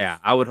would. broke the Yeah,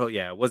 I would hope.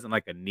 Yeah, it wasn't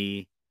like a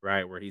knee,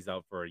 right, where he's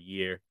out for a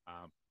year.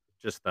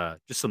 Just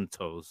some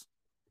toes.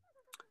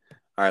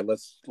 All right,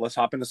 let's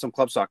hop into some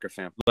club soccer,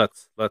 fam.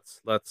 Let's.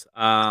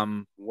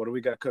 What do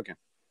we got cooking?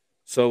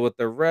 So with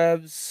the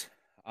Revs,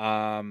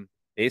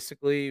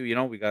 basically,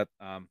 we got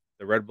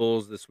the Red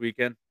Bulls this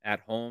weekend at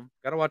home.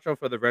 Got to watch out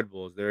for the Red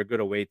Bulls. They're a good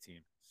away team.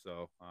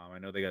 So I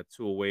know they got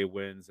 2 away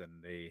wins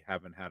and they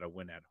haven't had a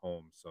win at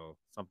home. So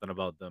something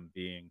about them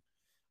being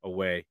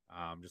away,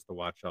 just to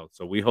watch out.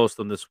 So we host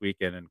them this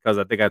weekend, and because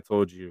I think I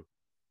told you,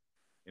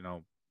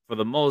 for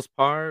the most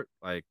part,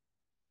 like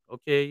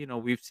okay,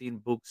 we've seen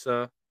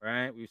Buxa,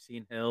 right? We've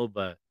seen Hill,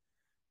 but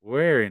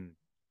where in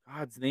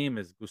God's name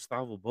is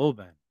Gustavo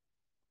Boban?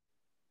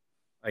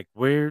 Like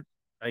where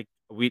like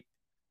we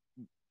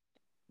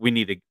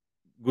need a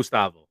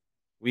Gustavo.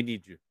 We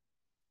need you.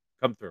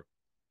 Come through.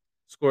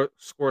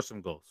 Score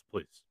some goals,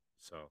 please.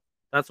 So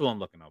that's what I'm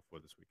looking out for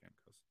this weekend,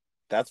 cuz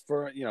That's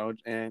for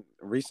and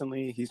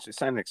recently he's just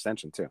signed an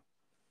extension too.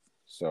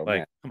 So like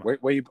man, come on.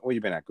 where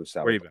you been at,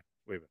 Gustavo? Where you been?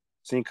 Where you been?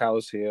 Seen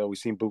Carlos Hill, we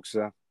seen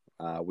Buxa.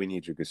 We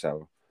need you,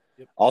 Gustavo.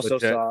 Yep. Also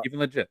Legit, saw even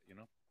legit.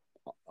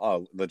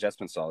 the Jets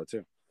been solid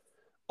too.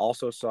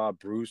 Also saw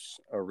Bruce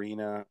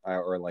Arena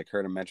or like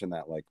heard him mention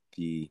that like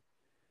the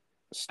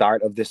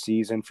start of the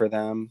season for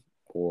them,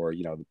 or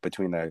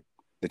between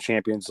the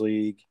Champions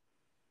League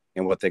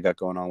and what they got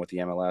going on with the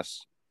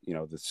MLS,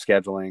 the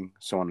scheduling,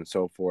 so on and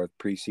so forth,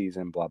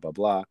 preseason, blah blah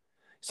blah.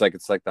 It's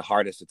like the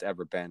hardest it's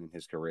ever been in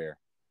his career.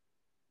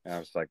 And I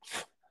was like,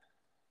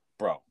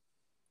 bro,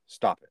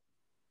 stop it.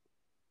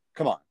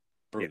 Come on,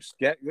 Bruce.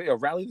 Yeah.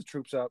 Rally the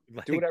troops up.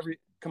 Like, do whatever.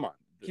 Come on,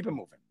 keep it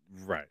moving.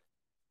 Right.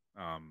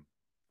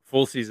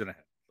 Full season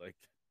ahead. Like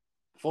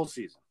Full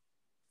season.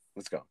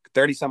 Let's go.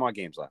 30 some odd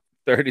games left.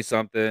 30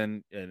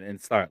 something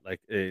and start like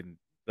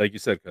you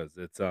said, because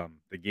it's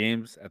the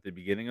games at the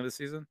beginning of the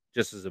season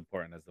just as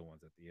important as the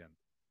ones at the end.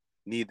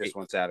 Need this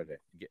one Saturday.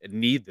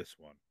 Need this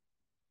one.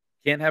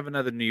 Can't have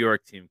another New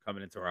York team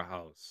coming into our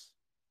house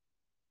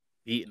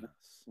beating us.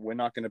 We're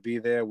not going to be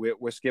there.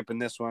 We're skipping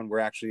this one. We're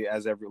actually,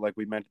 like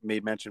we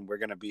made mention, we're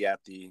going to be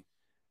at the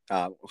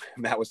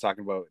Matt was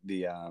talking about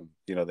the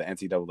the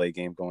NCAA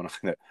game going on,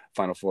 the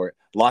Final Four.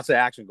 Lots of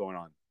action going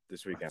on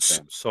this weekend.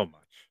 So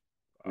much.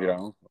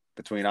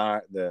 Between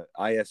the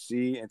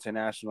ISC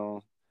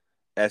International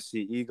SC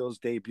Eagles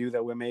debut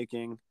that we're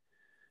making,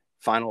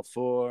 Final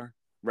Four,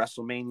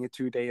 WrestleMania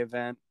 2-day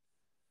event.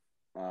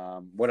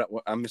 What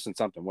I'm missing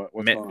something. What's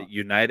going on?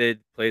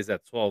 United plays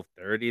at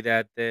 12:30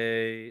 that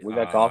day. We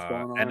got golf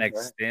going on.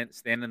 NXT right?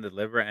 stand and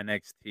deliver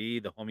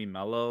NXT, the homie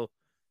Mello.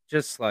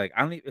 Just like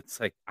I don't even, it's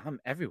like I'm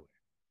everywhere.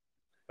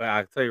 But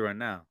I'll tell you right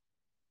now,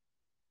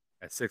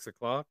 at 6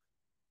 o'clock,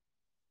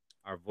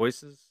 our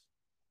voices,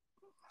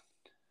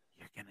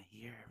 you're gonna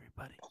hear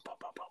everybody.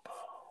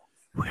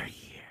 We're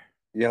here.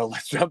 Yo,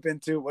 let's jump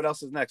into what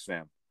else is next,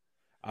 fam.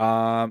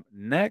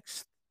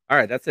 Next. All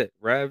right, that's it.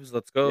 Revs,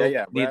 let's go.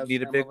 Yeah.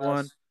 Need a big MLS,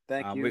 one.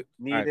 Thank you. All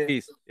Need right, it.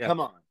 peace. Yeah. Come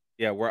on.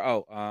 Yeah, we're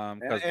out.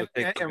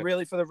 And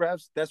really for the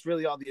Revs, that's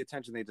really all the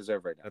attention they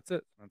deserve right now. That's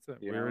it.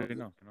 We already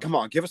know. Come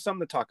on, give us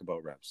something to talk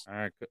about, Revs. All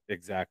right,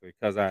 exactly.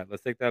 Because all right,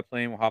 let's take that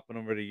plane. We're hopping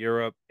over to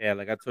Europe. Yeah,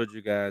 like I told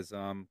you guys,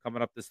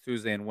 coming up this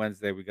Tuesday and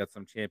Wednesday, we got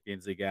some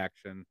Champions League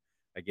action.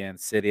 Again,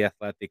 City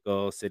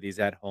Atletico, City's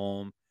at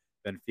home.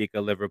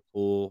 Benfica,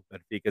 Liverpool.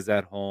 Benfica's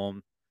at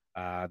home.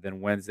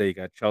 Then Wednesday, you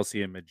got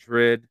Chelsea and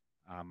Madrid.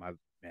 I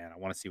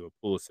want to see what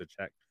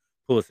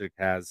Pulisic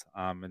has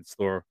in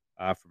store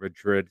for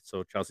Madrid.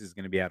 So Chelsea's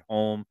going to be at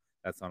home.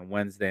 That's on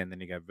Wednesday, and then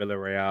you got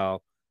Villarreal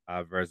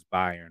versus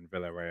Bayern.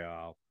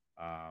 Villarreal.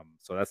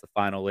 So that's the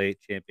final 8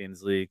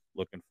 Champions League.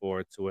 Looking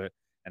forward to it.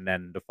 And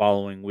then the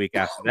following week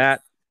after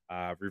that,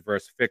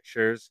 reverse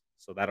fixtures.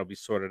 So that'll be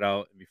sorted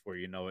out, and before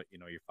you know it,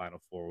 your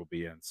final 4 will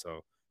be in.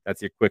 So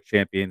that's your quick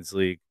Champions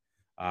League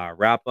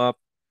wrap up.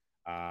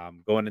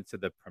 Going into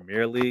the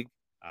Premier League,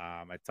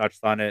 I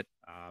touched on it.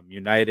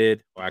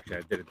 United, well, actually,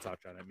 I didn't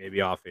touch on it,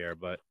 maybe off air,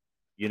 but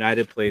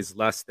United plays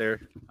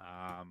Leicester.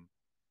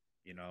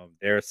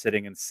 They're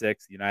sitting in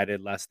sixth.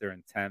 United, Leicester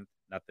in 10th.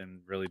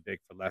 Nothing really big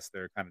for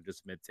Leicester, kind of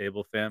just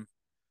mid-table fam.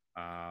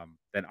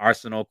 Then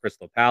Arsenal,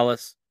 Crystal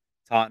Palace,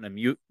 Tottenham,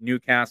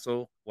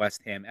 Newcastle,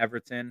 West Ham,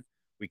 Everton.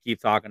 We keep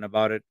talking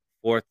about it.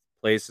 Fourth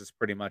place is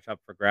pretty much up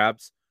for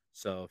grabs.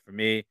 So for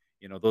me,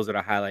 those are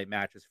the highlight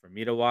matches for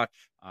me to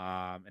watch,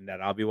 and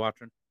that I'll be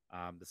watching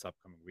this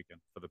upcoming weekend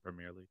for the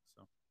Premier League.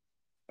 So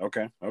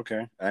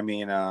Okay. I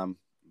mean,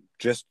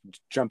 just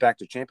jump back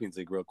to Champions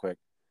League real quick.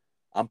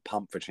 I'm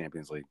pumped for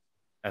Champions League,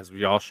 as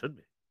we all should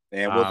be.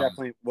 and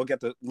we'll get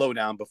the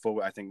lowdown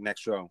before I think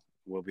next show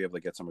we'll be able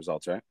to get some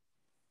results, right?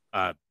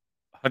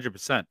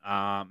 100%.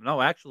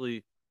 No,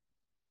 actually,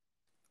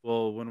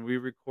 well, when we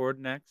record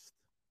next,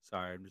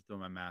 sorry, I'm just doing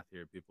my math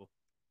here, people.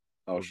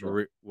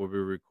 Sure. We'll be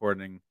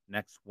recording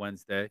next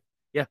Wednesday.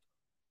 Yeah,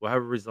 we'll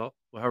have a result.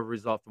 We'll have a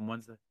result from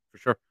Wednesday for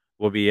sure.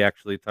 We'll be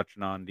actually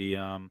touching on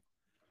the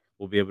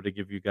We'll be able to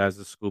give you guys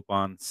a scoop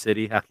on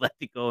City,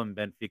 Atletico, and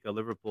Benfica,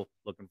 Liverpool.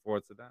 Looking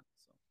forward to that.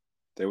 So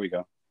there we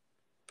go.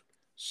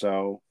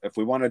 So if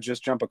we want to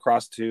just jump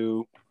across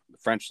to the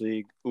French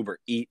League, Uber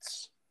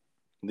Eats,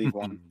 League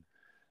One.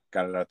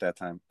 Got it out that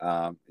time.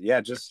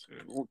 Just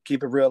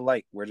keep it real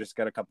light. We're just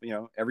got a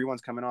couple,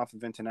 everyone's coming off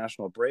of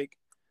international break.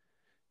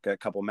 Got a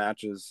couple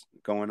matches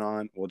going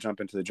on. We'll jump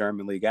into the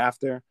German league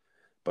after.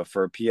 But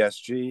for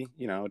PSG,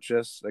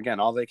 just, again,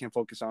 all they can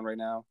focus on right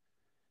now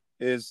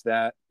is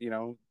that,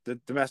 the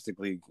domestic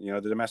league,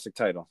 the domestic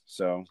title.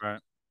 So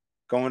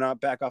going up,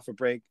 back off a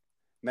break.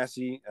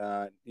 Messi,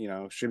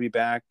 should be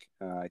back.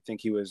 I think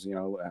he was,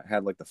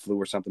 had like the flu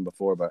or something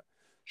before, but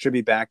should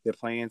be back. They're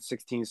playing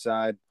 16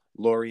 side,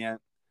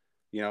 Lorient.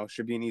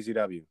 Should be an easy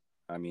W.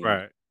 I mean,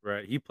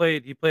 right. He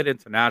played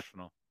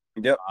international.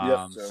 Yep.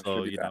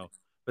 So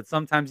but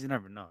sometimes you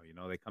never know.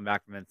 They come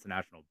back from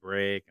international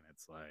break, and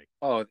it's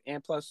like,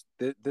 and plus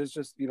there's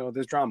just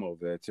there's drama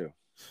over there too.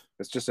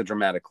 It's just a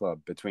dramatic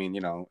club between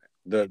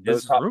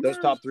those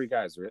top three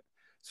guys. Right?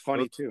 It's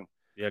funny too.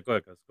 Yeah, go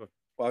ahead, guys. Go ahead.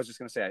 Well, I was just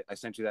gonna say I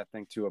sent you that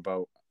thing too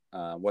about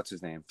what's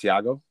his name,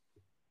 Thiago.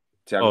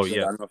 Oh, Silva.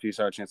 yeah. I don't know if you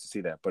saw a chance to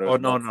see that, but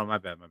no, my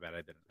bad, I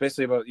didn't.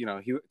 Basically about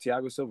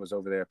Thiago Silva's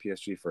over there at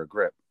PSG for a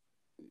grip,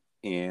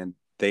 and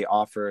they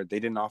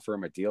didn't offer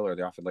him a deal, or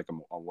they offered like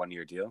a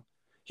 1-year deal.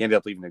 He ended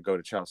up leaving to go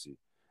to Chelsea,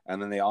 and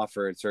then they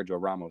offered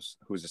Sergio Ramos,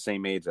 who's the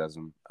same age as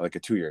him, like a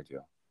 2-year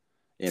deal.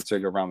 And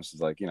Sergio Ramos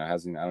is like,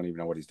 hasn't, I don't even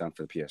know what he's done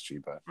for the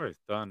PSG, but he's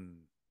done.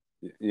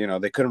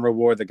 They couldn't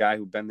reward the guy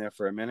who'd been there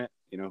for a minute,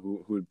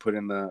 who'd put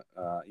in the,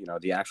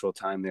 the actual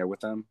time there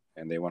with them,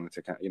 and they wanted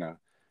to kind of,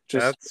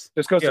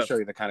 just goes to show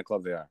you the kind of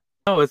club they are.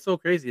 No, it's so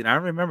crazy, and I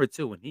remember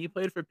too when he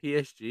played for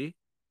PSG,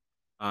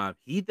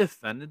 he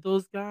defended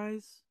those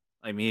guys.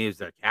 I mean, he was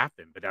their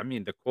captain, but I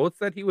mean, the quotes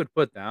that he would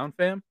put down,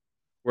 fam,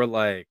 were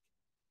like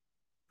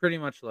pretty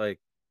much like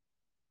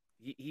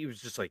he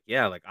was just like,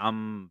 yeah, like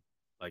I'm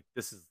like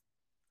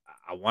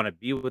I want to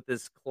be with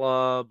this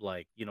club,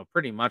 like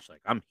pretty much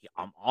like I'm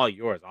all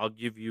yours. I'll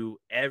give you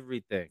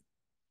everything.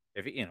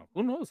 If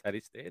who knows? Had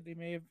he stayed, they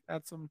may have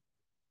had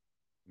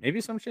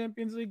maybe some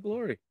Champions League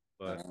glory,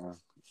 but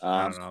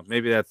I don't know.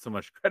 Maybe that's too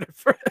much credit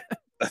for it.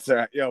 That's all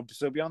right.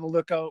 So be on the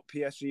lookout.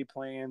 PSG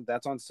playing.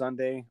 That's on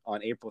Sunday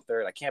on April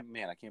 3rd. I can't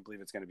believe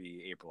it's going to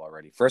be April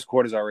already. First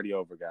quarter's already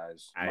over,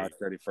 guys. March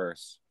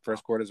 31st.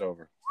 First quarter's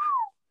over.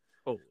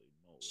 Holy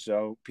moly.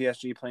 So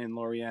PSG playing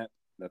Lorient.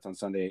 That's on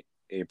Sunday,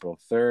 April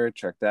 3rd.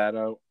 Check that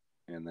out.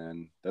 And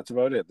then that's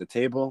about it. The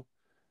table,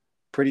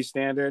 pretty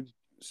standard.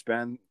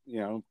 Spend,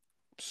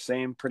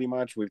 same pretty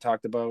much. We've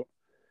talked about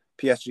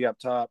PSG up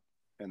top.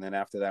 And then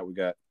after that, we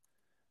got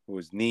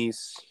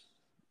Nice.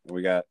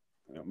 We got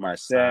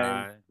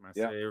Marseille,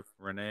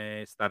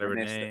 Rennes, Stade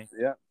Rennes.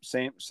 Yeah,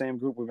 same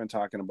group we've been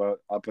talking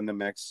about up in the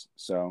mix.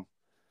 So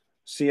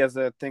see as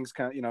the things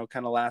kind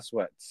of last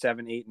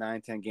 7, 8,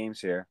 9, 10 games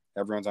here.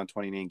 Everyone's on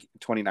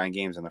 29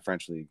 games in the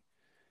French league.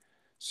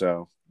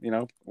 So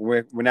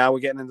we're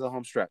getting into the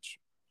home stretch.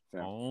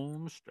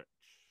 Home stretch.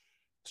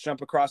 Let's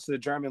jump across to the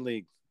German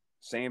league.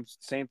 Same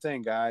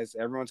thing, guys.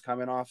 Everyone's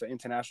coming off an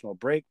international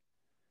break.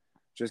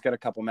 Just got a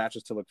couple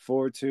matches to look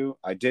forward to.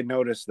 I did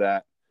notice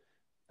that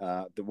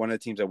one of the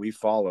teams that we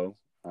follow,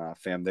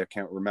 fam, there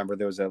can't remember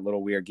there was that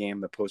little weird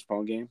game, the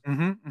postponed game.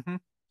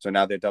 So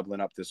now they're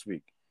doubling up this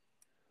week.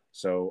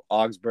 So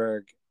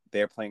Augsburg,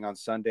 they're playing on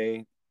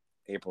Sunday,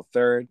 April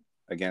 3rd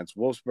against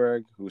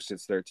Wolfsburg, who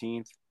sits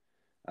 13th.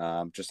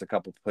 Just a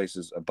couple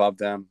places above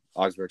them.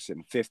 Augsburg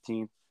sitting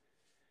 15th.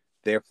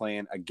 They're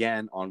playing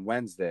again on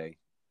Wednesday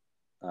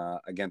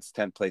against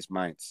 10th place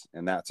Mainz,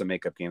 and that's a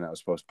makeup game that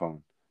was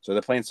postponed. So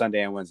they're playing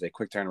Sunday and Wednesday.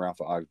 Quick turnaround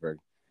for Augsburg.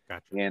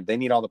 Gotcha. And they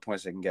need all the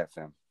points they can get,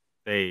 fam.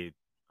 They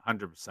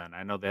 100%.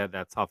 I know they had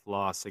that tough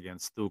loss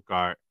against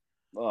Stuttgart.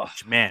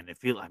 Which, man,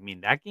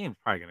 that game's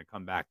probably going to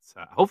come back.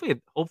 Hopefully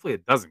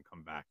it doesn't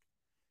come back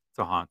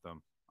to haunt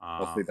them.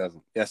 Hopefully it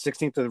doesn't. Yeah,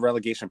 16th of the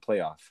relegation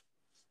playoff.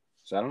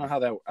 So I don't know how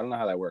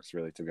that works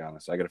really, to be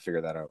honest. I got to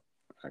figure that out.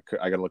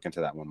 I got to look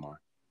into that one more.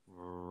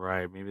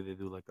 Right. Maybe they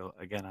do like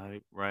I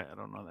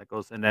don't know how that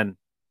goes. And then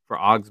for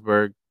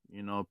Augsburg,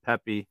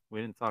 Pepe,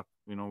 we didn't talk.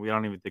 We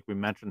don't even think we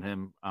mentioned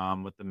him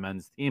with the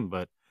men's team,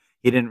 but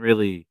he didn't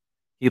really.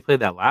 He played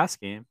that last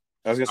game.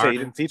 I was gonna say he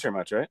didn't feature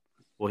much, right?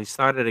 Well, he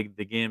started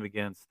the game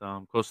against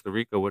Costa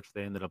Rica, which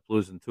they ended up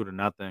losing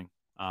 2-0.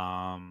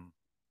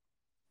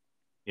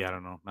 Yeah, I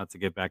don't know. Not to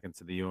get back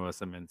into the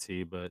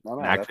USMNT, but No,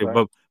 that's actually, right.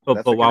 That's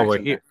but the while we're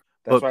connection here,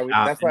 there. That's but why we.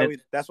 That's and why then we.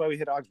 That's why we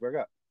hit Augsburg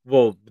up.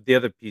 well, the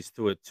other piece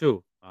to it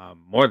too,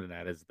 more than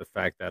that, is the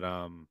fact that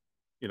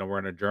we're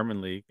in a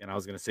German league, and I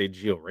was gonna say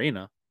Gio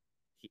Reyna,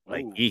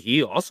 Oh,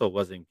 he also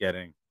wasn't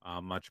getting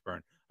much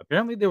burn.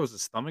 Apparently, there was a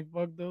stomach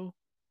bug though,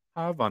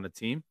 on the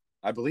team.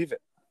 I believe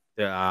it.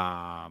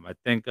 I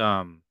think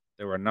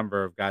there were a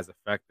number of guys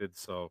affected,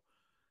 so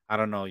I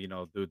don't know.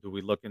 Do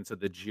we look into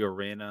the Gio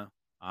Reyna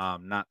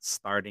not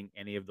starting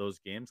any of those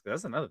games?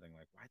 Because that's another thing.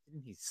 Like, why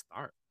didn't he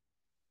start?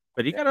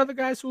 But he Yeah, got other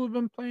guys who have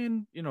been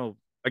playing.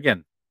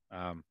 Again,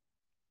 um,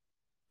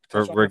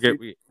 touched on it we're a few.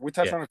 get We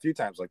touched yeah, on it a few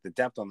times, like the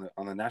depth on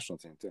the national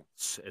team too.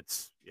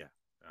 it's yeah,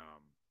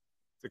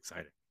 it's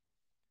exciting.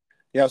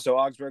 Yeah, so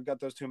Augsburg got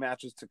those two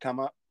matches to come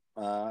up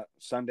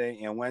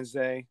Sunday and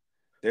Wednesday.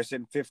 They're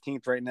sitting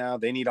 15th right now.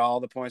 They need all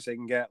the points they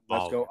can get.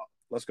 Let's All of go. it.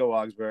 Let's go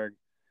Augsburg.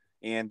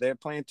 And they're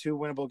playing two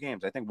winnable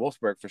games. I think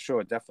Wolfsburg for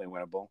sure, definitely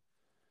winnable.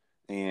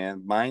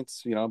 And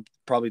Mainz,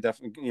 probably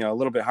definitely, a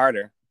little bit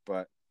harder,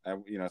 but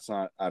it's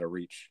not out of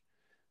reach.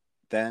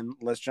 Then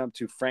let's jump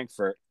to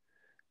Frankfurt.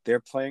 They're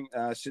playing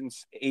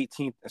since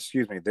 18th.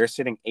 Excuse me, they're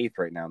sitting 8th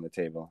right now on the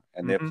table,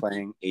 and they're Mm-hmm.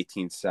 playing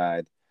 18th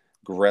side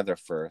Greuther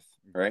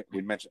right?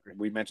 We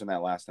Right. mentioned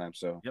that last time,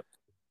 so Yep.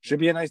 should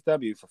be a nice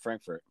W for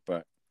Frankfurt,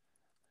 but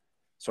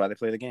that's why they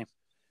play the game.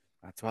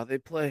 That's why they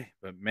play.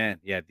 But man,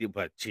 yeah,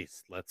 but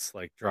geez, let's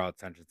draw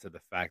attention to the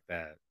fact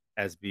that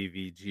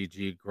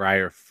SBVGG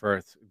Greyer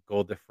Firth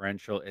goal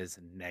differential is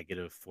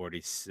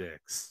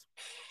 -46.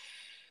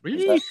 Is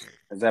that Bleak.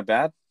 is that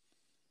bad?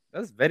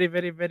 That's very,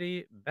 very,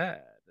 very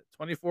bad.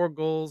 24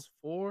 goals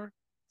for,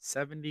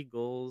 70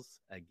 goals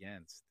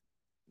against.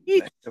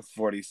 Eek.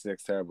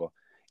 46, terrible.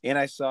 And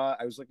I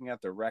was looking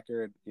at the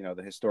record,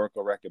 the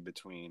historical record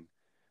between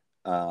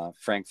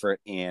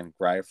Frankfurt and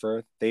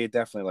Greifswald. They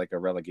definitely like a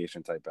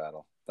relegation type type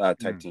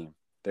Mm. team.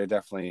 They're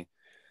definitely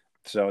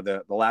so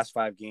the last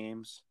 5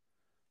 games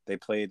they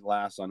played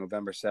last on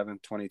November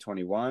 7th,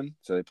 2021.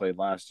 So they played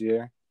last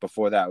year.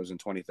 Before that was in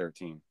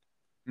 2013.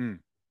 Mm.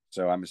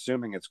 So I'm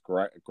assuming it's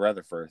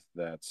Greuther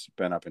that's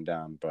been up and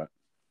down, but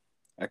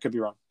I could be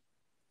wrong.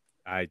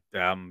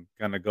 I'm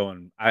gonna go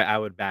and I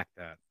would back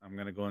that. I'm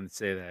gonna go and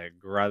say that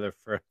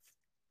Rutherford,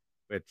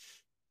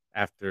 which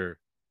after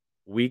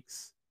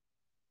weeks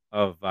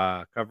of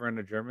covering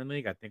the German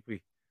league, I think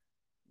we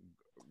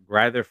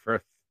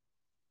Rutherford.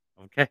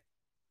 Okay,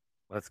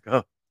 let's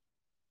go.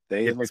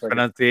 They Get these look like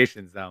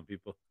pronunciations down,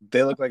 people.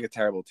 they look like a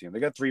terrible team.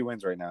 They got 3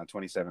 wins right now in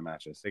 27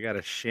 matches. They got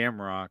a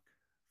shamrock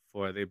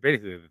they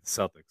basically the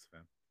Celtics,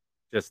 fan,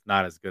 just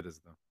not as good as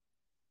them.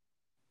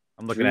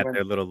 I'm looking Three at wins.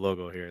 their little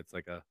logo here. It's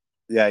like a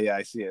Yeah,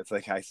 I see it.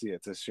 I see it.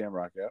 It's a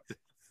shamrock. Yep. legit.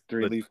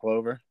 3-leaf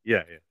clover.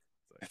 Yeah, yeah.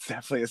 It's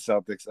definitely a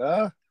Celtics.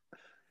 Oh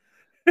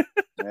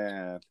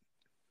man,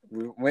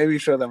 maybe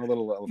show them a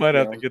little. Might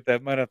have to get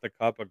that. Might have to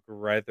cop a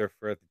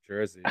Rutherford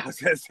jersey. I was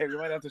gonna say we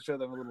might have to show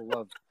them a little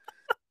love.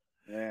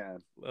 Man,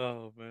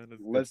 Oh man,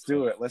 that's good let's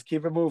do stuff. it. Let's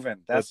keep it moving.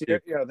 Let's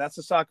keep. That's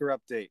the soccer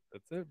update.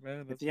 That's it,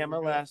 man. At That's the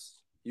what we got. MLS,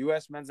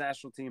 U.S. men's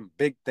national team,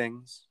 big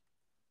things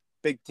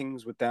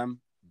with them.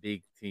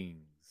 Big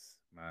teams.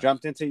 Man.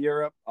 Jumped into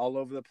Europe, all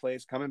over the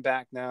place. Coming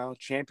back now,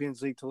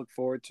 Champions League to look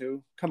forward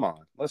to. Come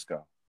on, let's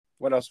go.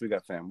 What else we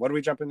got, fam? What are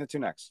we jumping into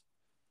next?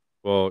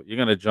 Well, you're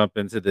gonna jump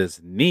into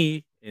this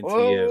knee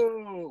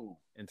Whoa!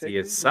 Take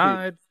your it easy, Pete.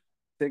 side.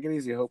 Take it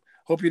easy. Hope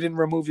you didn't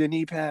remove your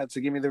knee pads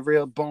to give me the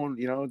real bone.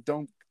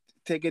 Don't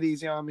take it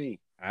easy on me.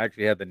 I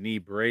actually had the knee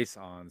brace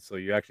on, so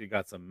you actually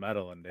got some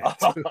metal in there.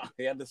 Too.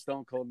 He had the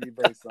Stone Cold knee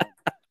brace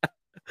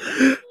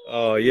on.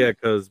 Oh yeah,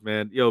 because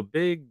man,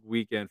 big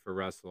weekend for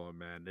wrestling,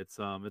 man. It's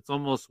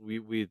almost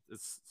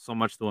it's so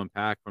much to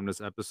unpack from this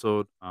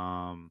episode.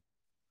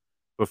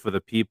 But for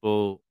the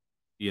people,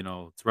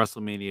 it's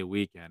WrestleMania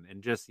weekend,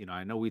 and just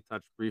I know we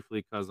touched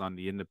briefly because on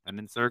the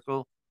independent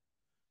circle,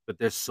 but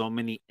there's so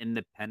many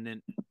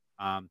independent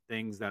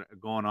things that are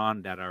going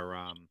on that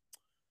are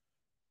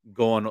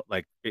going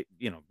like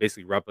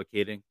basically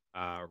replicating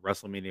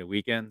WrestleMania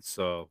weekend.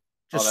 So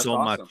Oh, just that's so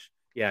awesome. much.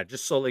 Yeah,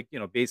 just so like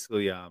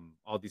basically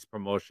all these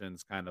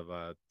promotions kind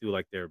of do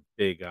like their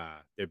big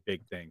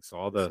things. So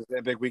all This the is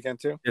their big weekend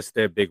too. it's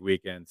their big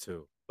weekend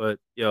too. But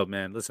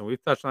man, listen,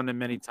 we've touched on it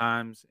many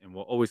times and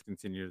we'll always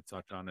continue to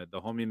touch on it. The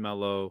homie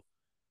Mello,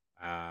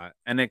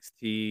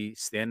 NXT,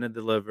 Stand and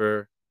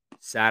Deliver,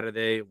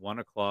 Saturday, 1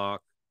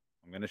 o'clock.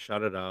 I'm gonna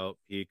shut it out.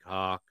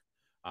 Peacock,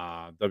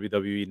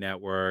 WWE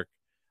Network.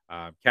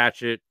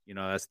 Catch it.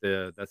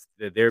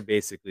 They're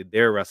basically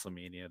their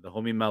WrestleMania. The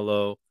homie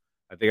Mello.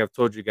 I think I've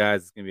told you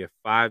guys it's gonna be a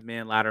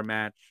 5-man ladder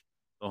match.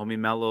 The homie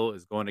Mello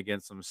is going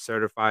against some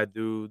certified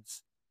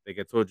dudes. I think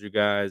I told you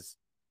guys.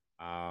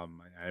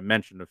 I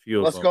mentioned a few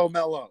of Let's them. go,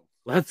 Melo.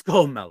 Let's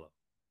go, Melo.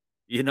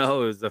 You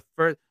know, it was the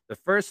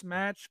first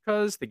match,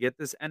 cuz to get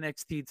this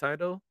NXT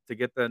title, to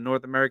get the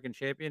North American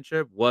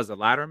Championship was a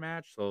ladder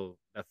match. So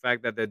the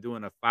fact that they're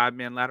doing a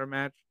 5-man ladder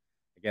match,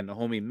 again, the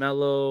homie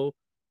Melo,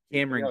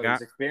 Cameron Yo, he's got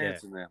yeah.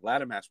 experienced in that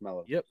ladder match,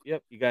 Melo. Yep.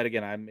 You got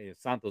again.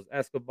 Santos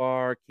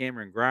Escobar,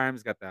 Cameron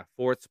Grimes got that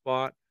fourth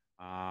spot.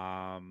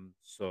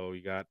 So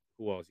you got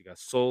who else? You got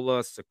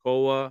Sola,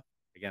 Sokoa.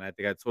 Again, I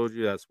think I told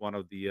you that's one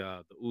of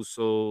the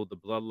Uso, the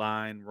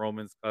Bloodline,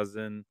 Roman's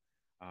cousin.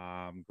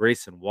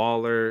 Grayson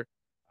Waller,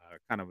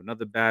 kind of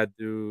another bad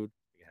dude.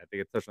 Yeah, I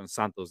think I touched on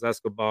Santos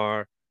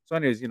Escobar. So,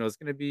 anyways, it's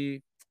gonna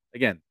be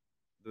again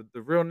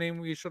the real name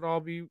we should all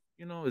be,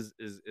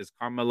 is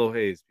Carmelo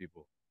Hayes,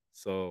 people.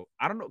 So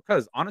I don't know,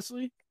 cause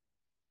honestly,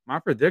 my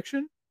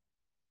prediction,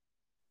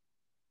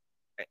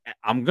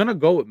 I'm gonna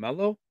go with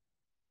Melo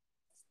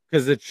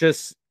because it's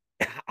just,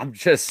 I'm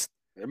just,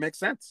 It makes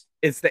sense.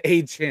 it's the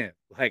A champ.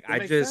 Like It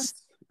makes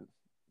sense.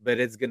 but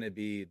it's gonna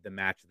be the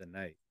match of the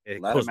night.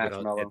 It Ladder goes match,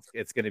 without, Melo.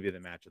 it's gonna be the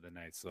match of the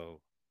night.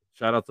 So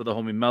shout out to the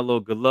homie Melo.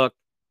 Good luck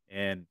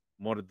and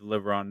more to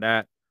deliver on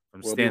that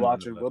from We'll be standing.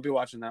 watching. We'll be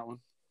watching that one.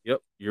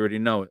 Yep, you already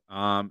know it.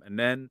 And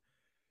then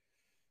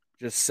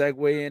just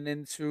segueing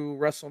into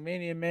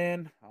WrestleMania,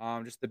 man.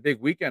 Just a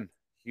big weekend,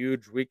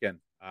 huge weekend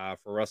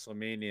for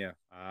WrestleMania.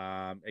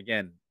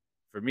 Again,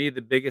 for me,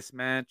 the biggest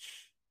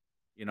match.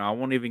 I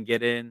won't even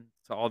get into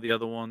all the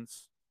other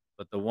ones,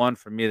 but the one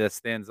for me that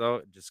stands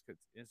out,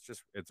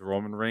 it's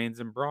Roman Reigns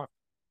and Brock.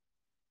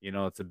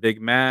 It's a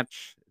big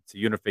match. It's a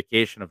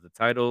unification of the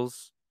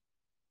titles.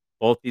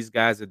 Both these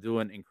guys are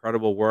doing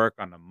incredible work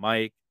on the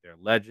mic. They're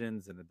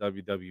legends in the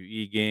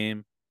WWE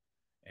game.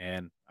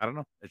 And I don't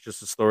know. It's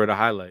just a story to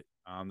highlight.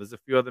 There's a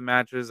few other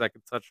matches I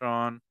could touch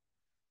on.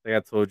 Like I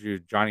told you,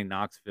 Johnny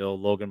Knoxville,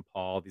 Logan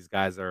Paul. These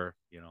guys are,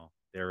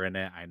 they're in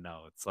it. I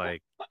know. It's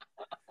like,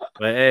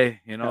 but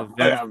hey, Vince.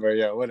 Whatever,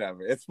 yeah,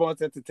 whatever. It's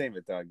sports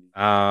entertainment, doggy.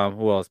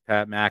 Who else?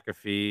 Pat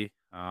McAfee.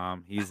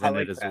 He's I in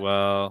like it as that.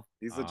 well.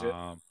 He's legit.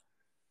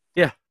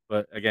 Yeah,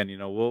 but again,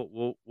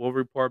 we'll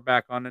report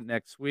back on it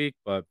next week.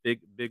 But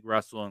big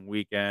wrestling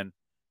weekend.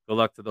 Good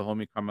luck to the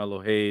homie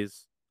Carmelo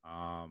Hayes.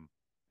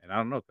 And I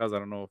don't know, cuz I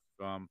don't know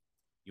if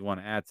you want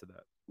to add to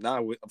that.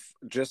 No,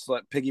 just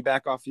let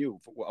piggyback off you.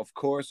 Of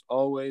course,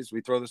 always we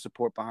throw the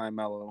support behind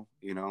Melo.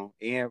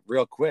 And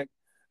real quick,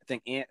 I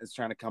think Ant is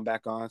trying to come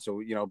back on, so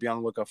be on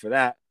the lookout for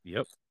that.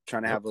 Yep.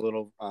 Trying to have a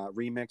little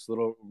remix,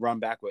 little run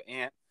back with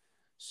Ant.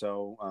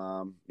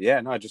 So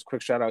just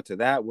quick shout out to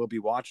that. We'll be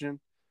watching,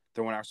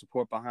 throwing our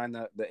support behind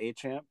the A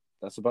champ.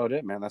 That's about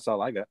it, man. That's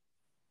all I got.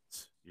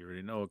 You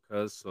already know it,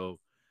 cuz. So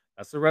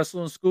that's the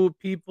wrestling school,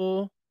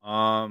 people.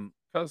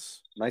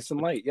 Cuz Nice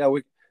and light. Yeah,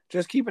 we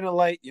just keeping it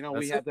light.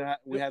 We had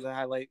Yep. to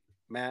highlight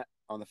Matt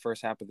on the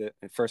first half of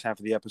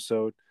the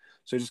episode.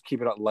 So just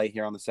keep it light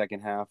here on the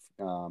second half.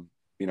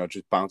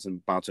 Just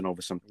bouncing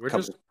over some.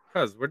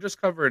 We're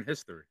just covering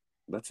history.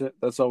 That's it.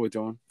 That's all we're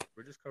doing.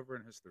 We're just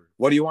covering history.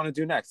 What do you want to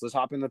do next? Let's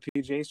hop in the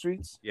PGA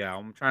streets. Yeah,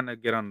 I'm trying to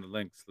get on the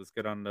links. Let's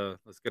get on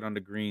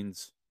the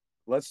greens.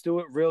 Let's do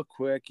it real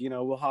quick.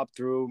 We'll hop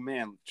through.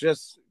 Man,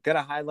 just got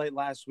a highlight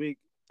last week.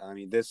 I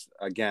mean, this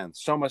again,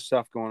 so much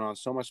stuff going on,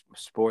 so much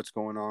sports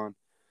going on.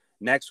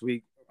 Next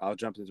week, I'll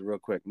jump into real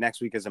quick.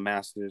 Next week is a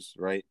Masters,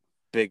 right?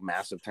 Big,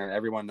 massive turn.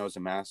 Everyone knows the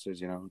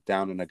Masters,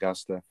 down in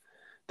Augusta.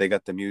 They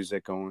got the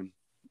music going.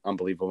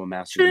 Unbelievable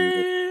Masters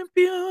Champions.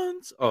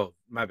 Music. Oh,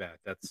 my bad.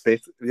 That's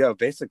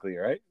basically,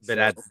 right?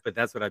 But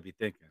that's what I'd be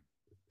thinking.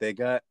 They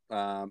got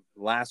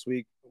last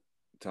week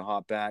to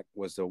hop back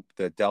was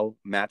the Dell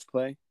match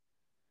play,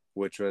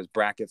 which was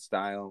bracket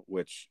style,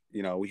 which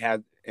we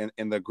had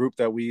in the group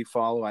that we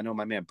follow. I know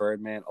my man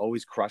Birdman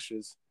always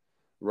crushes.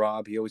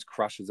 Rob, he always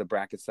crushes a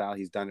bracket style.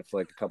 He's done it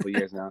for like a couple of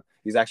years now.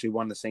 He's actually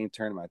won the same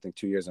tournament, I think,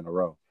 2 years in a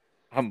row.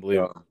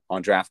 Unbelievable.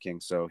 On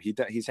DraftKings. So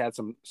he's had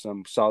some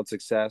solid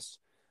success.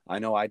 I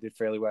know I did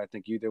fairly well. I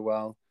think you did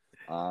well.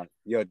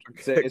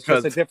 It's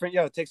just a different.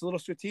 It takes a little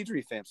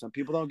strategery, fam. Some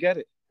people don't get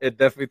it. It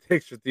definitely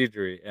takes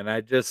strategery, and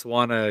I just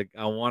wanna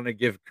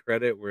give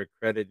credit where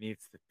credit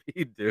needs to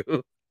be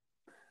due.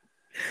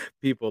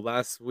 People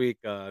last week,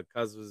 Hav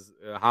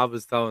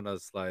was telling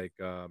us like,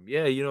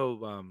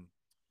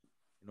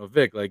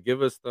 Vic, like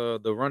give us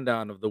the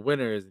rundown of the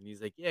winners, and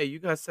he's like, yeah, you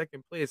got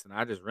second place, and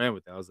I just ran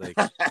with that. I was like,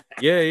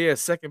 yeah,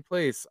 second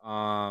place.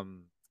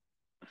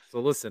 So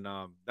listen,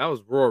 that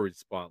was Rory's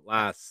spot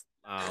last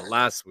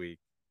week,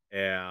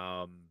 and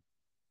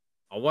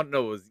I want to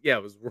know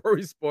it was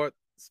Rory's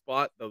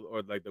spot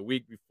or like the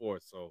week before.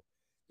 So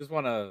just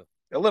want to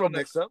a little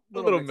mix up,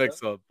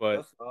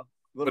 but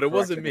it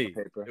wasn't me.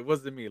 It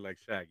wasn't me like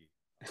Shaggy.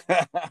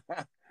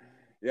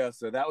 Yeah,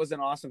 so that was an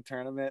awesome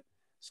tournament.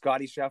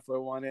 Scotty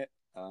Scheffler won it.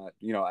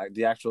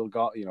 The actual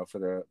golf, for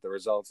the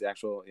results,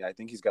 I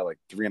think he's got like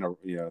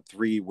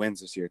 3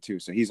 wins this year too.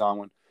 So he's on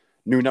one.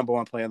 New number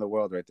 1 player in the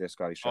world right there,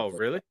 Scotty Scheffler. Oh,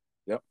 really?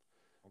 Yep.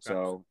 Okay.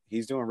 So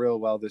he's doing real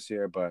well this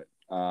year. But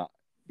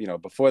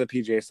before the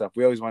PGA stuff,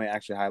 we always want to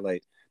actually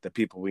highlight the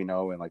people we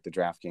know and like the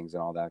DraftKings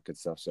and all that good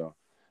stuff. So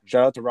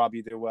shout out to Rob,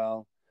 you did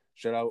well.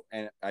 shout out.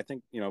 And I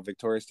think,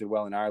 Victorious did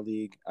well in our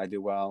league. I did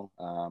well.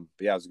 But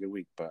yeah, it was a good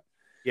week. But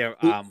Yeah.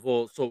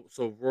 Well,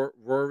 so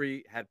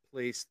Rory had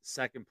placed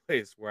second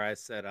place, where I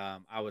said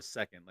I was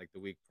second like the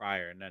week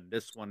prior, and then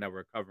this one that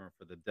we're covering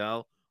for the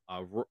Dell,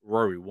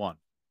 Rory won.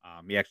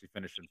 He actually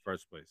finished in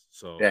first place.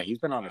 So yeah, he's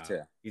been on a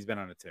tear. he's been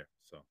on a tear.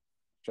 So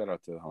Shout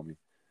out to the homie.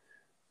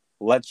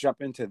 Let's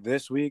jump into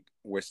this week.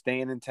 We're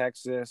staying in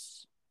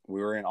Texas.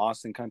 We were in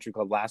Austin Country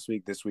Club last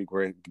week. This week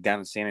we're down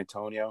in San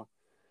Antonio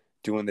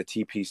doing the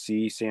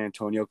TPC San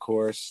Antonio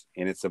course,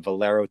 and it's the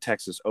Valero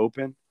Texas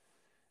Open.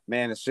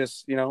 Man, it's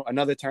just,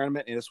 another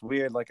tournament. And it's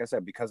weird, like I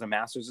said, because the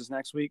Masters is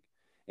next week,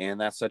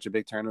 and that's such a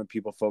big tournament.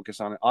 People focus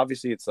on it.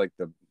 Obviously, it's like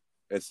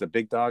it's the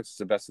big dogs. It's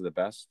the best of the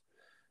best.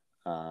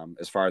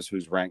 As far as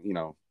who's ranked,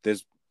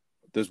 there's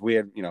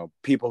weird,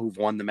 people who've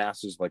won the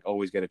Masters like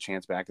always get a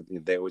chance back.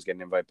 They always get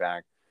an invite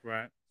back.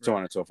 right. So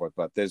on and so forth.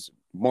 But there's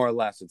more or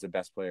less it's the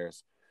best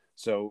players.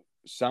 So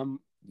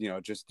some,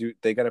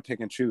 they got to pick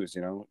and choose,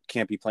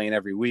 can't be playing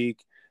every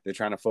week. They're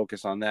trying to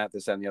focus on that,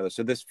 this, that, and the other.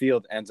 So this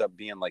field ends up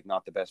being like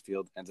not the best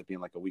field, ends up being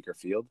like a weaker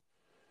field.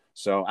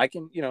 So I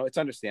can, it's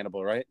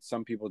understandable, right?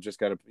 Some people just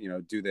got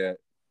to, do their,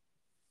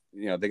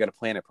 they got to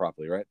plan it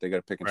properly, right? They got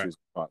to pick and choose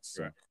spots.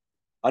 So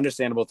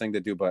understandable thing to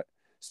do, but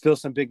still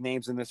some big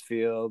names in this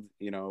field.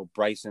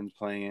 Bryson's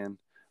playing.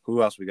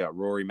 Who else we got?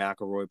 Rory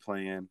McIlroy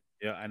playing.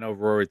 Yeah, I know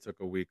Rory took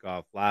a week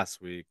off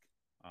last week.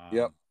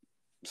 Yep.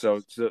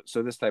 So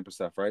this type of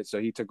stuff, right? So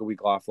he took a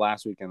week off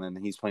last week, and then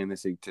he's playing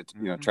this week to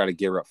try to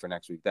gear up for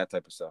next week, that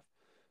type of stuff.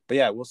 But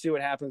yeah, we'll see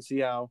what happens, see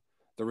how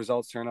the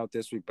results turn out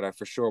this week. But I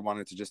for sure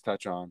wanted to just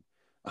touch on.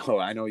 Oh,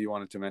 I know you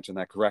wanted to mention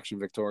that correction,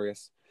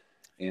 Victorious,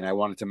 and I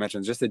wanted to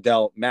mention just the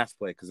Dell match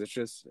play because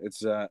it's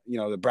the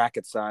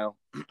bracket style.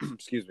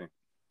 Excuse me,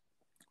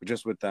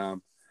 just with how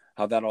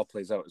that all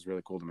plays out is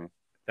really cool to me.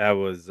 That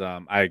was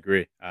I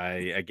agree.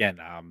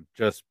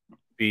 Just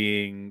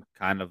being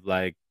kind of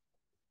like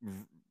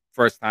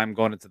first time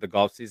going into the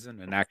golf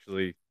season and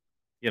actually,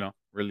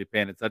 really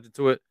paying attention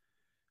to it.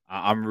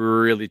 I'm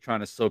really trying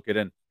to soak it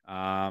in,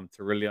 to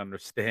really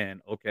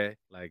understand. Okay,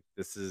 like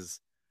this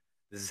is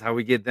how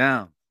we get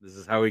down. This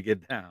is how we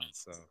get down.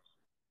 So,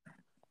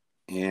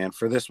 and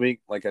for this week,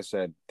 like I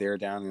said, they're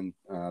down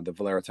in the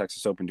Valero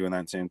Texas Open doing that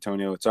in San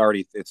Antonio.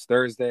 It's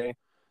Thursday,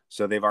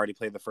 so they've already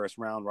played the first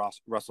round.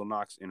 Russell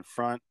Knox in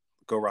front.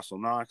 Go Russell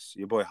Knox.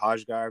 Your boy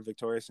Hojgaard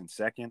Victorious in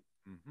second.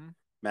 mm-hmm.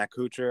 Matt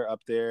Kuchar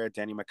up there.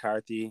 Denny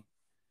McCarthy.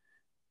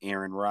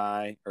 Aaron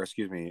Rye,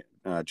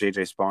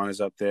 JJ Spawn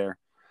is up there.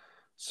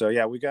 So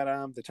yeah, we got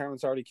the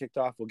tournament's already kicked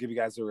off. We'll give you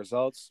guys the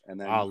results, and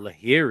then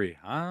Lahiri,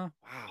 huh?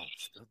 Wow,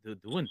 still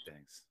doing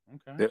things.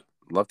 Okay,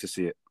 love to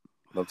see it.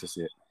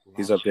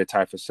 He's up there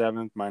tied for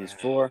seventh,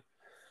 -4.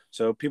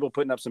 So people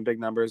putting up some big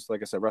numbers.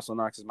 Like I said, Russell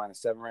Knox is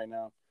 -7 right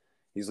now.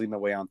 He's leading the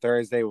way on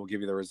Thursday. We'll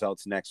give you the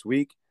results next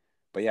week.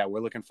 But yeah,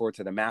 we're looking forward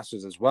to the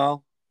Masters as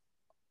well.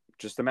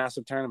 Just a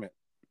massive tournament.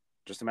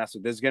 There's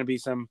going to be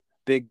some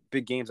big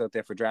games out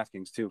there for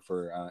DraftKings too,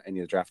 for any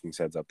of the DraftKings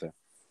heads up there.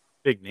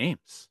 Big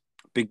names.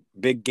 Big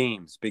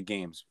games.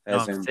 No,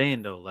 I'm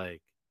saying though,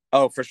 like.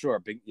 Oh, for sure.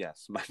 Big,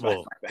 yes.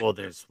 Well,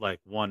 there's like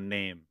one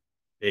name,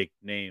 big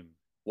name.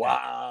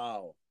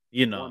 Wow.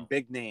 One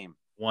big name.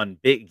 One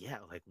big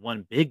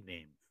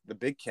name. The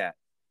big cat.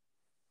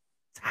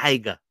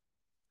 Tiger.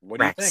 What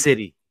do you think?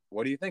 City.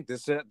 What do you think?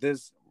 There's a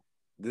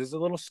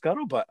little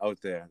scuttlebutt out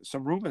there.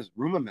 Some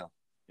rumor mill.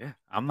 Yeah,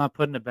 I'm not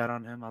putting a bet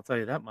on him. I'll tell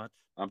you that much.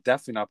 I'm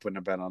definitely not putting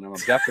a bet on him. I'm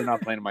definitely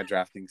not playing my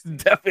DraftKings team.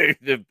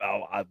 Definitely.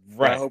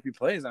 Right. I hope he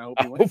plays. I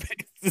hope he wins.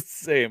 It's the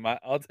same.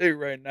 I'll tell you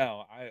right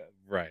now.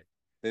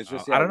 There's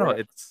just I don't know.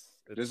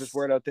 There's this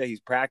word out there. He's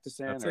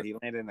practicing, or he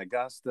landed in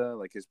Augusta.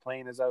 Like his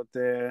plane is out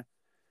there.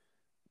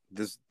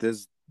 There's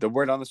the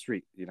word on the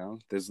street.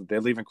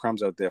 They're leaving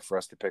crumbs out there for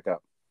us to pick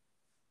up.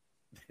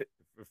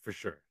 For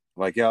sure.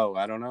 Like, yo,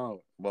 I don't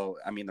know. Well,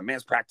 I mean, the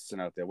man's practicing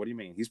out there. What do you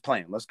mean? He's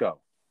playing. Let's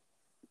go.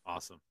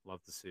 Awesome.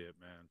 Love to see it,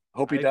 man.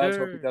 Hope he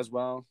does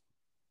well.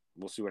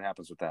 We'll see what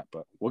happens with that.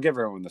 But we'll give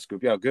everyone the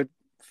scoop. Yo, good.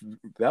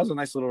 That was a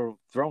nice little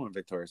throw in,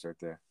 Victorious, right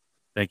there.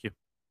 Thank you.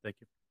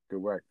 Good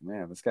work.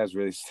 Man, this guy's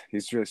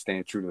he's really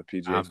staying true to the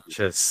PGA.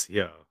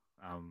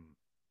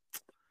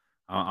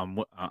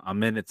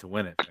 I'm in it to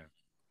win it, man.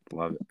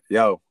 Love it.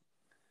 Yo,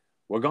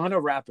 we're going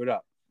to wrap it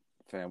up,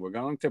 fam. We're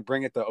going to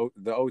bring it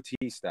the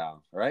OT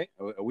style, right?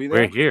 Are we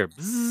there? We're here.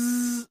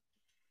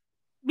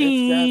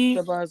 It's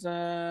the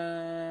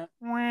buzzer.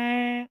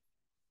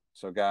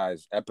 So,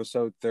 guys,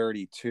 episode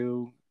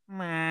 32,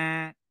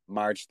 March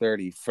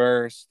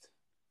 31st,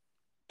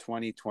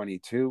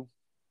 2022.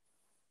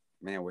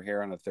 Man, we're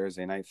here on a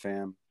Thursday night,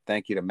 fam.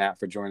 Thank you to Matt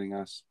for joining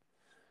us.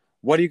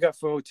 What do you got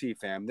for OT,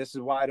 fam? This is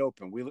wide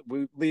open.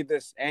 We leave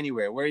this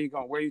anywhere. Where are you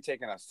going? Where are you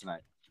taking us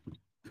tonight?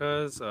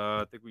 Because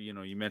I think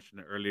you mentioned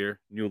it earlier.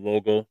 New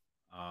logo.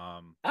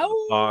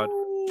 The pod.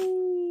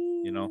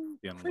 Be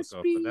on the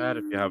lookout for that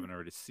if you haven't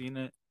already seen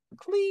it.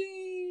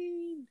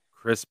 Clean,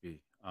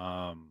 crispy.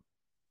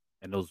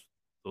 And those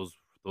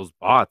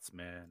bots,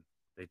 man,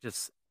 they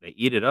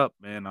eat it up,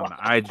 man, on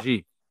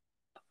IG.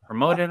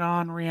 Promoted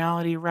on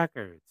Reality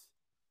Records.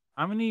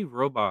 How many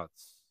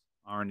robots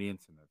are on the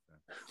internet then?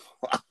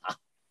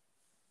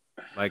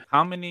 Like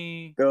how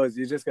many? Those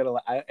you just gotta.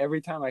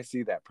 Every time I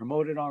see that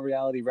promoted on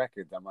Reality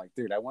Records, I'm like,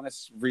 dude, I want to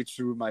reach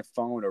through my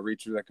phone or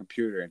reach through the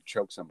computer and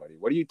choke somebody.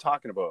 What are you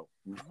talking about?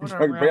 What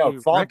on Bro, reality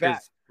fall back.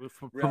 records?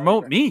 Reality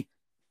Promote Records. me.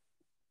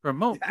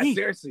 Promote Yeah, me.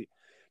 seriously.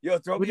 Yo,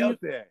 throw What me do you out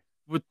there.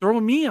 would throw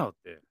me out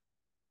there?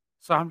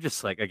 So I'm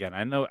just like, again,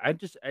 I know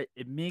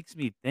it makes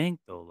me think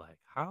though, like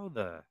how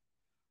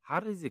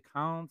does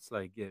accounts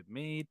like get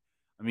made?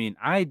 I mean,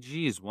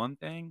 IG is one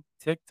thing.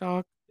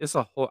 TikTok, it's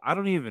a whole I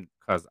don't even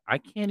cause I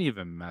can't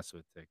even mess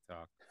with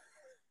TikTok.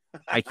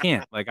 I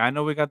can't. Like I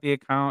know we got the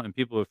account and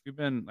people if you've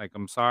been like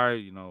I'm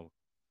sorry,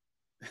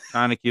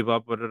 trying to keep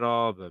up with it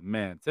all, but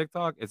man,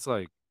 TikTok, it's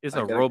like it's I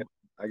a gotta get. robot.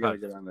 I gotta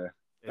get on there.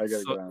 I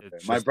gotta get on there.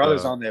 It's My just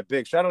brother's on there.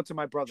 Big shout out to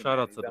my brother, shout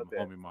man. out He's to the out there.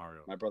 homie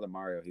Mario. My brother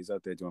Mario. He's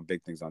out there doing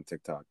big things on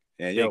TikTok.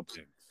 And Big yo,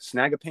 things.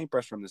 snag a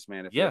paintbrush from this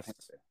man if you're a Yes.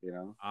 painter. You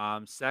know.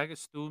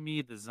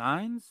 Sagastumi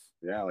Designs.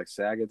 Yeah, like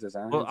Saga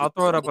Designs. Well, I'll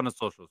throw it up on the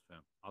socials, fam.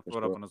 I'll For throw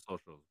it up sure. on the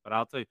socials. But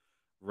I'll tell you,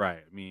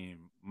 right. I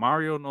mean,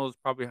 Mario knows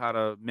probably how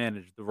to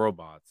manage the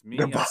robots.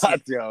 The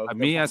bots, yo.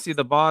 I see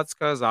the bots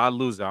because I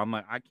lose it. I'm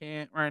like, I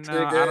can't right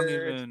now. I don't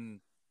Triggered.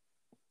 even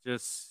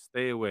just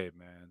stay away,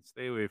 man.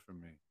 Stay away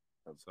from me.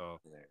 So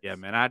yeah,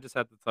 man. I just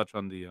had to touch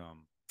on the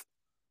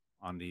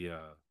the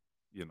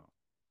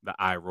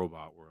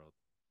iRobot world.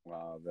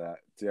 Wow,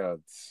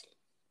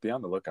 be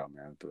on the lookout,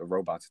 man. The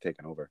robots are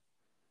taking over.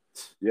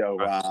 Yo,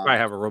 Probably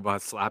have a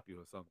robot slap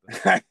you or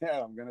something.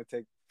 yeah, I'm gonna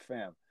take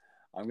fam.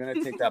 I'm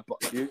gonna take that ball.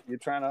 You're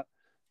trying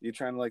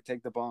to like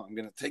take the ball. I'm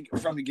gonna take it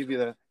from you, give you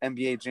the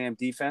NBA Jam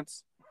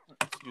defense.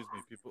 Excuse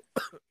me, people.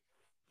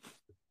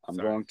 I'm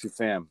going to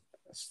fam.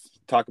 Let's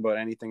talk about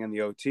anything in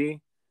the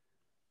OT.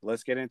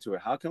 Let's get into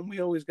it. How come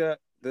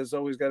there's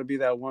always got to be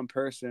that one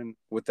person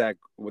with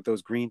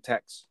those green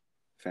techs,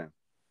 fam?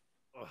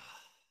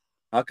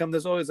 How come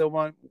there's always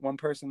one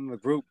person in the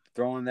group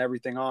throwing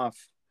everything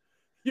off?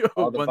 Yo,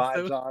 all the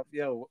vibes off.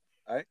 Yo,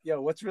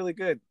 what's really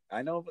good?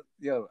 I know, but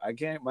I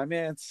can't. My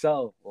man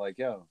Sell, like,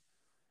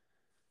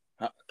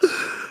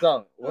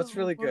 so what's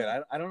really good?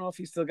 I don't know if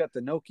he still got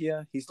the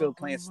Nokia. He's still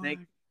playing Snake.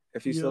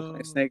 If he's still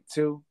playing Snake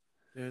too.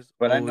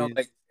 But I know,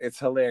 like, it's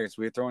hilarious.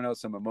 We were throwing out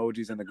some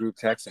emojis in the group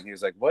text, and he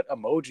was like, "What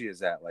emoji is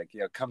that?" Like,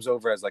 it comes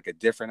over as like a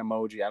different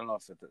emoji. I don't know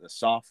if it's the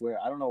software.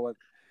 I don't know what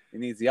it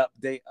needs the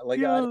update. Like,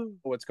 I don't know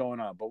what's going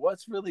on. But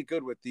what's really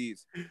good with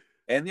these,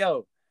 and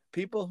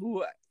people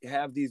who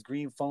have these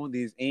green phones,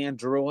 these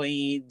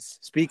androids.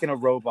 Speaking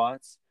of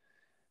robots,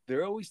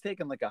 they're always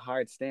taking like a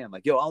hard stand.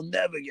 Like, I'll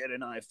never get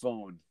an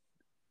iPhone.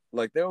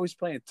 Like, they're always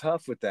playing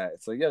tough with that.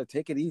 It's like,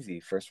 take it easy.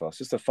 First of all, it's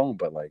just a phone,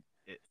 but like.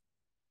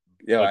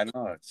 Yeah, I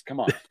know. Come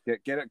on,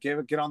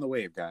 get on the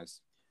wave,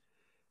 guys.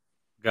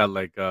 Got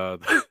like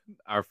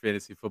our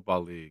fantasy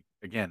football league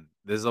again.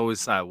 There's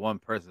always one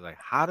person like,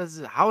 how is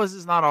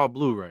this not all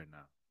blue right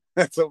now?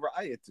 That's a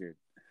riot, dude.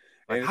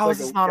 Like, how is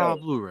this not all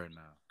blue right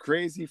now?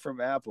 Crazy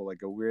from Apple,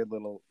 like a weird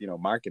little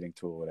marketing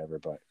tool, whatever.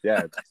 But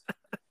yeah,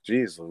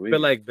 jeez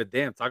Louise. But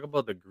damn, talk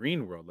about the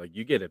green world. Like,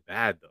 you get it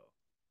bad though.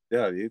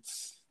 Yeah,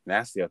 it's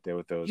nasty out there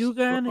with those. You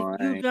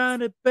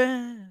got it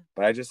bad.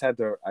 But I just had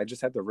to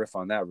riff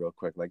on that real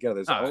quick. Like,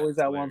 there's always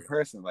that hilarious one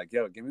person. Like,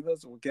 give me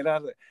those. Get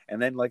out of it.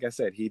 And then, like I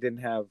said, he didn't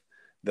have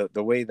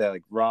the way that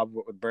like Rob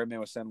Birdman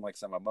was sending like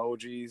some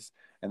emojis,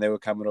 and they were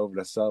coming over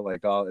to sell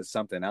like it's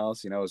something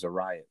else. It was a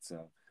riot.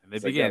 So and they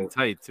be getting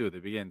tight too. They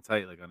be getting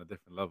tight like on a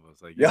different level.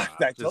 It's like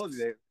I told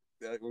you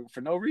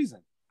for no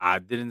reason. I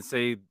didn't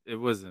say it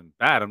wasn't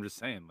bad. I'm just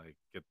saying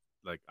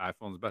like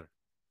iPhone's better.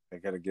 I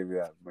gotta give you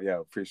that. But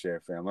appreciate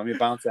it, fam. Let me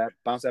bounce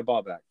that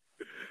ball back.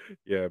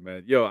 Yeah,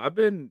 man. Yo, I've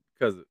been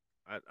because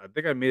I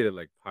think I made it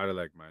like part of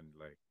like my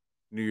like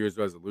New Year's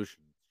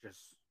resolution. Just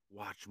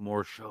watch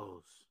more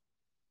shows.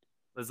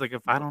 It's like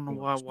if I don't know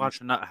why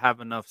watch not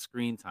have enough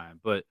screen time,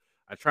 but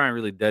I try and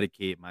really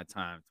dedicate my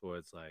time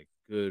towards like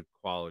good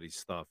quality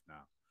stuff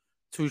now.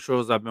 2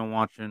 shows I've been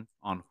watching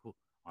on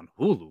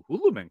Hulu.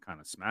 Hulu been kind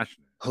of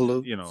smashing it.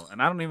 Hulu,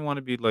 and I don't even want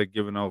to be like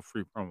giving out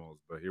free promos,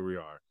 but here we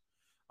are.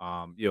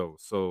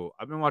 So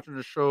I've been watching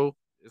a show.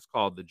 It's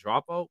called The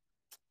Dropout.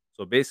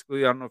 So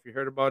basically, I don't know if you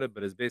heard about it,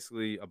 but it's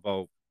basically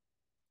about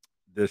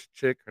this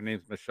chick. Her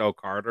name's Michelle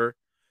Carter,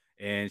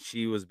 and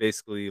she was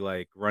basically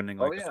like running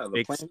like a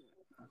fake.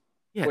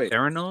 Yeah, wait.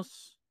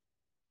 Theranos.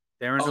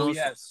 Oh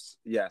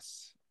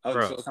yes. Oh,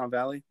 bro, Silicon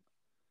Valley.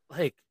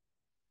 Like,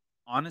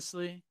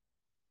 honestly,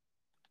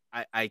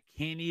 I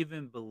can't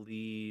even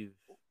believe.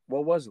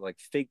 What was it, like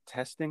fake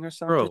testing or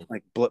something? Bro,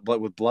 like blood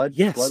with blood,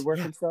 yes, blood work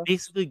and stuff.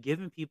 Basically,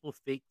 giving people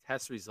fake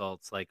test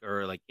results,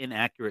 or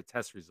inaccurate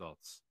test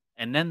results,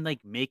 and then like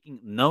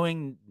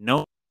knowing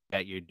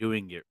that you're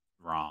doing it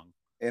wrong.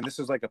 And this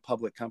was like a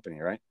public company,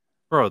 right?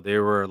 Bro, they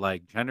were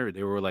like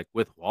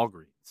with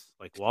Walgreens.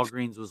 Like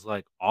Walgreens was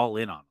like all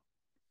in on them.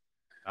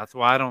 That's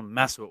why I don't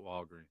mess with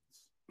Walgreens.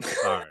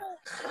 Sorry.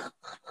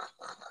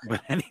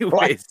 But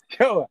anyways,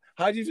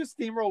 how'd you just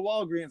steamroll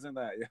Walgreens in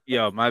that?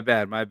 Yo, my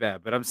bad.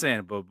 But I'm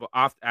saying, but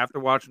after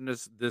watching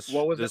this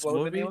what was this it? What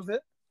movie, was the name of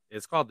it?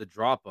 It's called The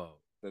Dropout.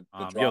 The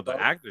Yo, the dropout.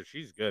 actor,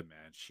 she's good, man.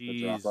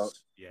 The dropout.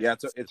 She's Yeah,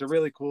 it's a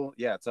really cool.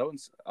 Yeah, it's out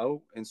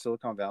in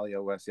Silicon Valley,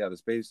 OS. Yeah, the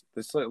space.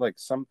 This like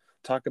some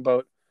talk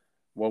about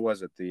what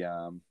was it?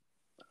 The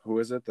who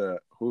is it? The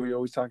who are you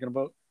always talking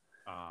about?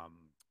 um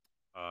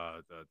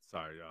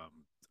sorry,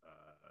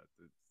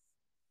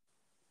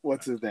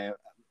 What's his name?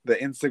 The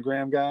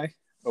Instagram guy.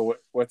 Or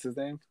what's his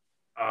name?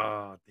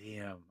 oh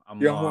damn, I'm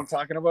You know who I'm lost.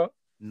 talking about?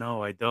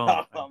 No, I don't.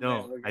 I Oh man,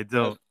 don't. look I at that.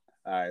 don't.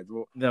 All right,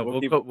 No, we'll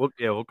keep.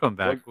 we'll come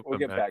back. We'll We'll come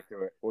get back. back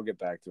to it. We'll get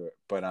back to it.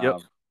 But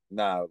Yep.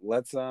 nah,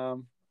 let's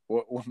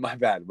my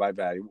bad, my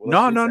bad. Let's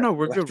No, no, reset. no.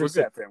 We're Let's good. We're good.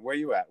 reset, fam. Where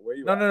you at? Where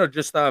you No, at? no, no.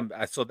 Just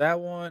I saw that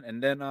one,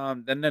 and then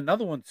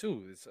another one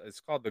too. It's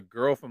called The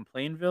Girl from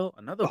Plainville.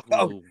 Another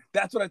Oh, Hulu.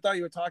 that's what I thought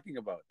you were talking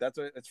about. That's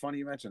what. It's funny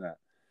you mentioned that.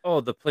 Oh,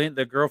 the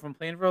girl from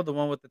Plainville, the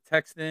one with the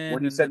text When in you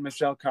and said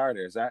Michelle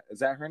Carter, is that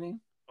her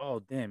name? oh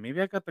damn, maybe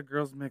I got the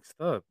girls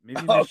mixed up.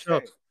 Maybe Michelle.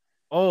 Okay,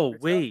 Oh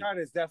Michelle wait,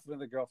 Carter is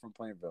definitely the girl from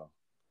Plainville.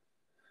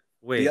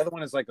 The wait. other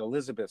one is like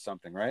Elizabeth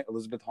something, right?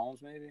 Elizabeth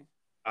Holmes, maybe.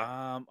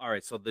 All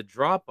right. So the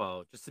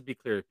dropout, just to be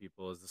clear to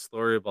people, is the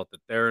story about the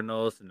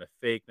Theranos and the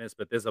fakeness.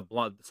 But there's a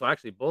blonde. So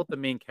actually, both the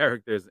main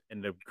characters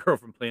and the girl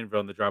from Plainville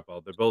and the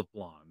dropout, they're both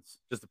blondes.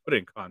 Just to put it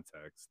in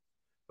context.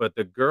 But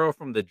the girl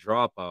from the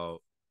dropout,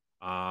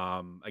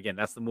 again,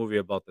 that's the movie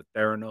about the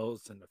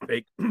Theranos and the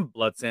fake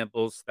blood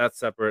samples. That's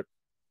separate.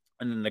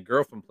 And then the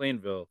girl from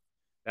Plainville,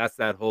 that's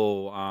that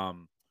whole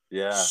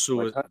Yeah, like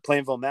suicide.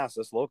 Plainville, Mass.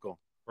 That's local.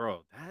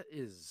 Bro, that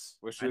is.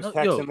 Where she I was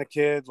know, yo, texting the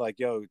kid, like,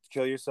 "Yo,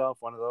 kill yourself."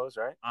 One of those,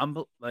 right?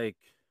 like,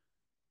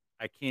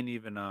 I can't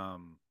even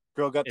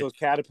Girl got it those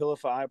caterpillar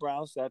for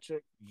eyebrows. That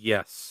chick.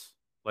 yes.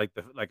 Like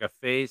a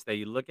face that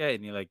you look at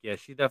and you're like, yeah,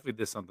 she definitely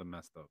did something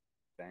messed up.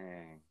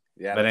 Dang.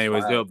 Yeah, But that's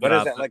anyways, wild. yo, What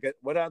is that? Like,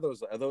 what are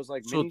those? Are those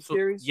like mini so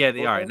series? yeah, they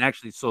Both are. of And them?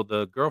 actually, so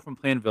the girl from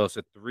Plainville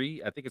said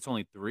three. I think it's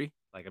only three.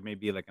 Like it may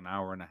be like an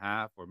hour and a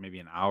half or maybe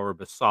an hour,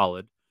 but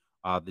solid.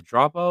 The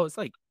dropout is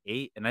like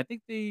 8, and I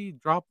think they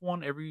drop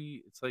one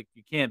every. It's like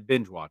you can't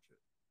binge watch it,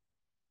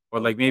 or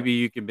like Okay. maybe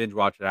you can binge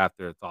watch it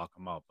after it's all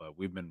come out. But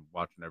we've been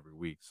watching every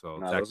week, so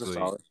it's No, those are actually.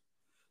 solid.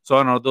 So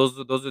I don't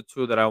know. Those are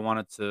two that I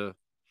wanted to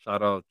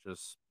shout out.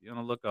 Just be on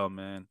the lookout,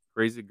 man.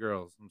 Crazy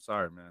girls. I'm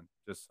sorry, man.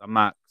 Just I'm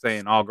not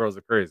saying all girls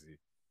are crazy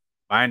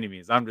by any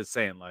means. I'm just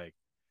saying like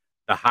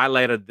the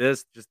highlight of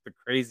this, just the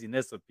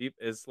craziness of people.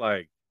 It's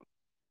like,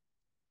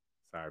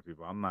 sorry,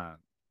 people. I'm not.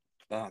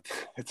 No,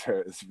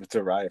 it's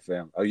a riot,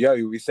 fam. Oh, yo,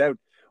 we said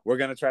we're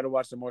gonna try to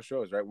watch some more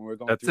shows, right? When we're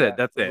going That's through it. that,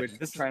 That's when it. we're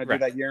This is trying to do right.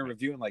 that year in Right.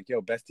 review and like, yo,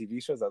 best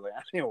TV shows. I was like, I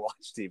don't even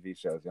watch TV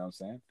shows. You know what I'm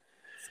saying?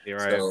 Here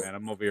I am, So man.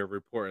 I'm over here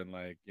reporting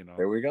like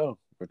there we go.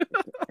 We're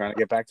trying to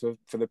get back to it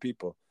for the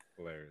people.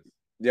 hilarious.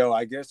 Yo,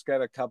 I just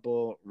got a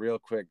couple real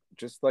quick,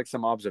 just like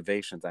some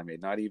observations I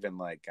made. Not even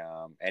like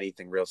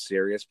anything real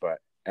serious, but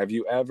have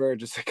you ever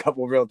just a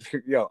couple real,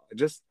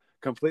 just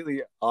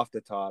completely off the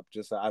top,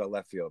 just out of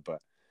left field,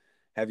 but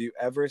have you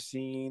ever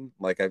seen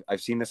like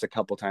I've seen this a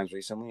couple times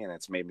recently, and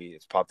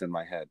it's popped in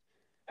my head.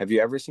 Have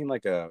you ever seen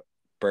like a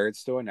bird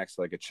store next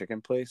to like a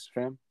chicken place,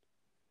 fam?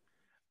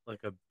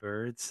 Like a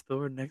bird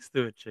store next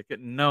to a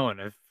chicken. No, and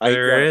if I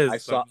there yo,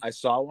 is some, I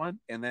saw one,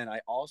 and then I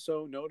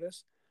also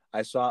noticed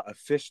I saw a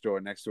fish store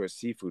next to a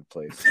seafood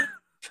place.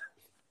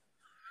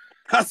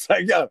 I was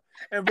like, yo,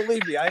 and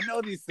believe me, I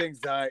know these things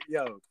are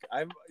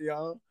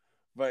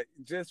but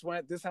just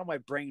when this is how my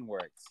brain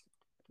works,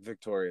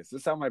 Victorious.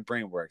 This is how my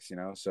brain works.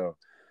 So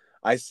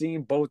I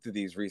seen both of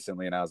these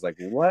recently, and I was like,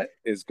 "What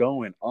is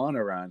going on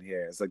around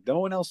here?" It's like no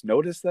one else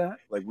noticed that.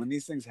 Like when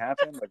these things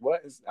happen, like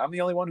what is? I'm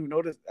the only one who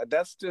noticed.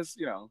 That's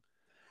just.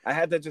 I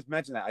had to just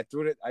mention that. I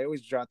threw it. I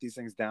always jot these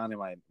things down in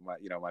my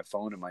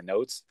phone and my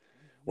notes.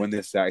 When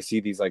I see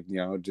these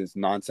just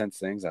nonsense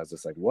things, I was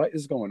just like, "What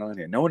is going on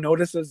here?" No one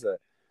notices that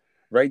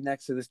right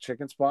next to this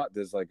chicken spot,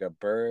 there's like a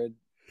bird.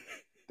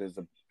 There's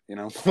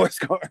what's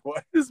going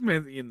what this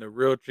man's eating the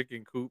real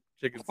chicken coop,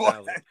 chicken what?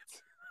 salad.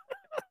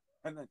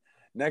 And then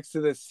next to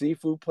this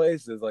seafood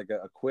place, there's like an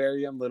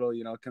aquarium, little,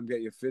 come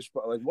get your fish.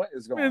 But like, what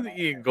is This going man's on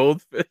eating here?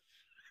 goldfish.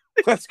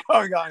 What's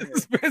going on here?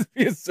 This man's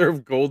being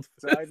served goldfish.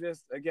 So I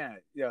just, again,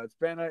 it's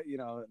been a,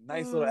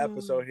 nice little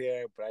episode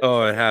here, but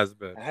It has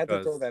been. I had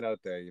to throw that out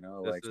there, This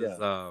like, is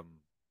yeah.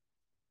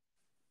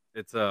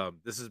 it's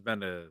this has been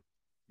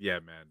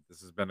man,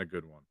 this has been a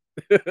good one.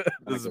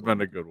 This has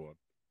been a good one.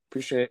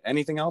 Appreciate it.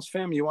 Anything else,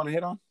 fam, you want to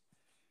hit on?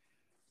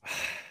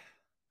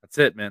 That's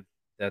it, man.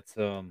 That's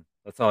all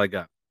I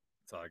got.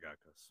 That's all I got,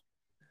 cuz.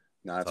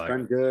 No, it's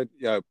been good.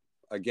 Yeah,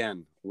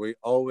 again, we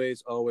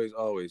always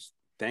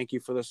thank you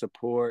for the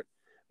support.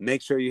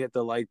 Make sure you hit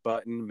the like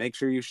button. Make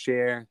sure you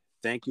share.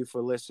 Thank you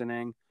for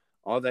listening.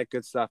 All that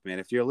good stuff, man.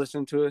 If you're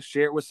listening to us,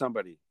 share it with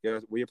somebody.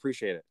 We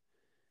appreciate it.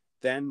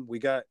 Then we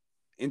got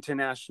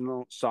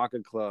International Soccer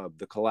Club,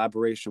 the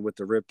collaboration with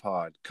the Rib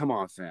Pod. Come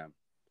on, fam.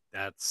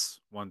 That's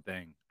one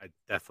thing I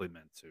definitely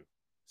meant to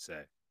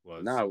say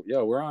was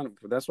we're on.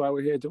 That's why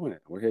we're here doing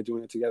it. We're here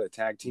doing it together.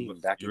 Tag team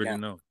back you already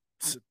again. know.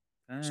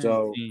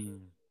 So,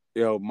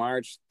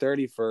 March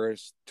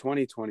 31st,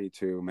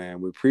 2022,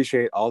 man. We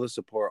appreciate all the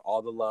support,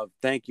 all the love.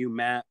 Thank you,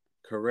 Matt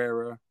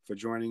Correia, for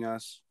joining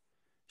us.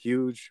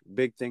 huge,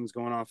 big things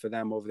going on for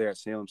them over there at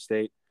Salem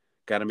State.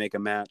 Got to make a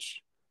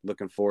match.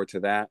 Looking forward to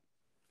that.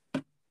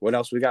 What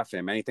else we got,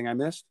 fam? Anything I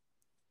missed?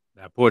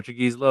 That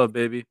Portuguese love,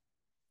 baby.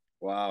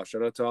 Wow.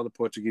 Shout out to all the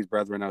Portuguese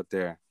brethren out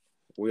there.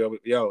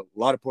 A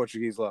lot of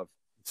Portuguese love.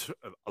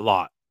 A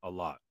lot.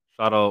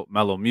 Shout out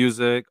Mellow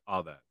Music,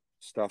 all that.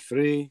 Está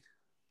free.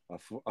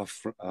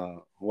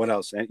 What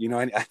else? And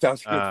I thought I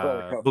was going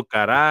to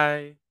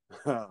Bucarai.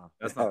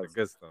 That's not the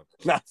good stuff.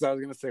 That's what I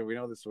was going to say. We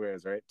know the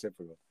swears, right?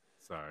 Typical.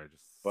 Sorry.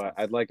 But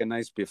I'd like a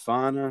nice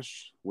bifanas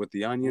with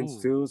the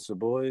onions too, so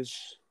boys.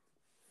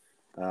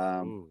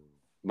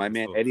 My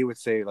man Eddie would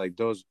say like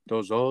those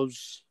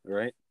O's,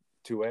 right?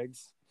 2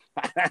 eggs.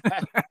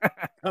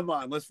 Come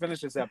on, let's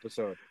finish this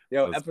episode.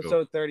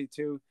 Episode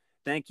 32.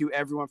 Thank you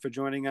everyone for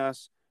joining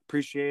us.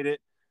 Appreciate it.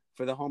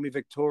 For the homie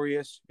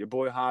Victorious, your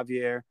boy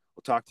Javier.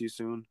 We'll talk to you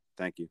soon.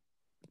 Thank you.